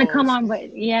was gonna come on,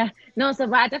 but yeah, no. So,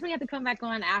 but I definitely have to come back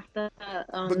on after.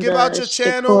 But give out your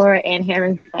channel and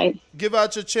Heron fight. Give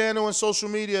out your channel and social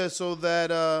media so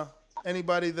that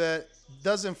anybody that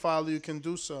doesn't follow you can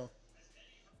do so.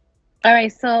 All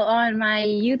right. So on my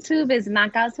YouTube is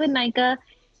Knockouts with Nika,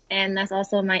 and that's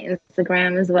also my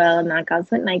Instagram as well, Knockouts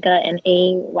with Nika,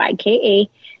 NAYKA.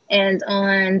 And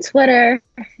on Twitter,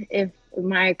 if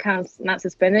my account's not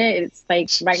suspended, it's like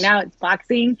right now it's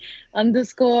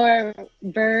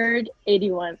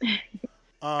boxing_bird81.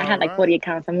 I had like 40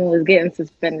 accounts. I'm always getting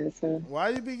suspended. So why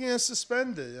you be getting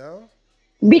suspended, yo?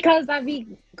 Because I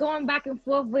be going back and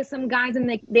forth with some guys and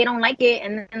they don't like it,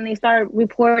 and then they start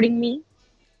reporting me.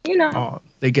 You know. Oh,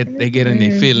 they get in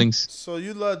their feelings. So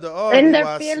you love the argue. In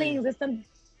their feelings, it's some.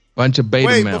 Bunch of beta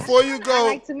Wait, males. before you go, I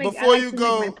like to make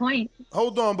my point.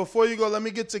 Hold on, before you go, let me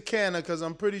get to Canna because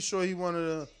I'm pretty sure he wanted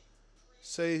to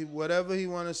say whatever he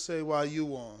wanted to say while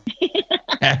you on.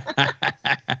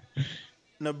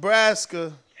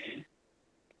 Nebraska.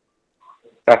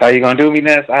 That's how you gonna do me,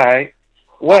 Ness? All right.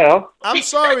 Well, I'm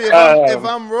sorry if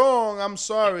I'm wrong. I'm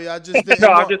sorry. I just didn't. No,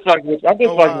 I'm just fucking with you. I'm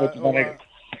just fucking with you, my nigga.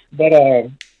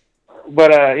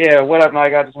 But yeah, what up,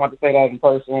 Mike? I just want to say that in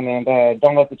person, and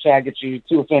don't let the chat get you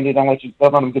too offended. Don't let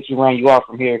them get you run you off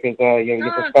from here because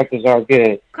your perspectives are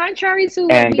good. Contrary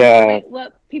to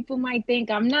what people might think,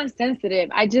 I'm not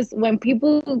sensitive. I just when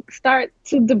people start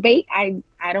to debate, I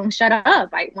don't shut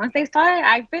up. Once they start,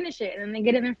 I finish it, and then they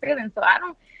get in their feelings. So I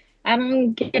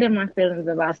don't get in my feelings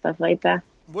about stuff like that.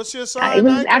 What's your sign? It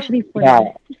was actually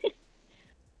funny.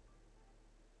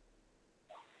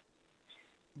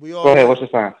 Go ahead. What's your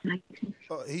sign?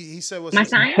 Oh, he said what's my your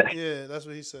sign? Yeah, that's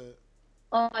what he said.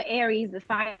 Oh, Aries, the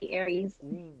fire Aries.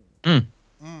 Yeah,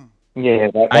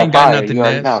 that I ain't got fire, nothing, you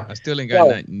already man. know. I still ain't got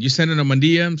nothing. You sending them my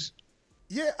DMs?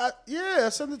 Yeah, I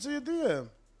sent it to your DM.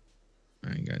 I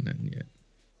ain't got nothing yet.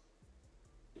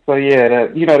 So yeah,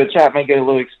 the chat may get a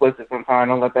little explicit sometimes.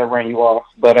 Don't let that run you off.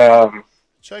 But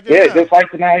check it out. Good fight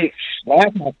tonight.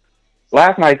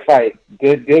 Last night's fight,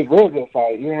 good, real good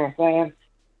fight. You know what I'm saying?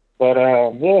 But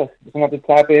just want to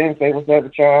tap in, say what's up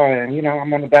with y'all, and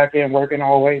I'm on the back end working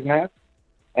always now.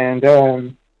 And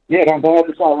don't let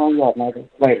the chat run you off, Michael.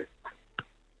 Later.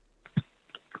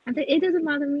 It doesn't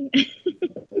bother me.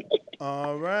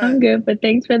 All right. I'm good, but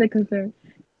thanks for the concern.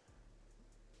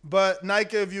 But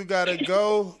Nika, if you gotta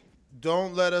go,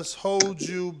 don't let us hold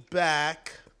you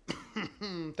back.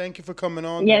 Thank you for coming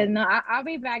on. Yeah, no, I'll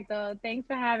be back though. Thanks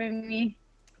for having me.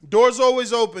 Doors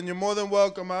always open. You're more than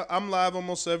welcome. I'm live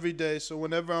almost every day, so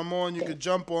whenever I'm on, you can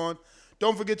jump on.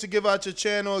 Don't forget to give out your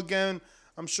channel again.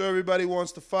 I'm sure everybody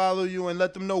wants to follow you and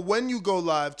let them know when you go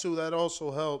live too. That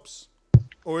also helps.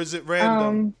 Or is it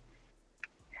random?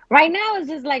 Right now it's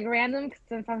just like random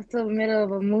since I'm still in the middle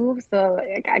of a move, so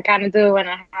I kind of do it when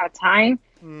I have time.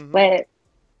 Mm-hmm. But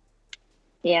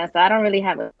yeah, so I don't really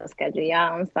have a schedule,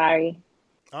 y'all. I'm sorry.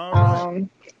 All right.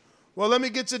 Well, let me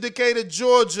get to Decatur,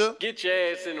 Georgia. Get your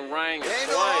ass in the ring and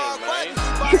swing, man. Bye. Bye.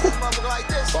 This is $1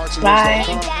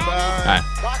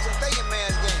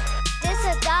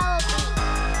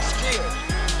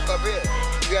 Up here.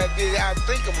 You gotta get out and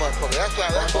think of motherfucker.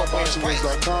 That's what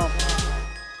boxingwings.com.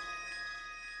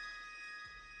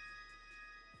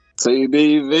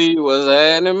 CBV, what's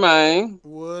happening, man?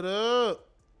 What up?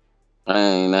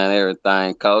 Ain't not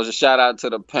everything, coach. A shout out to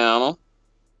the panel.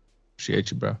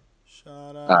 Appreciate you, bro.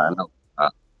 Shout out. I know.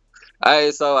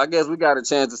 Hey, so I guess we got a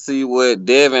chance to see what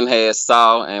Devin had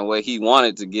saw and what he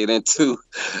wanted to get into.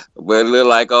 But it looked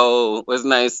like, what's his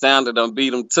name, Sanders done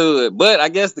beat him to it. But I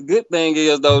guess the good thing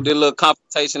is, though, the little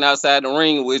confrontation outside the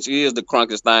ring, which is the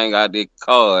crunkest thing I did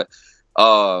card.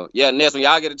 Ness, when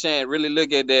y'all get a chance, really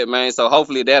look at that, man. So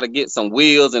hopefully that'll get some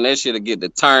wheels and that shit'll get the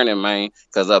turning, man.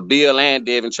 Because Bill and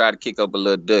Devin try to kick up a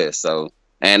little dust. So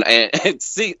and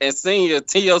senior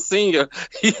T.O. Senior,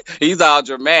 he's all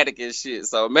dramatic and shit.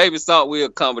 So maybe something will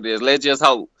come of this. Let's just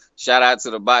hope. Shout out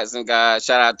to the boxing guys.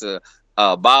 Shout out to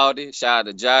Baldy. Shout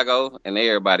out to Jago and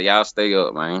everybody. Y'all stay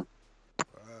up, man.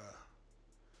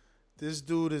 This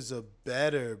dude is a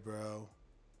better, bro.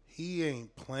 He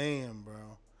ain't playing,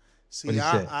 bro. See,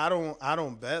 I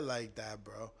don't bet like that,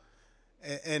 bro.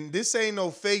 And this ain't no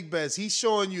fake bets. He's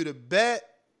showing you the bet,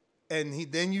 and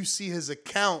then you see his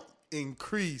account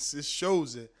increase. It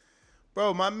shows it.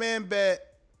 Bro, my man bet.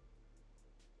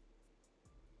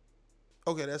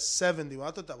 Okay, that's 70. Well,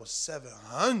 I thought that was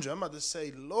 700. I'm about to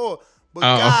say, Lord. But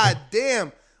God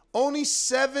damn, only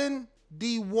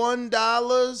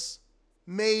 $71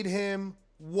 made him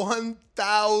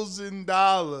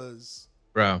 $1,000.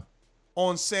 Bro.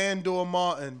 On Sandor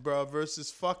Martin, bro,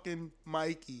 versus fucking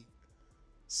Mikey.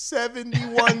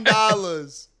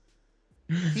 $71.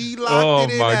 He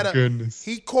locked it in goodness.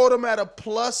 He caught him at a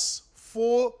plus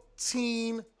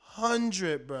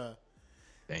 1,400, bro.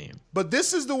 Damn. But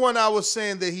this is the one I was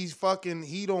saying that he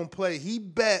don't play. He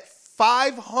bet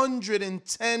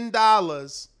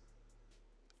 $510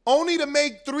 only to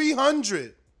make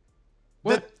 $300.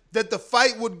 What? that the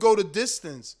fight would go to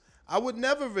distance. I would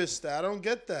never risk that. I don't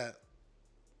get that.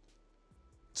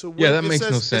 To win, yeah, that makes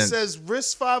no sense. It says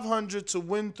risk 500 to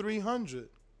win 300.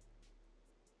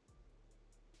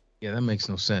 Yeah, that makes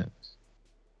no sense.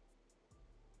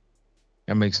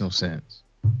 That makes no sense.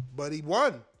 But he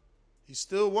won. He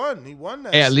still won. He won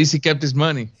that. Hey, shit. at least he kept his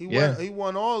money. He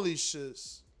won all these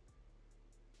shits.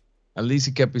 At least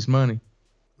he kept his money.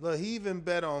 Look, he even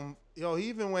bet on. He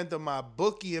even went to my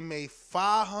bookie and made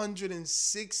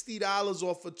 $560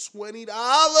 off of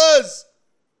 $20.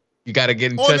 You got to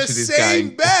get in touch with this guy. On the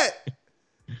same bet.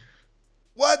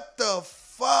 What the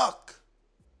fuck?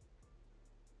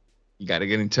 You got to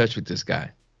get in touch with this guy.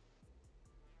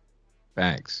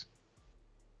 Facts.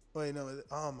 Wait, no.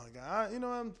 Oh my God.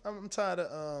 I'm tired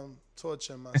of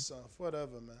torturing myself.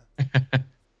 Whatever, man.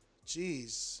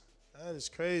 Jeez. That is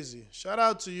crazy. Shout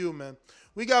out to you, man.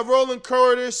 We got Roland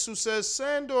Curtis who says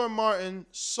Sandor Martin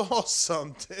saw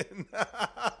something.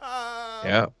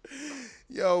 Yeah.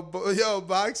 Yo,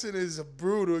 boxing is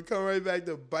brutal. It come right back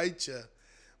to bite you.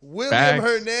 William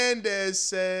Hernandez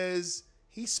says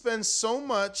he spends so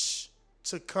much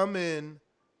to come in,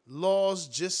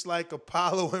 lost just like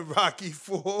Apollo and Rocky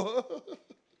IV.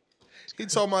 He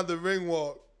talking about the ring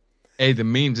walk. Hey, the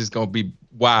memes is gonna be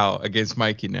wild against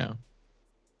Mikey now.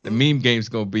 The meme game's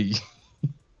gonna be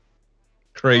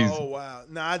crazy. Oh wow!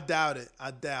 No, I doubt it.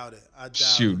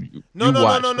 Shoot. No.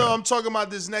 I'm talking about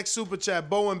this next super chat.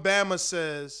 Bowen Bama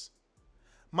says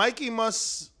Mikey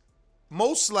most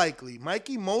likely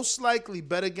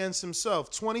bet against himself.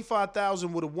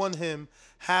 25,000 would have won him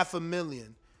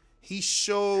 $500,000. He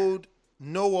showed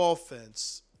no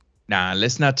offense. Nah,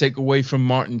 let's not take away from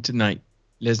Martin tonight.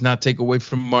 Plus,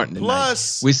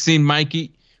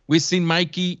 We've seen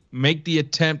Mikey make the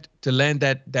attempt to land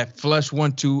that flush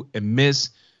 1-2 and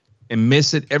miss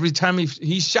it. Every time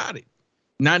he shot it,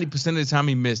 90% of the time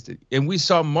he missed it. And we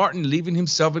saw Martin leaving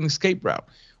himself an escape route.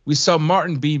 We saw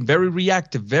Martin being very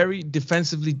reactive, very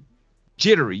defensively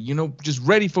jittery, just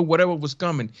ready for whatever was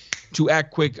coming to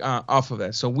act quick off of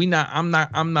that. So I'm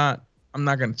not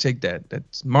gonna take that.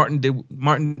 That's Martin did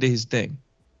his thing.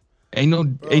 Ain't no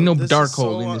dark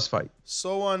hole in this fight.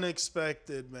 So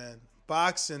unexpected, man.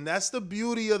 Boxing, that's the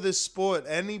beauty of this sport.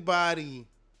 Anybody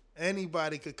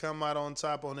could come out on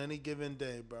top on any given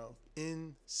day, bro.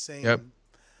 Insane. Yep.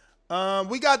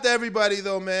 We got to everybody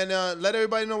though, man. Let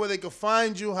everybody know where they can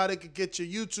find you, how they could get your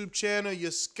YouTube channel,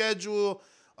 your schedule.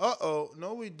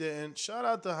 No, we didn't. Shout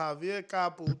out to Javier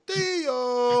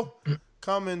Caputillo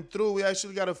coming through. We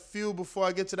actually got a few before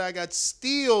I get to that. I got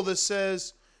Steele that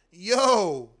says,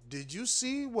 yo, did you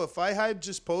see what Fight Hype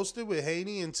just posted with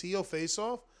Haney and Tio face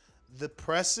off? The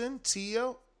pressing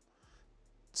Tio.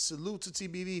 Salute to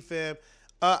TBV, fam.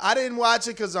 I didn't watch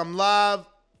it because I'm live,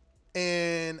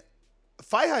 and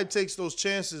Fight Hype takes those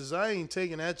chances. I ain't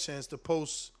taking that chance to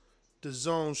post the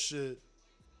zone shit.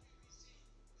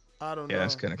 I don't know. Yeah,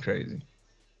 that's kind of crazy.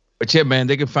 But yeah, man,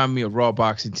 they can find me at Raw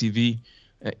Boxing TV.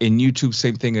 In YouTube,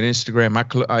 same thing. On Instagram,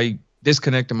 I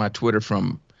disconnected my Twitter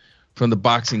from the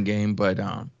boxing game, but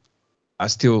I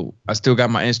still got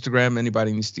my Instagram.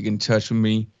 Anybody needs to get in touch with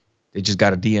me, they just got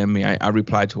to DM me. I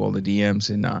reply to all the DMs.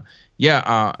 And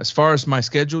as far as my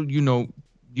schedule,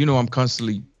 I'm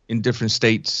constantly in different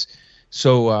states,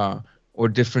 so or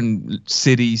different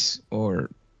cities or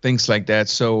things like that.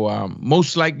 So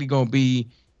most likely gonna be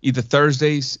either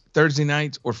Thursday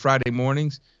nights or Friday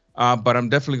mornings. But I'm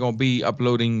definitely gonna be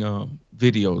uploading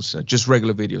videos, just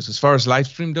regular videos. As far as live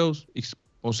stream goes, it's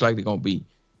most likely gonna be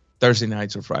Thursday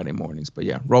nights or Friday mornings. But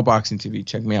yeah, Raw Boxing TV.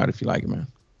 Check me out if you like it, man.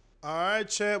 All right,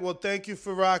 Chad. Well, thank you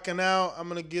for rocking out. I'm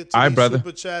gonna get to these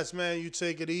super chats, man. You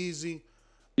take it easy.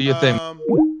 Do your thing.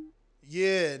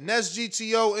 Yeah, Nest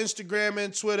GTO, Instagram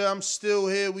and Twitter. I'm still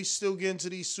here. We still getting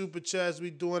to these super chats. We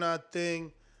doing our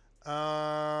thing.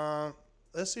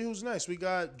 Let's see who's next. We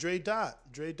got Dre Dot.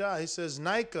 He says,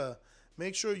 Nika,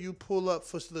 make sure you pull up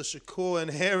for the Shakur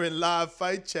and Heron live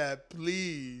fight chat,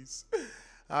 please.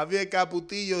 Javier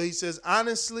Caputillo, he says,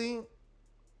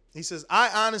 I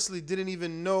honestly didn't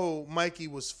even know Mikey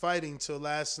was fighting till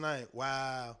last night.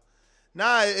 Wow.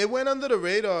 Nah, it went under the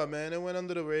radar, man. It went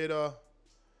under the radar.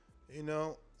 It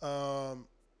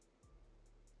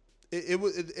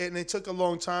took a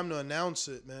long time to announce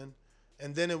it, man.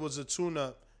 And then it was a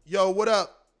tune-up. Yo, what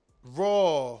up,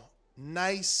 Raw?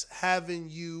 Nice having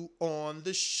you on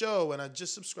the show. And I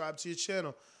just subscribed to your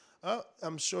channel.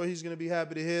 I'm sure he's going to be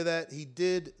happy to hear that. He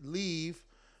did leave,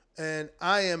 and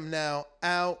I am now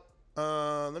out.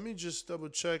 Let me just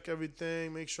double-check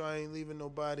everything, make sure I ain't leaving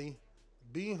nobody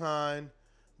behind.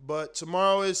 But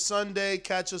tomorrow is Sunday.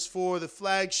 Catch us for the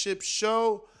flagship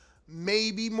show.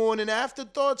 maybe morning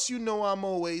afterthoughts. You know I'm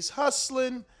always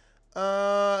hustling.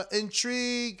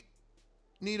 Intrigue.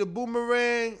 Need a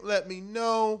boomerang? Let me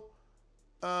know.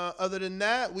 Other than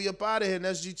that, we up out of here. And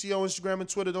that's GTO, Instagram, and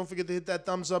Twitter. Don't forget to hit that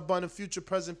thumbs up button. Future,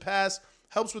 present, past.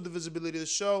 Helps with the visibility of the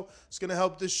show. It's going to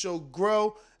help this show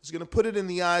grow. It's going to put it in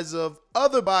the eyes of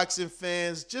other boxing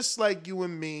fans, just like you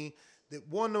and me, that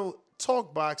want to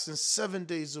talk boxing 7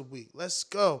 days a week. Let's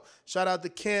go. Shout out to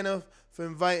Canna for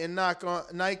inviting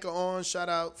Nika on. Shout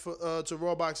out to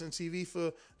Raw Boxing TV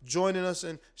for joining us.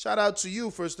 And shout out to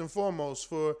you, first and foremost,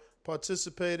 for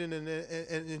participating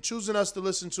and choosing us to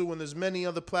listen to when there's many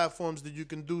other platforms that you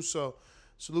can do so.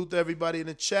 Salute to everybody in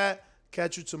the chat.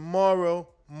 Catch you tomorrow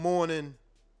morning.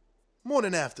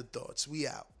 Morning afterthoughts. We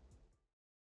out.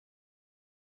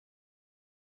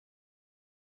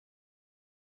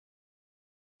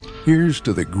 Here's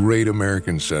to the great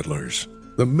American settlers,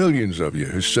 the millions of you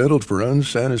who settled for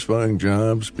unsatisfying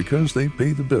jobs because they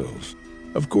pay the bills.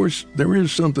 Of course, there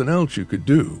is something else you could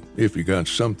do if you got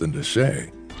something to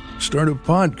say. Start a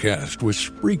podcast with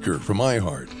Spreaker from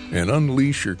iHeart and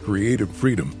unleash your creative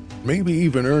freedom. Maybe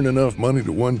even earn enough money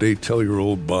to one day tell your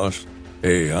old boss,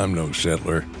 "Hey, I'm no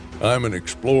settler. I'm an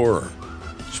explorer."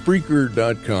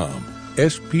 Spreaker.com.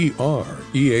 Spreaker.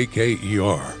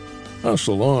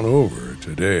 Hustle on over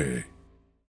today.